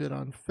that's a bit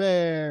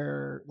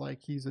unfair,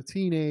 like he's a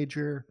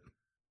teenager.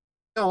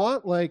 You know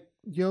what? Like,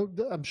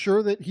 I'm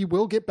sure that he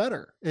will get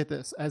better at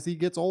this as he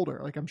gets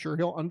older. Like, I'm sure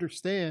he'll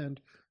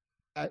understand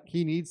that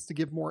he needs to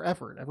give more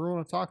effort. Everyone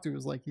I talk to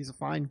is like, he's a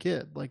fine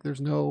kid. Like,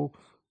 there's no,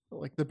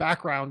 like, the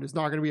background is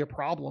not going to be a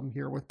problem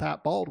here with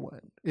Pat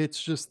Baldwin.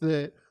 It's just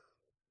that,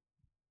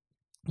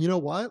 you know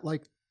what?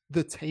 Like,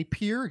 the tape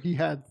here, he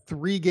had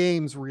 3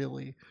 games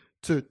really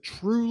to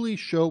truly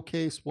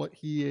showcase what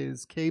he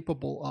is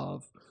capable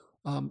of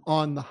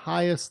on the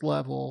highest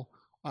level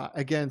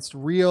against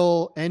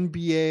real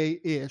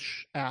NBA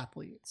ish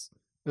athletes.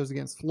 It was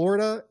against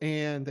Florida,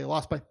 and they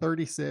lost by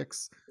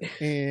 36,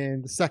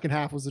 and the second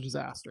half was a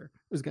disaster.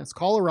 It was against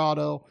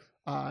Colorado.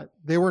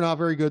 They were not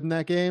very good in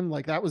that game.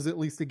 Like that was at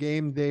least a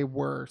game they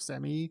were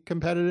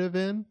semi-competitive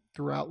in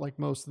throughout like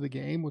most of the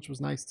game, which was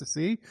nice to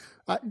see.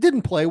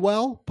 Didn't play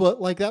well,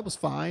 but like that was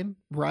fine,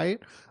 right?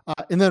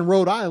 And then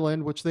Rhode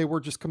Island, which they were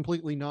just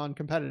completely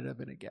non-competitive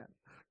in again.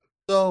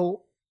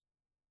 So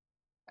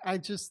I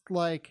just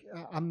like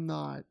I'm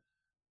not.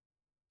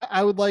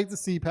 I would like to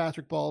see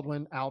Patrick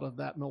Baldwin out of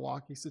that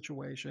Milwaukee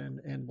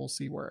situation, and we'll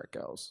see where it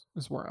goes.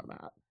 Is where I'm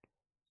at.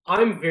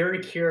 I'm very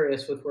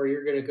curious with where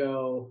you're going to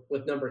go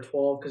with number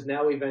 12 because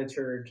now we've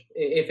entered.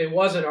 If it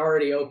wasn't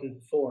already open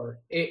before,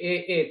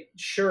 it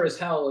sure as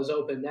hell is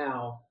open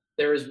now.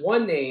 There is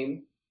one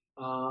name.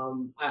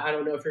 I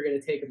don't know if you're going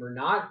to take him or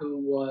not, who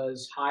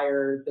was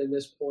higher than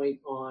this point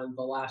on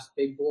the last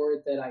big board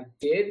that I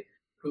did,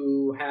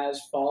 who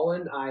has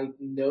fallen. I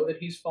know that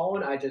he's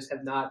fallen. I just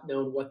have not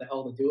known what the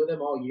hell to do with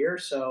him all year.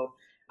 So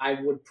I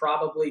would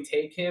probably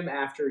take him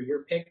after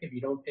your pick if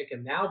you don't pick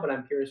him now, but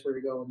I'm curious where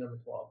you go with number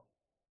 12.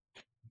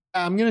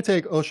 I'm gonna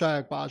take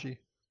Oshai Agbaji.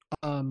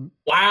 Um,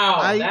 Wow,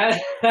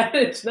 I that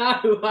is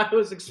not who I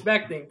was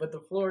expecting, but the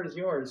floor is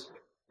yours.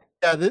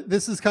 Yeah,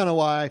 this is kind of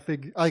why I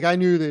figured. Like I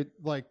knew that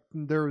like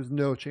there was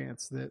no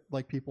chance that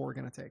like people were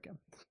gonna take him.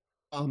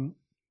 Um,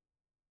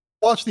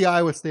 Watched the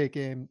Iowa State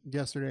game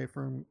yesterday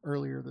from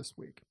earlier this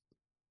week.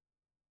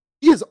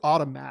 He is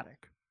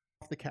automatic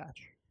off the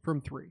catch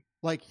from three.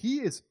 Like, he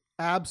is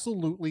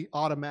absolutely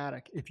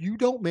automatic. If you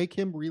don't make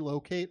him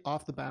relocate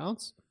off the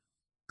bounce,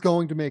 he's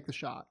going to make the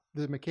shot.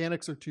 The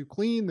mechanics are too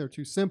clean. They're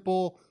too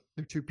simple.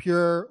 They're too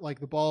pure. Like,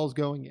 the ball is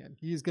going in.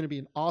 He's going to be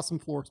an awesome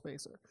floor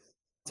spacer.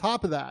 On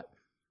top of that,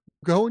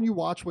 go and you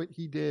watch what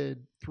he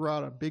did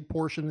throughout a big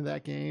portion of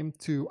that game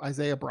to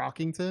Isaiah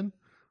Brockington.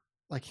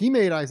 Like, he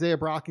made Isaiah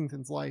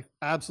Brockington's life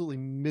absolutely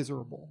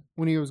miserable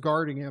when he was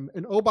guarding him.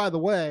 And oh, by the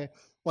way,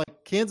 like,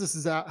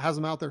 Kansas has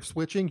him out there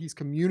switching. He's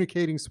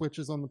communicating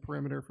switches on the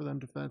perimeter for them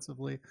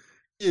defensively.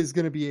 He is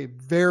going to be a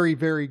very,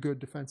 very good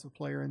defensive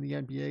player in the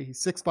NBA.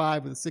 He's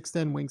 6'5" with a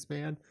 6'10"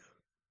 wingspan.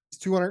 He's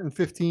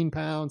 215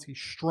 pounds. He's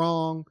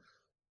strong,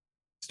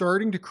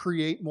 starting to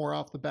create more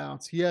off the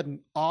bounce. He had an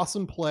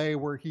awesome play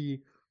where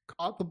he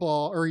caught the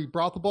ball, or he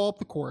brought the ball up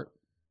the court,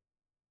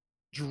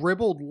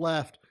 dribbled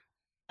left,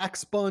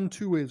 backspun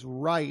to his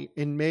right,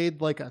 and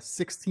made like a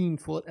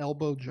 16-foot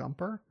elbow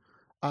jumper,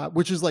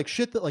 which is like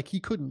shit that like he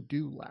couldn't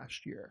do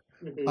last year.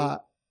 Mm-hmm.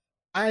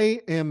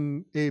 I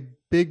am a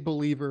big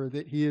believer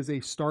that he is a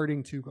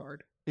starting two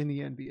guard in the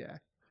NBA.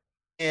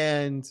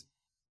 And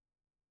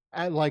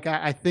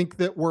I think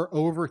that we're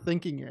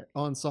overthinking it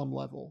on some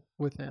level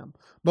with him.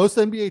 Most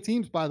NBA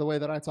teams, by the way,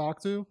 that I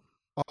talk to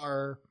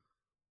are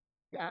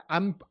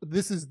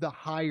this is the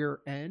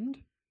higher end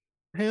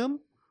for him,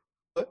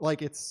 but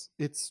like it's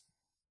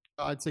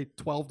I'd say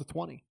 12 to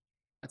 20.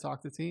 I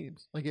talk to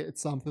teams. Like,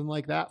 it's something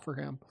like that for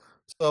him.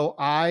 So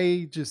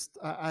I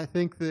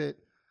think that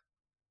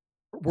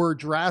we're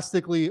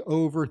drastically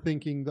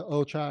overthinking the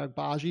Ochai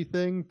Agbaji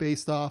thing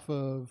based off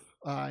of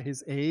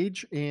his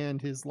age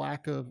and his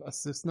lack of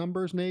assist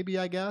numbers, maybe,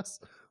 I guess.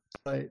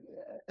 But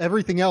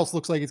everything else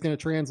looks like it's going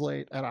to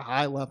translate at a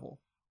high level.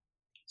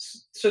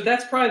 So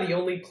that's probably the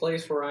only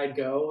place where I'd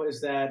go, is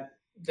that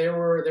there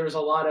was a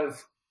lot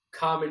of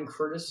common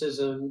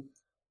criticism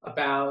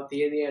about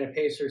the Indiana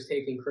Pacers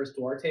taking Chris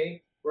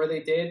Duarte where they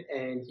did,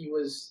 and he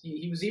was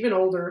even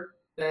older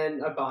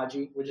than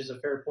Agbaji, which is a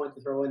fair point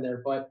to throw in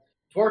there. But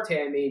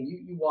Duarte, I mean,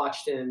 you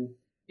watched him,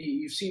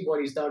 you've seen what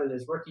he's done in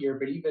his rookie year,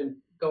 but even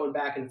going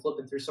back and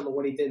flipping through some of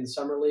what he did in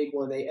summer league,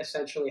 when they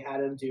essentially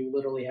had him do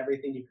literally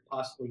everything you could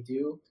possibly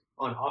do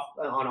on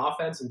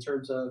offense in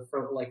terms of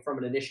from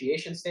an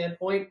initiation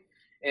standpoint.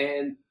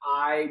 And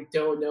I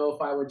don't know if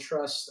I would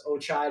trust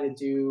Ochai to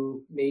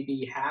do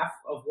maybe half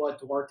of what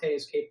Duarte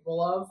is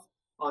capable of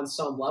on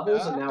some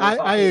levels. And now we're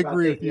talking I about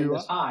agree with taking him you.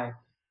 this high.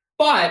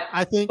 But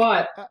I think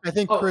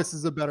oh, Chris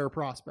is a better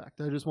prospect.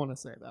 I just want to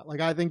say that.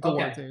 Like, I think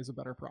Duarte is a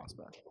better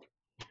prospect.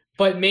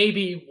 But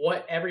maybe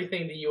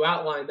everything that you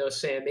outlined, though,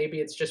 Sam,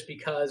 maybe it's just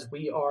because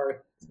we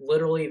are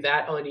literally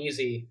that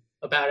uneasy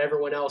about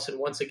everyone else. And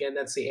once again,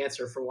 that's the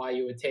answer for why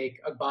you would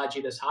take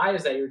Agbaji this high,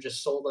 is that you're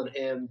just sold on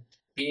him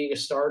being a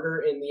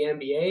starter in the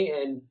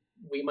NBA. And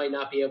we might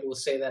not be able to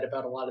say that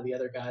about a lot of the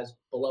other guys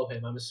below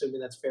him. I'm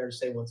assuming that's fair to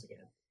say once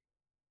again.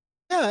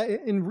 Yeah,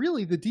 and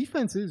really the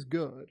defense is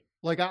good.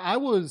 Like, I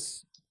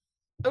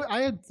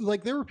had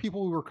like, there were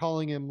people who were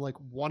calling him like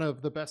one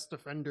of the best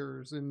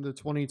defenders in the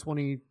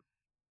 2021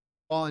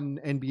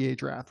 NBA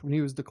draft when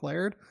he was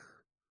declared.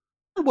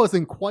 I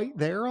wasn't quite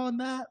there on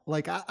that.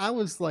 Like, I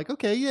was like,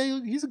 okay, yeah,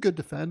 he's a good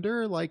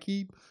defender. Like,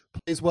 he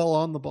plays well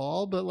on the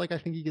ball, but like, I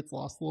think he gets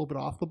lost a little bit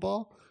off the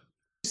ball.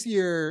 This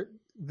year,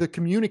 the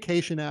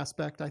communication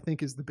aspect, I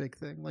think, is the big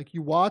thing. Like,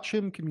 you watch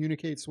him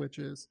communicate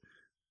switches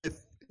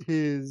with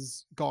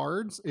his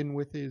guards and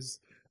with his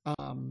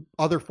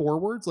other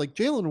forwards. Like,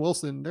 Jalen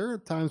Wilson, there are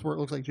times where it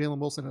looks like Jalen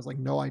Wilson has like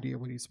no idea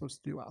what he's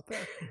supposed to do out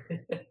there.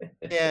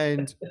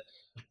 And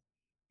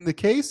in the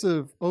case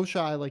of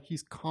Ochai, like,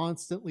 he's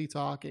constantly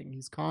talking.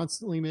 He's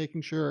constantly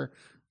making sure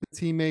the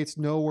teammates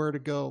know where to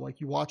go.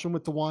 Like, you watch him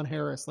with DeJuan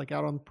Harris, like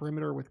out on the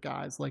perimeter with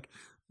guys. Like,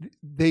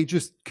 they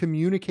just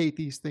communicate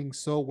these things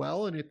so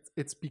well, and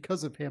it's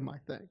because of him, I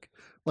think.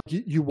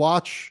 Like, you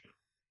watch,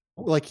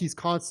 like, he's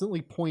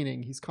constantly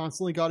pointing. He's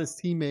constantly got his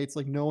teammates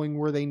like knowing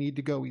where they need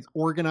to go. He's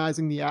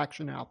organizing the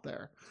action out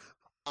there.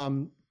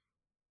 I'm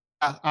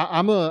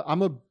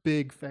a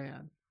big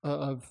fan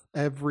of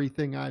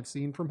everything I've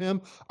seen from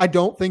him. I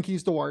don't think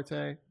he's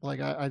Duarte.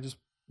 Like, I just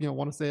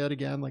want to say that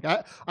again. Like,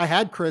 I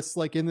had Chris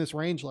like in this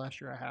range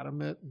last year. I had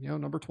him at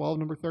number 12,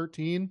 number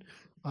 13.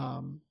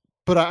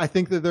 But I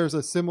think that there's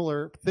a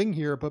similar thing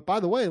here. But by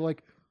the way,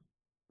 like,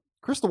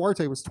 Chris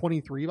Duarte was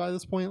 23 by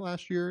this point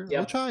last year.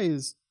 Yep. Ochai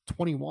is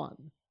 21.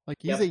 Like,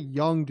 he's a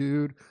young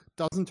dude,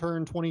 doesn't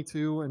turn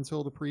 22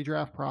 until the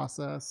pre-draft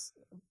process.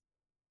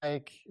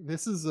 Like,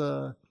 this is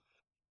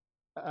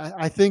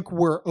I think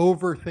we're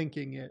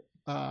overthinking it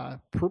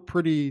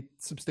pretty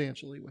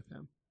substantially with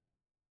him.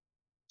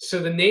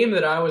 So the name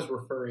that I was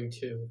referring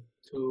to,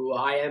 who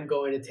I am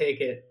going to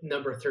take at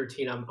number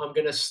 13, I'm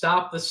going to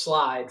stop the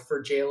slide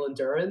for Jalen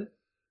Duren.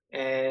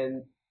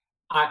 And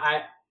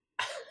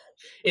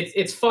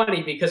it's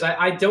funny because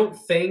I don't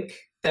think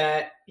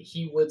that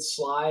he would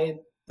slide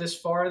this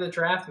far in the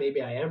draft.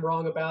 Maybe I am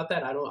wrong about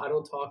that. I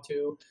don't talk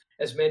to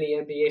as many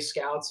NBA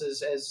scouts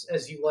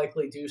as you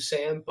likely do,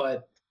 Sam,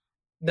 but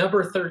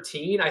number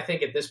 13, I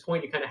think at this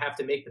point you kind of have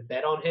to make the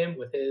bet on him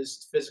with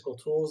his physical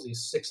tools.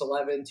 He's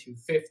 6'11,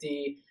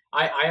 250.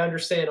 I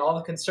understand all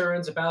the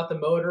concerns about the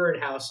motor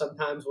and how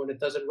sometimes when it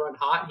doesn't run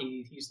hot,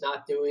 he's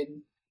not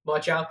doing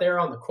much out there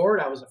on the court.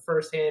 I was a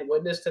firsthand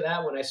witness to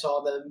that when I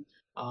saw them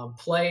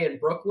play in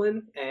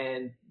Brooklyn.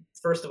 And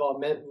first of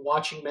all,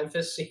 watching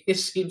Memphis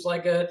seems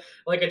like a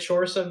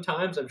chore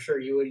sometimes. I'm sure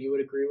you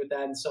would agree with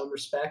that in some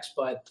respects.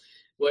 But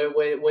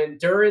when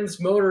Duran's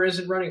motor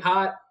isn't running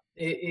hot,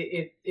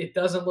 it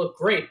doesn't look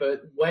great.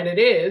 But when it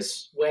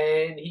is,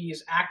 when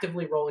he's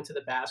actively rolling to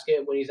the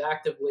basket, when he's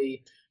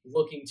actively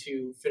looking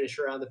to finish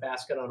around the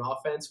basket on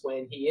offense,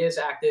 when he is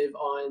active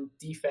on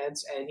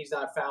defense and he's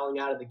not fouling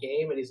out of the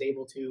game and he's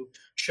able to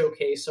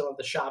showcase some of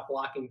the shot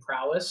blocking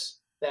prowess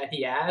that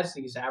he has,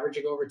 he's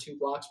averaging over 2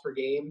 blocks per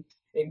game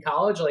in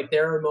college. Like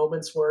there are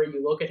moments where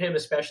you look at him,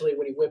 especially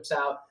when he whips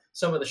out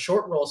some of the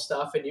short roll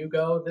stuff, and you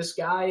go, "This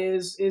guy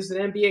is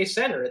an NBA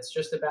center." It's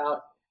just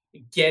about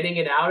getting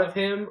it out of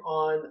him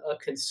on a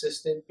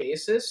consistent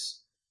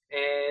basis.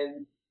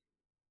 And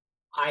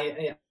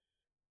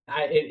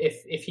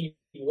if he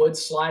would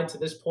slide to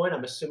this point,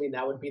 I'm assuming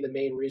that would be the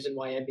main reason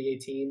why NBA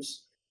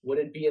teams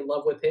wouldn't be in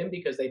love with him,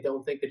 because they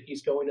don't think that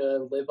he's going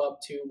to live up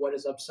to what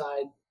his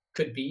upside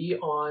could be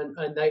on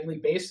a nightly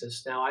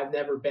basis. Now, I've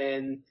never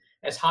been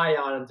as high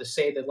on him to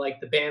say that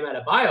like the Bam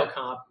Adebayo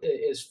comp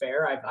is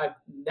fair. I've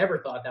never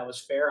thought that was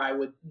fair. I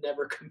would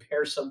never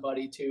compare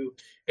somebody to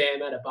Bam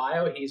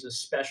Adebayo. He's a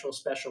special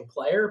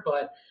player,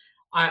 but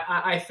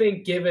I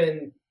think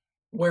given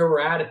where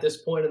we're at this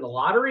point in the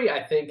lottery,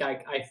 I think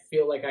I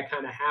feel like I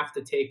kind of have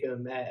to take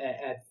him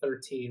at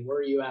 13. Where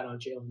are you at on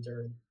Jalen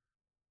Duren?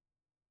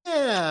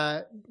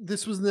 Yeah,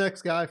 this was the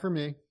next guy for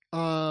me.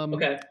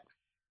 Okay.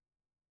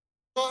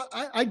 Well,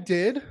 I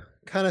did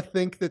kind of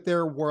think that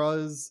there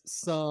was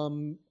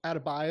some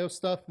Adebayo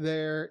stuff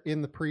there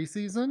in the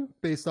preseason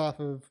based off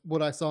of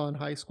what I saw in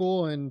high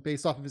school and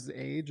based off of his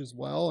age as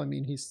well. I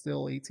mean, he's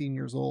still 18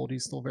 years old.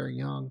 He's still very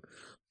young.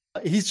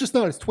 He's just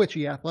not as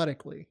twitchy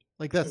athletically.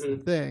 Like that's the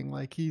thing.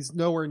 Like he's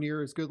nowhere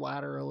near as good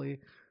laterally.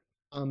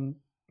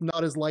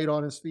 Not as light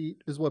on his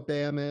feet as what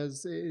Bam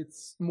is.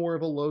 It's more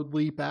of a load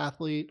leap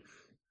athlete.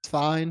 It's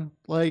fine.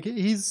 Like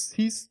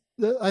he's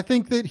I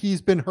think that he's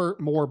been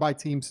hurt more by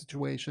team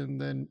situation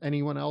than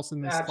anyone else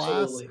in this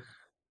Absolutely.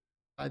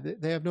 class.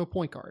 They have no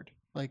point guard.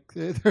 Like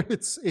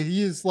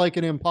he is like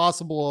an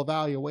impossible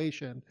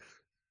evaluation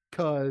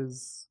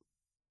because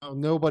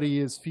nobody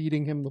is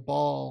feeding him the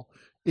ball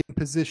in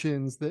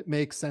positions that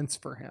make sense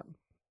for him.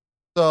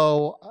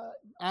 So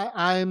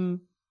I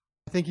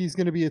think he's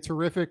going to be a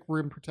terrific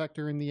rim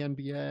protector in the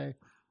NBA.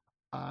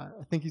 I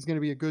think he's going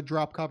to be a good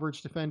drop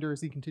coverage defender as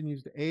he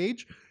continues to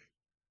age.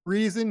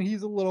 Reason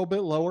he's a little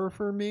bit lower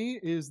for me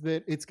is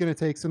that it's going to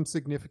take some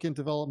significant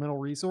developmental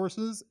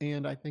resources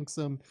and I think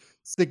some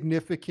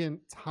significant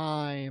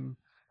time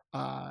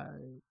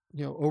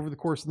over the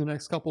course of the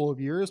next couple of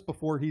years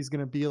before he's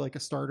going to be like a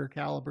starter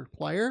caliber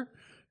player.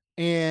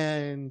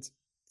 And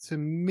to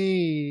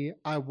me,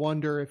 I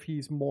wonder if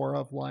he's more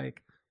of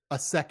like a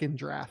second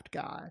draft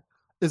guy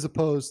as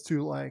opposed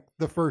to like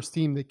the first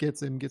team that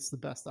gets him gets the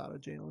best out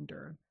of Jalen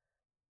Duren.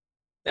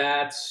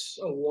 That's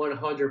a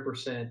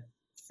 100%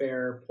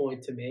 fair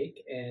point to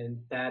make, and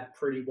that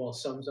pretty well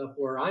sums up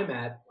where I'm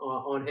at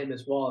on him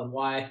as well, and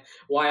why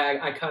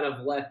I kind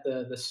of let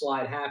the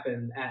slide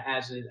happen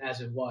as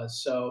it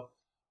was. So,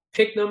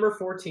 pick number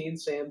 14,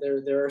 Sam.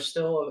 There are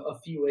still a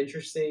few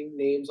interesting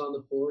names on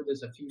the board.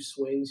 There's a few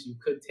swings you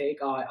could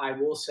take. I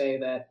will say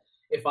that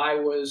if I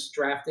was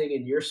drafting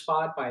in your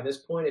spot by this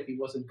point, if he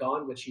wasn't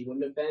gone, which he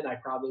wouldn't have been, I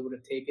probably would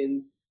have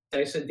taken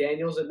Dyson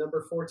Daniels at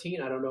number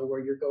 14. I don't know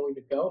where you're going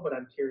to go, but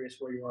I'm curious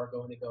where you are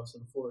going to go. So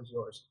the floor is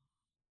yours.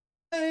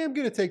 I am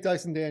going to take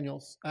Dyson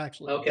Daniels,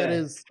 actually.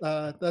 Okay.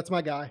 That's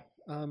my guy.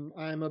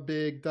 I'm a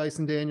big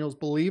Dyson Daniels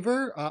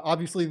believer.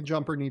 Obviously, the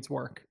jumper needs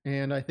work,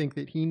 and I think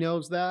that he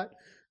knows that.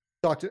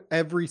 Talk to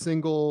every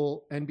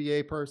single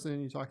NBA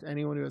person. You talk to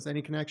anyone who has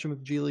any connection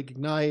with G League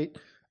Ignite.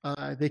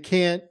 They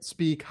can't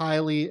speak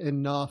highly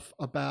enough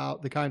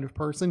about the kind of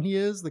person he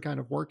is, the kind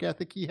of work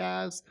ethic he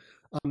has,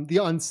 the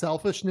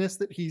unselfishness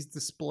that he's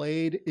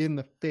displayed in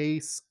the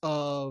face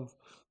of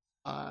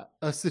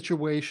a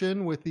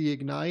situation with the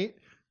Ignite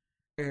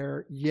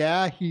where,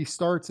 yeah, he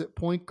starts at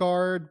point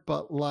guard,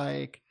 but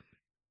like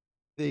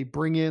they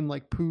bring in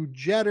like Pooh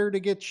Jeter to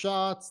get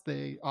shots.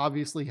 They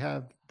obviously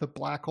have the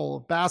black hole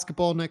of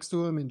basketball next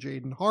to him and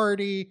Jaden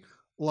Hardy.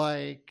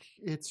 Like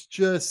it's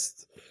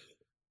just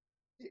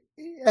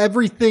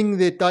everything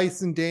that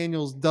Dyson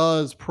Daniels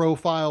does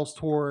profiles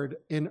toward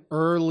an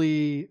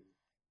early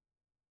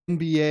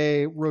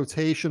NBA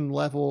rotation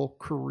level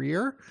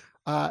career.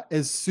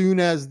 As soon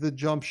as the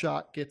jump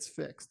shot gets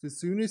fixed, as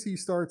soon as he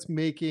starts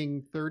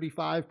making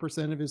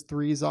 35% of his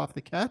threes off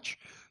the catch,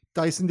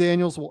 Dyson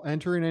Daniels will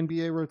enter an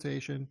NBA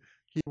rotation.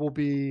 He will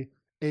be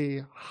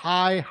a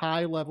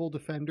high level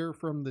defender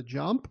from the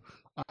jump.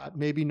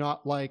 Maybe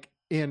not like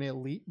an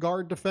elite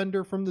guard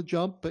defender from the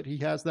jump, but he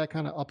has that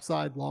kind of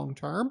upside long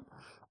term.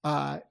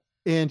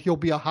 And he'll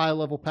be a high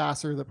level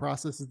passer that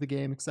processes the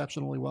game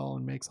exceptionally well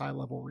and makes high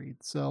level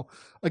reads. So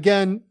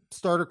again,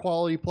 starter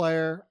quality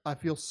player. I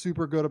feel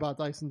super good about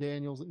Dyson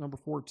Daniels at number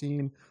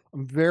 14.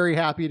 I'm very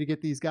happy to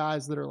get these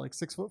guys that are like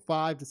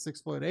 6'5" to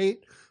 6'8",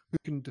 who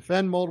can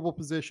defend multiple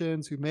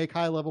positions, who make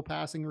high level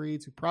passing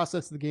reads, who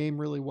process the game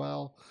really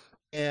well,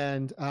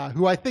 and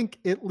who I think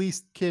at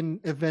least can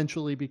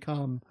eventually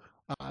become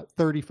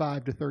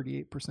 35 to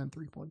 38%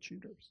 3-point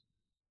shooters.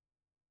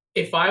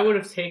 If I would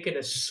have taken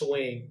a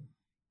swing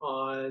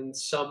on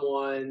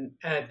someone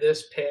at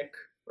this pick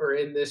or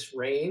in this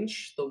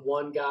range, the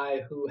one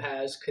guy who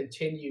has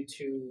continued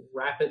to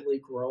rapidly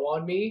grow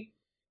on me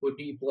would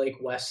be Blake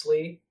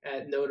Wesley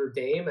at Notre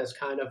Dame, as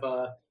kind of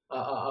a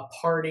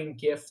parting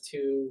gift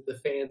to the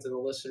fans and the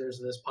listeners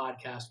of this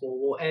podcast.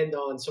 We'll end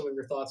on some of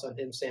your thoughts on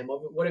him, Sam.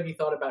 What have you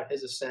thought about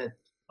his ascent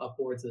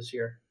upwards this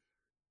year?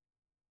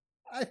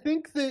 I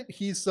think that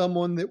he's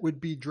someone that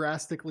would be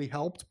drastically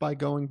helped by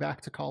going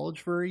back to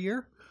college for a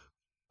year,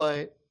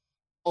 but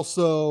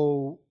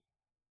also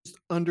just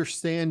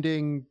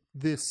understanding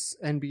this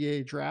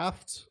NBA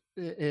draft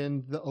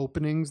and the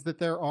openings that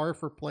there are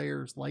for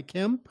players like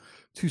him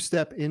to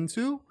step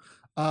into.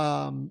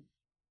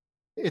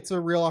 It's a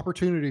real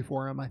opportunity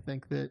for him. I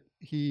think that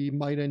he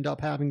might end up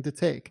having to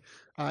take.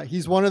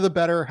 He's one of the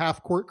better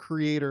half-court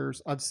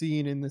creators I've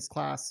seen in this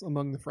class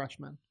among the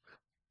freshmen,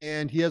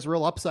 and he has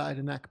real upside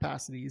in that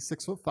capacity. He's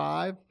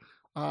 6'5".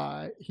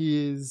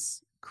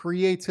 His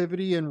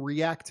creativity and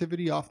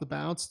reactivity off the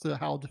bounce to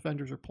how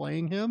defenders are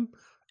playing him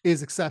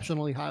is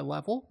exceptionally high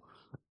level,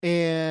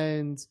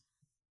 and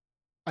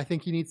I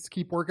think he needs to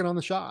keep working on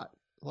the shot.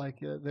 Like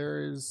there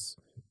is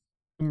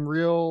some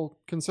real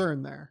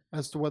concern there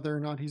as to whether or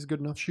not he's a good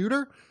enough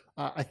shooter.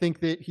 I think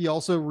that he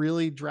also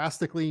really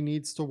drastically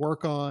needs to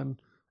work on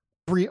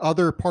every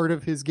other part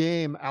of his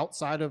game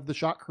outside of the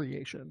shot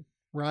creation,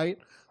 right?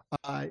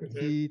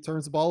 He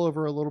turns the ball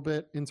over a little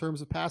bit in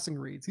terms of passing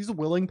reads. He's a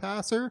willing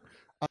passer.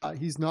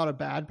 He's not a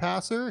bad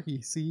passer.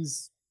 He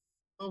sees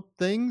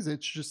things.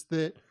 It's just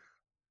that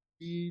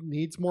he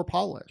needs more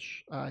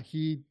polish.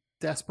 He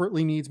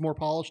desperately needs more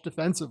polish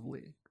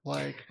defensively.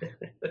 Like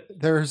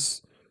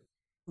there's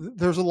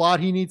a lot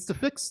he needs to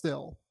fix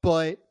still,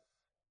 but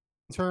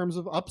in terms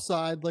of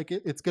upside, like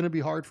it's going to be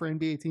hard for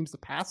NBA teams to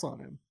pass on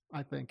him,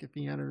 I think, if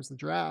he enters the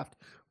draft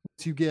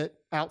to get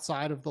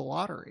outside of the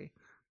lottery.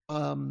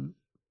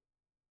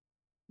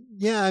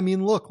 Yeah, I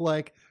mean, look,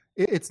 like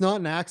it's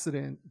not an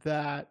accident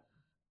that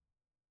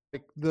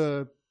like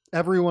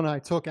everyone I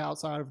took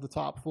outside of the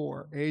top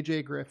four,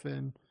 AJ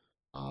Griffin,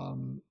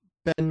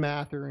 Ben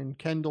Mathurin,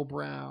 Kendall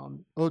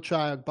Brown,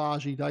 Ochai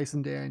Agbaji,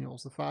 Dyson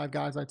Daniels, the 5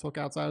 guys I took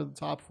outside of the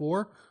top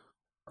four,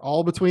 are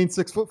all between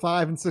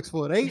 6'5" and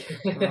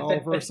 6'8". They're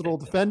all versatile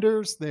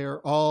defenders.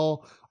 They're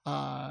all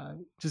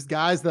just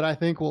guys that I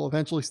think will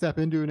eventually step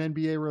into an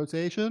NBA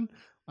rotation.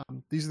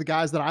 These are the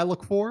guys that I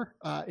look for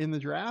in the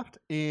draft,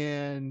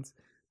 and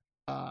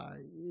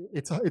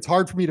it's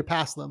hard for me to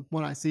pass them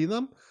when I see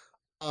them.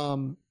 I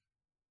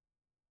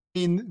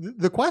mean,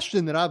 the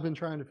question that I've been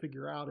trying to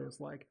figure out is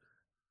like,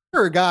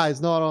 there are guys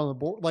not on the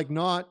board, like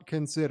not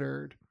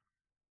considered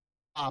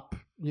top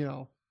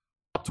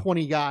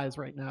 20 guys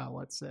right now,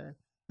 let's say,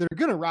 that are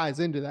going to rise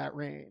into that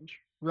range,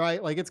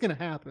 right? Like it's going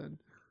to happen.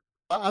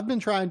 I've been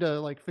trying to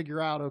like figure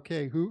out,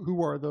 okay,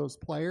 who are those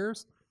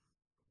players?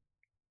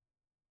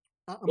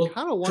 I'm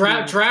kind of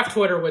wondering. Draft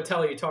Twitter would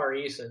tell you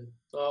Tari Eason.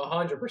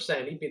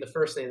 100%. He'd be the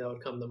first name that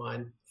would come to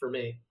mind for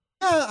me.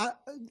 Yeah,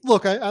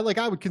 look, I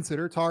would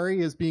consider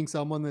Tari as being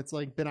someone that's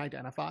like been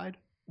identified,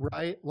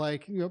 right?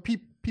 Like,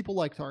 people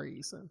like Tari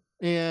Eason,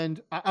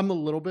 and I'm a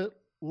little bit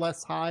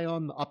less high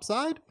on the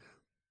upside.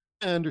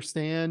 I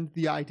understand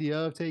the idea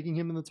of taking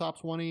him in the top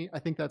 20. I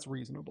think that's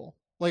reasonable.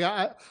 Like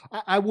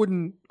I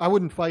wouldn't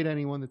fight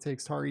anyone that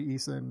takes Tari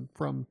Eason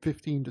from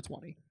 15 to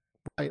 20,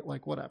 right?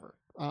 Like whatever.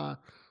 I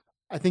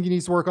think he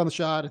needs to work on the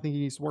shot. I think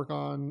he needs to work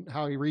on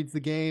how he reads the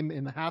game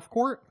in the half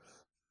court.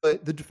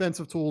 But the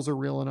defensive tools are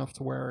real enough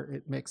to where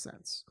it makes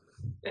sense.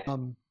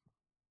 And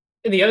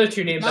the other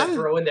 2 names I'd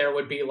throw in there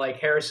would be like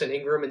Harrison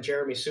Ingram and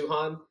Jeremy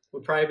Suhan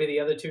would probably be the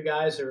other 2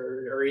 guys,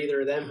 or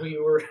either of them who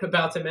you were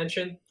about to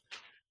mention.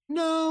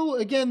 No,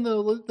 again,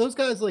 though, those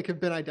guys like have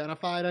been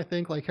identified. I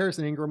think like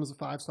Harrison Ingram is a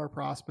 5-star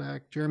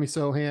prospect. Jeremy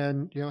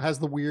Sohan, has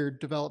the weird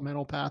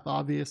developmental path.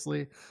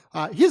 Obviously,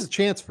 he has a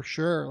chance for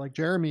sure. Like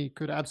Jeremy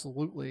could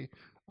absolutely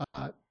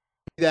be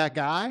that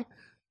guy.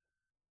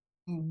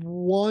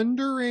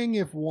 Wondering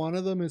if one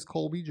of them is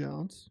Colby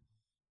Jones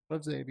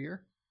of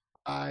Xavier.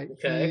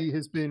 Okay. He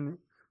has been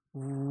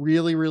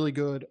really, really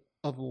good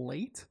of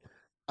late.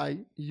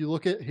 You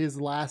look at his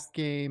last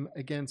game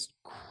against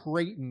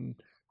Creighton.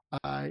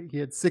 He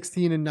had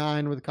 16 and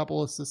 9 with a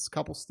couple assists,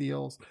 couple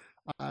steals.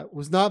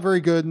 Was not very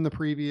good in the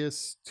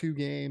previous 2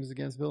 games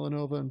against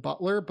Villanova and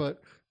Butler,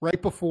 but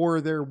right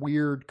before their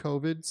weird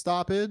COVID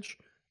stoppage,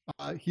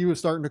 he was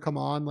starting to come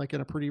on like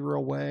in a pretty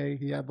real way.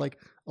 He had like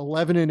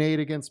 11 and 8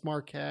 against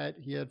Marquette.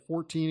 He had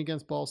 14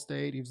 against Ball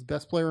State. He was the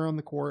best player on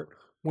the court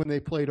when they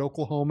played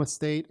Oklahoma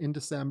State in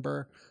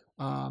December.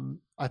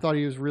 I thought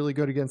he was really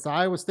good against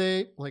Iowa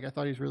State. Like I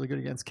thought he was really good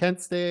against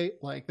Kent State.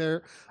 Like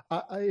they're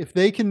if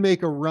they can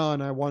make a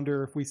run, I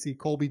wonder if we see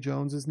Colby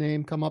Jones's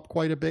name come up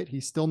quite a bit.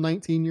 He's still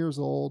 19 years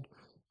old.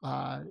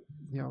 Uh,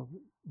 you know,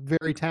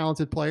 very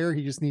talented player.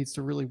 He just needs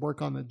to really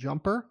work on the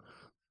jumper.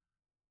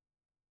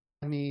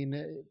 I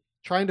mean,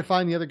 trying to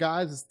find the other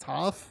guys is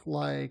tough.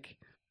 Like,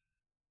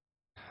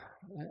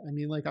 I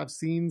mean, like I've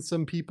seen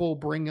some people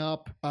bring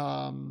up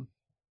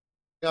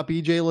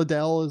EJ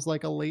Liddell as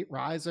like a late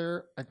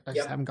riser. I just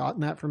Yep. haven't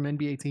gotten that from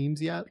NBA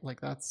teams yet.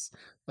 Like that's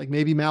like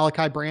maybe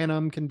Malachi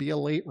Branham can be a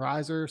late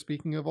riser.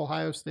 Speaking of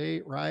Ohio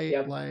State, right?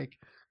 Yep. Like,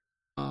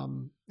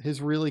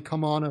 has really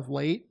come on of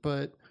late,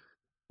 but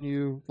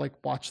you like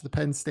watch the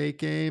Penn State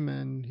game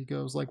and he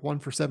goes like 1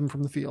 for 7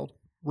 from the field,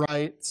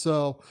 right?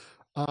 So,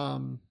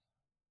 um,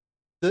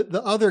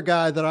 the other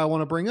guy that I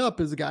want to bring up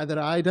is a guy that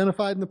I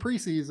identified in the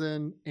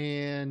preseason,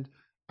 and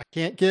I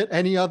can't get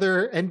any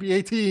other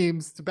NBA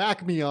teams to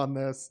back me on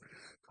this.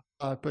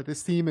 But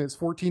this team is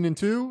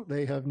 14-2.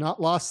 They have not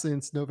lost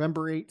since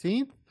November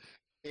 18th,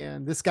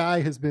 and this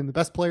guy has been the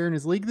best player in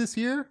his league this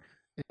year.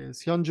 It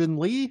is Hyunjin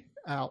Lee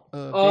out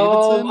of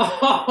Oh, Davidson.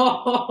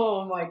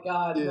 oh my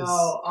God, no. Is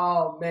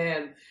Oh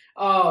man.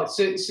 Oh,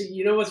 so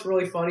you know what's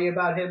really funny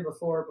about him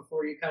before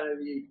you kind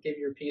of you give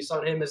your piece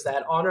on him is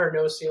that on our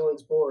no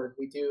ceilings board,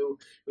 we do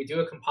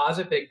a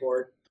composite big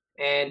board,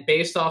 and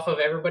based off of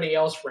everybody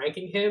else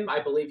ranking him,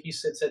 I believe he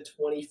sits at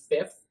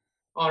 25th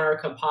on our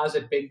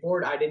composite big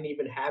board. I didn't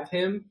even have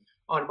him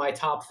on my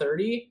top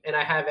 30, and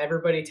I have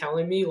everybody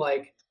telling me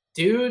like,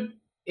 dude,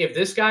 if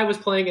this guy was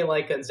playing at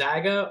like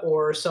Gonzaga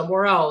or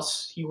somewhere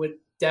else, he would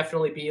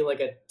definitely be like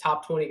a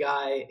top 20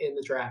 guy in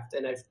the draft.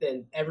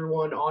 And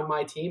everyone on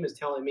my team is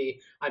telling me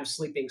I'm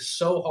sleeping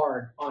so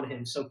hard on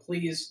him. So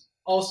please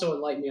also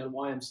enlighten me on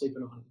why I'm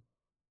sleeping on him.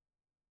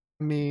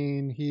 I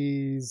mean,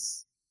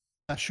 he's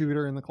a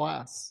shooter in the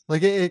class.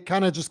 Like it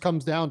kind of just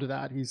comes down to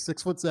that. He's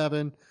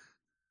 6'7".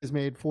 Has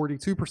made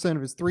 42%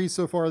 of his threes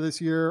so far this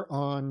year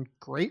on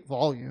great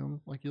volume.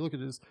 Like you look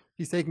at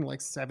he's taking like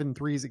 7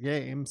 threes a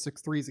game,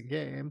 6 threes a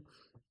game.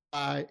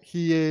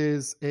 He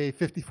is a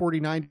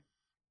 50-40-90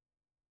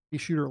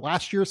 shooter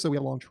last year, so we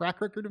have a long track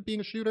record of being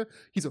a shooter.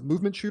 He's a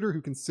movement shooter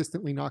who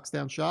consistently knocks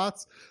down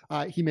shots.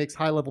 He makes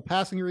high level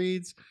passing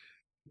reads.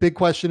 Big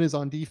question is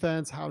on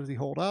defense. How does he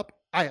hold up?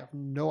 I have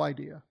no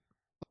idea.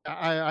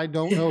 I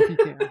don't know if he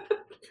can.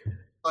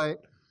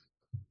 But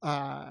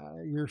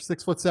you're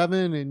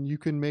 6'7" and you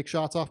can make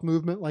shots off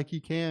movement like he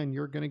can,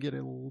 you're gonna get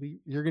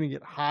you're gonna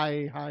get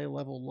high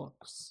level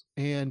looks.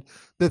 And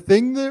the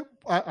thing that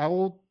I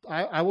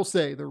will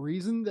say, the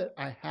reason that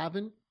I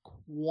haven't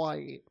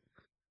quite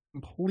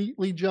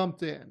completely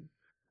jumped in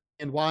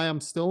and why I'm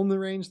still in the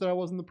range that I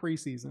was in the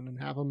preseason and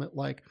have him at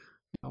like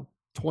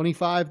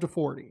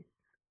 25-40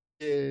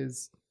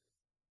 is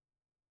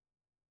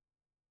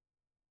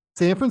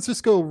San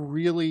Francisco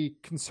really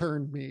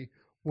concerned me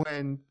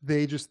when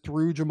they just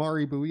threw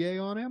Jamari Bouye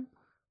on him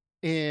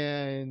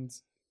and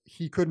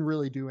he couldn't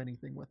really do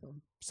anything with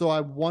him. So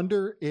I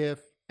wonder if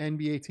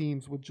NBA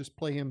teams would just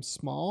play him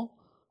small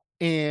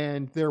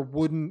and there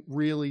wouldn't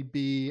really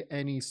be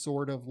any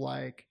sort of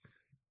like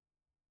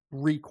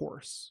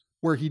recourse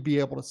where he'd be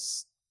able to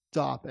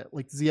stop it.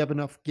 Like, does he have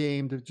enough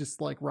game to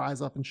just like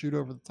rise up and shoot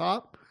over the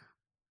top?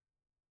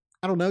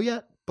 I don't know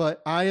yet,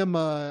 but I am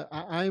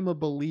a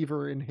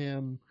believer in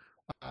him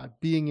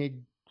being a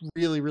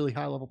really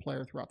high level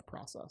player throughout the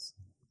process.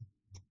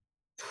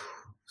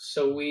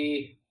 So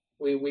we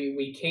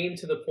came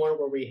to the point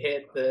where we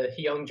hit the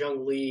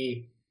Hyunjung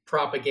Lee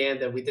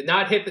propaganda. We did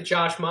not hit the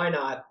Josh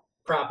Minot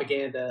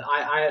propaganda.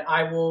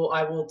 I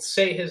will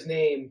say his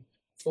name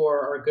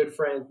for our good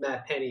friend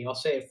Matt Penny. I'll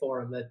say it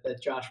for him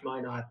that Josh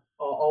Minot,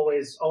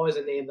 always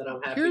a name that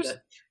I'm happy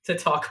to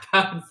talk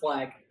about and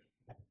flag.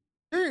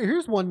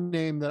 Here's one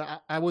name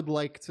that I would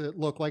like to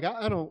look like.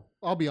 I don't.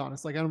 I'll be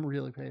honest. Like I don't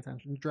really pay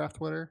attention to draft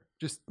Twitter.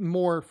 Just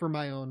more for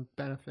my own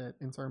benefit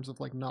in terms of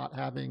like not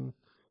having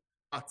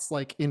bots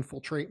like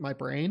infiltrate my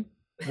brain.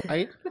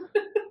 Right.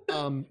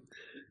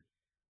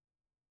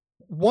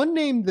 One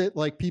name that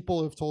like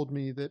people have told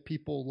me that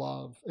people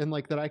love and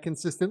like that I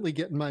consistently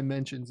get in my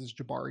mentions is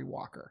Jabari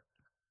Walker.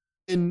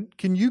 And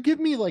can you give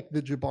me like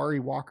the Jabari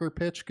Walker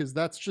pitch? Because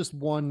that's just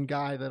one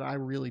guy that I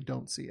really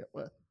don't see it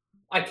with.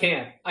 I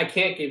can't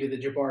give you the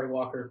Jabari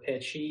Walker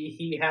pitch.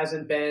 He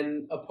hasn't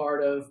been a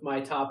part of my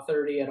top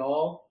 30 at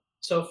all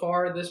so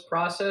far this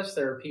process.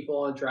 There are people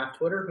on draft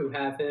Twitter who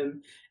have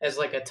him as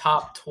like a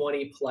top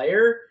 20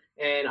 player,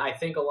 and I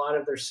think a lot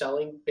of their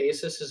selling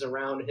basis is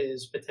around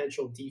his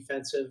potential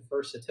defensive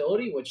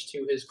versatility, which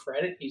to his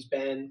credit, he's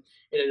been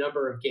in a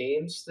number of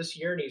games this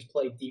year and he's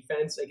played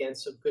defense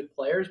against some good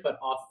players, but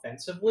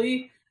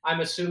offensively, I'm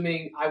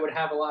assuming I would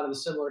have a lot of the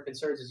similar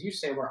concerns as you,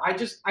 Sam, where I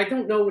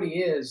don't know what he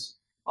is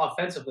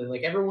offensively.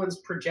 Like everyone's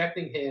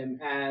projecting him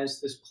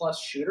as this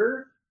plus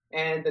shooter,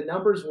 and the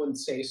numbers wouldn't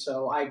say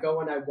so. I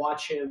go and I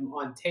watch him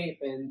on tape,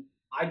 and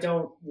I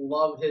don't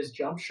love his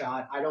jump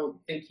shot. I don't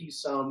think he's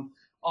some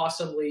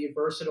awesomely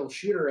versatile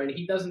shooter, and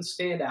he doesn't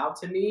stand out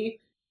to me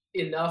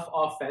enough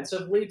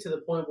offensively to the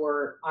point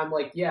where I'm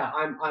like, yeah,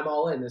 I'm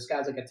all in. This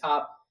guy's like a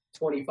top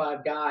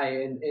 25 guy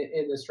in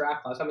this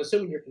draft class. I'm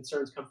assuming your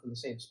concerns come from the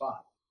same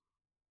spot.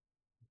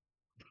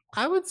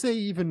 I would say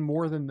even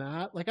more than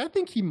that. Like I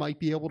think he might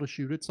be able to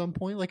shoot at some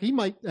point. Like he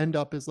might end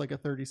up as like a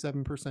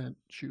 37%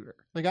 shooter.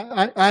 Like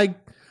I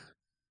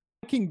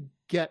can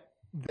get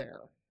there.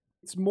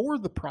 It's more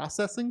the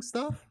processing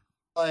stuff.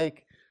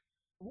 Like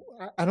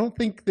I don't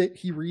think that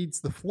he reads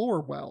the floor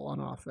well on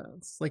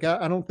offense. Like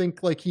I don't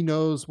think like he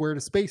knows where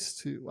to space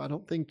to. I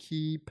don't think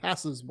he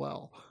passes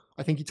well.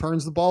 I think he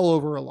turns the ball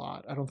over a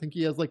lot. I don't think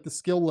he has like the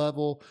skill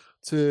level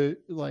to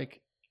like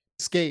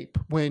escape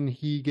when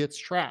he gets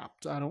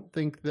trapped. I don't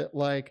think that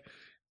like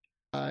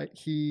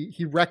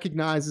he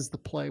recognizes the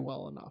play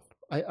well enough.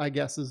 I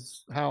guess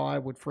is how I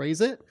would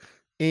phrase it.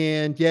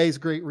 And yeah, he's a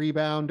great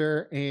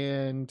rebounder,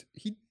 and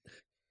he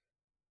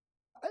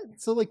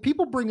so like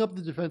people bring up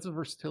the defensive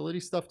versatility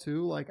stuff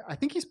too. Like I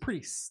think he's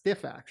pretty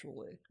stiff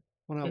actually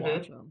when I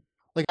watch Mm-hmm. him.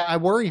 Like I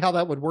worry how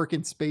that would work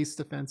in space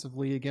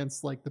defensively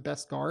against like the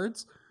best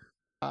guards.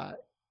 Uh,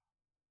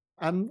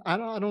 I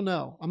don't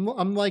know.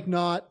 I'm like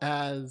not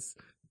as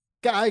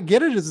I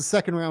get it as a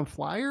second round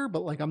flyer,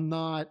 but like I'm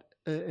not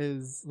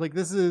as like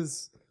this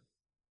is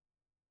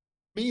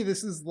me.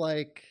 This is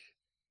like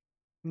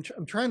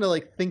I'm trying to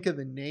like think of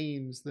the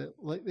names that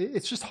like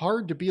it's just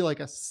hard to be like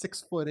a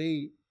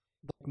 6'8"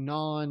 like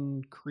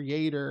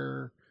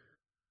non-creator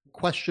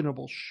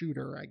questionable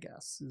shooter, I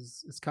guess,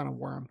 is kind of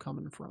where I'm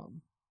coming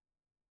from.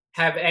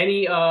 Have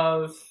any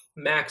of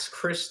Max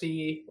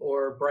Christie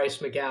or Bryce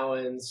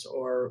McGowan's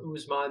or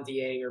Usman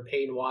Dieng or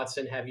Peyton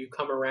Watson, have you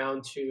come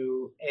around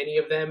to any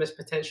of them as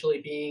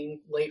potentially being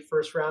late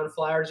first round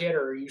flyers yet,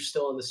 or are you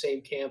still in the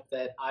same camp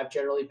that I've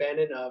generally been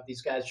in of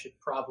these guys should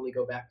probably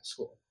go back to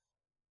school?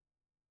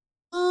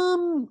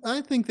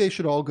 I think they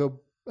should all go.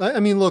 I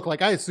mean, look,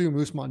 like I assume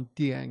Usman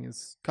Dieng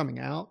is coming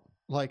out.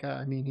 Like,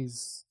 I mean,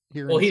 he's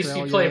here in Well, he's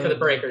playing for Australia. the Like,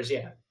 Breakers,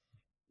 yeah.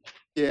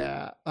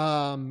 yeah.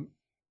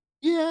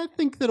 Yeah, I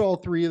think that all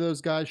three of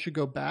those guys should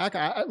go back.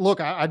 Look,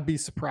 I'd be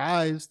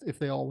surprised if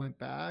they all went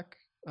back.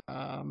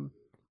 Um,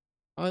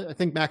 I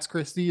think Max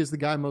Christie is the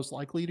guy most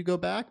likely to go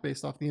back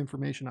based off the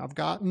information I've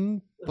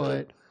gotten, Mhm.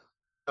 but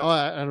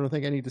I don't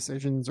think any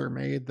decisions are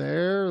made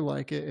there.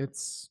 Like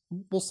it's,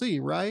 we'll see,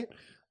 right?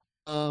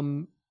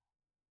 Um,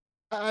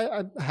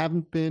 I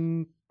haven't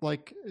been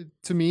like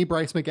to me,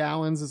 Bryce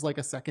McGowan's is like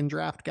a second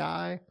draft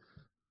guy.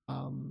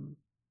 Um,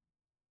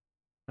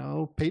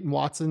 no, Peyton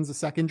Watson's a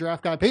second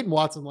draft guy. Peyton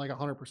Watson like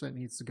 100%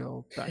 needs to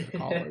go back to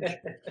college.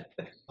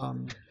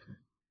 Um,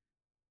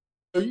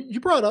 so you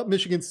brought up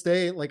Michigan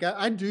State. Like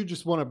I do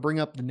just want to bring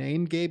up the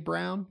name Gabe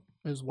Brown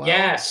as well.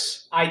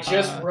 Yes, I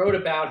just Uh, wrote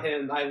about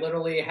him. I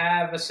literally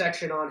have a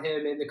section on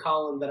him in the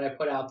column that I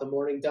put out, the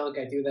Morning Dunk.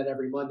 I do that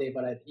every Monday,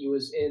 but he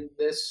was in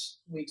this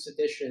week's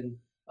edition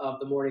of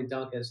the Morning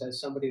Dunk as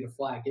somebody to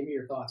flag. Give me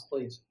your thoughts,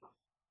 please.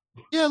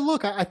 yeah,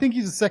 look, I think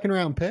he's a second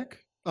round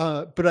pick,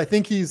 but I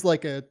think he's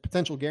like a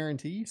potential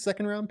guarantee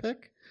second round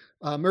pick,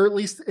 or at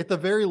least at the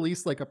very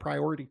least like a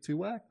priority two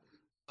way.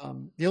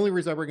 The only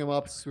reason I bring him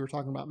up is we were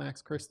talking about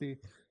Max Christie.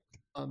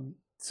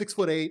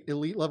 6'8",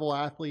 elite level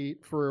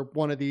athlete for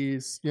one of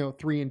these,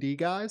 3-and-D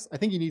guys. I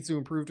think he needs to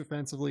improve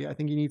defensively. I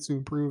think he needs to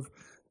improve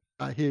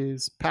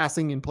his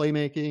passing and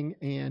playmaking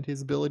and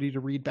his ability to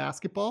read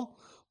basketball.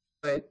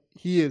 But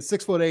he is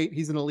 6'8".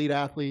 He's an elite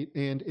athlete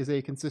and is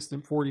a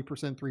consistent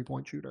 40%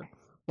 3-point shooter.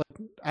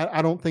 Like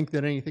I don't think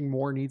that anything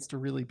more needs to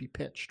really be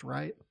pitched,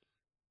 right?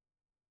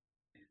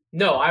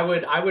 No, I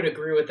would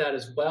agree with that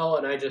as well,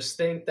 and I just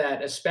think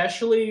that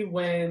especially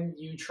when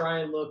you try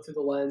and look through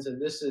the lens,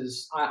 and this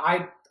is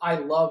I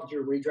loved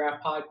your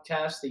redraft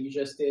podcast that you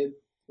just did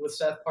with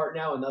Seth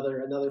Partnow,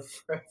 another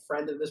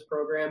friend of this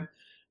program.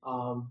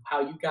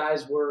 How you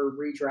guys were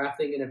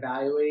redrafting and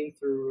evaluating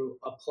through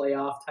a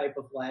playoff type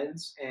of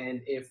lens,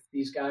 and if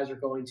these guys are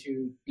going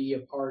to be a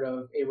part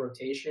of a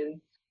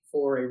rotation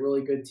for a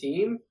really good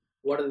team,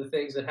 what are the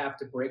things that have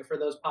to break for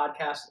those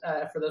podcasts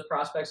for those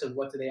prospects, and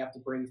what do they have to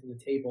bring to the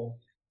table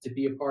to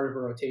be a part of a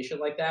rotation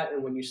like that?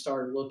 And when you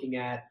start looking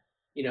at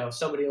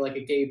somebody like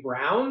a Gabe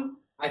Brown,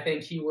 I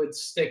think he would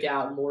stick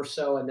out more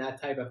so in that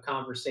type of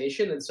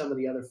conversation than some of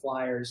the other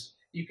flyers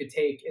you could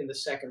take in the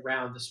second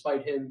round,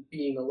 despite him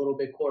being a little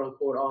bit quote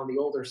unquote on the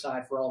older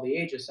side for all the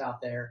ages out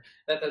there.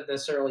 That doesn't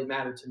necessarily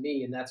matter to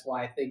me, and that's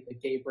why I think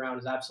that Gabe Brown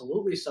is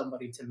absolutely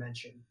somebody to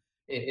mention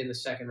in the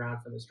second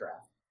round for this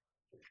draft.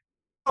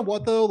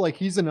 What though? Like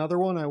he's another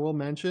one I will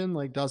mention.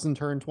 Like doesn't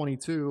turn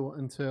 22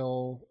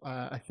 until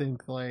I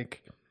think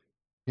like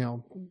you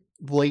know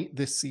late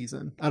this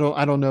season. I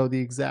don't know the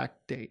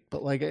exact date,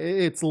 but like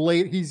it's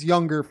late. He's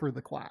younger for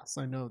the class.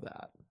 I know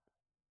that.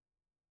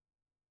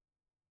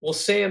 Well,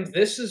 Sam,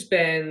 this has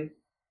been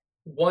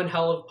one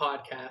hell of a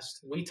podcast.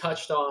 We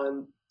touched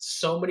on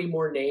so many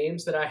more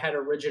names that I had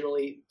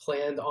originally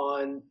planned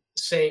on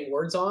saying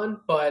words on,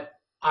 but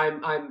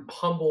I'm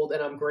humbled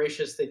and I'm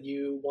gracious that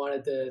you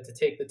wanted to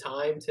take the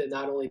time to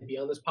not only be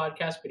on this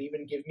podcast, but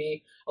even give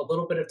me a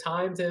little bit of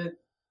time to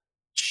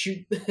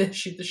shoot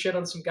shoot the shit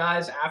on some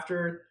guys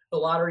after the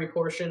lottery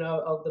portion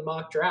of the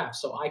mock draft.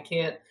 So I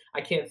can't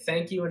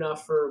thank you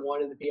enough for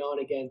wanting to be on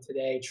again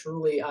today.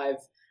 Truly,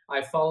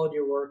 I've followed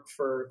your work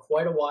for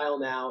quite a while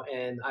now,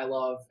 and I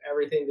love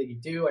everything that you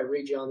do. I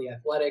read you on The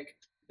Athletic,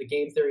 the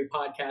Game Theory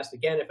podcast.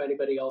 Again, if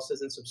anybody else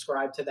isn't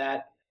subscribed to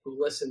that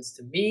who listens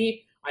to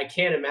me, I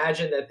can't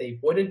imagine that they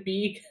wouldn't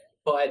be,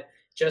 but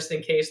just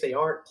in case they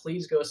aren't,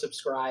 please go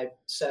subscribe.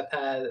 Sam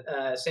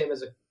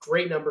has a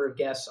great number of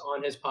guests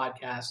on his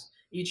podcast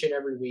each and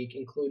every week,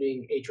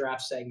 including a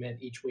draft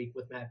segment each week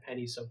with Matt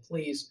Penny. So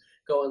please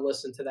go and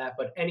listen to that.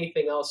 But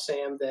anything else,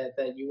 Sam,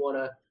 that you want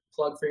to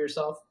plug for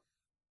yourself?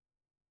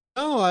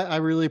 Oh, I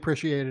really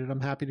appreciate it.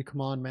 I'm happy to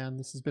come on, man.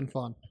 This has been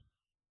fun.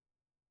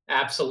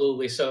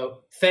 Absolutely.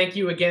 So thank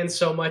you again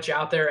so much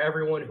out there,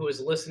 everyone who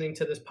is listening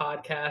to this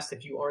podcast.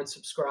 If you aren't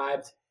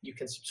subscribed, you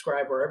can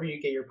subscribe wherever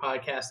you get your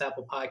podcast,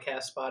 Apple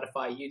Podcasts,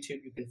 Spotify,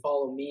 YouTube. You can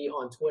follow me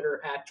on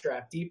Twitter at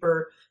Draft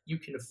Deeper. You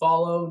can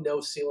follow No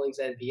Ceilings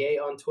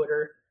NBA on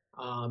Twitter.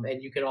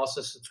 And you can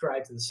also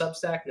subscribe to the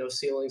Substack,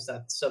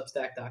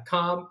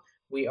 noceilings.substack.com.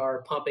 We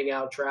are pumping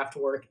out draft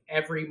work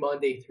every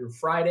Monday through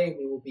Friday.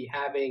 We will be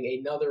having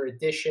another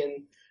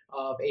edition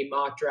of a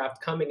mock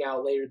draft coming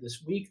out later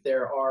this week.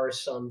 There are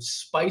some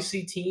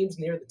spicy teams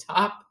near the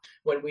top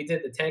when we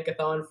did the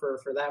tankathon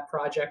for that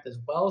project as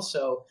well.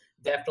 So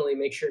definitely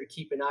make sure to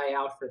keep an eye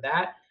out for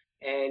that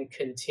and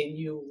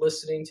continue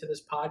listening to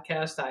this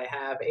podcast. I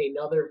have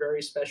another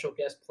very special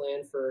guest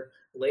planned for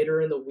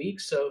later in the week.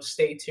 So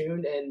stay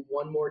tuned. And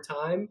one more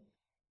time,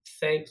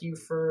 thank you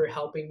for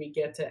helping me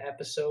get to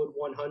episode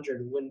 100.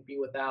 It wouldn't be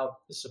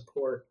without the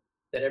support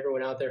that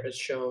everyone out there has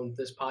shown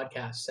this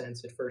podcast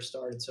since it first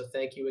started. So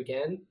thank you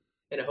again,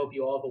 and I hope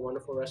you all have a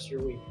wonderful rest of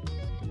your week.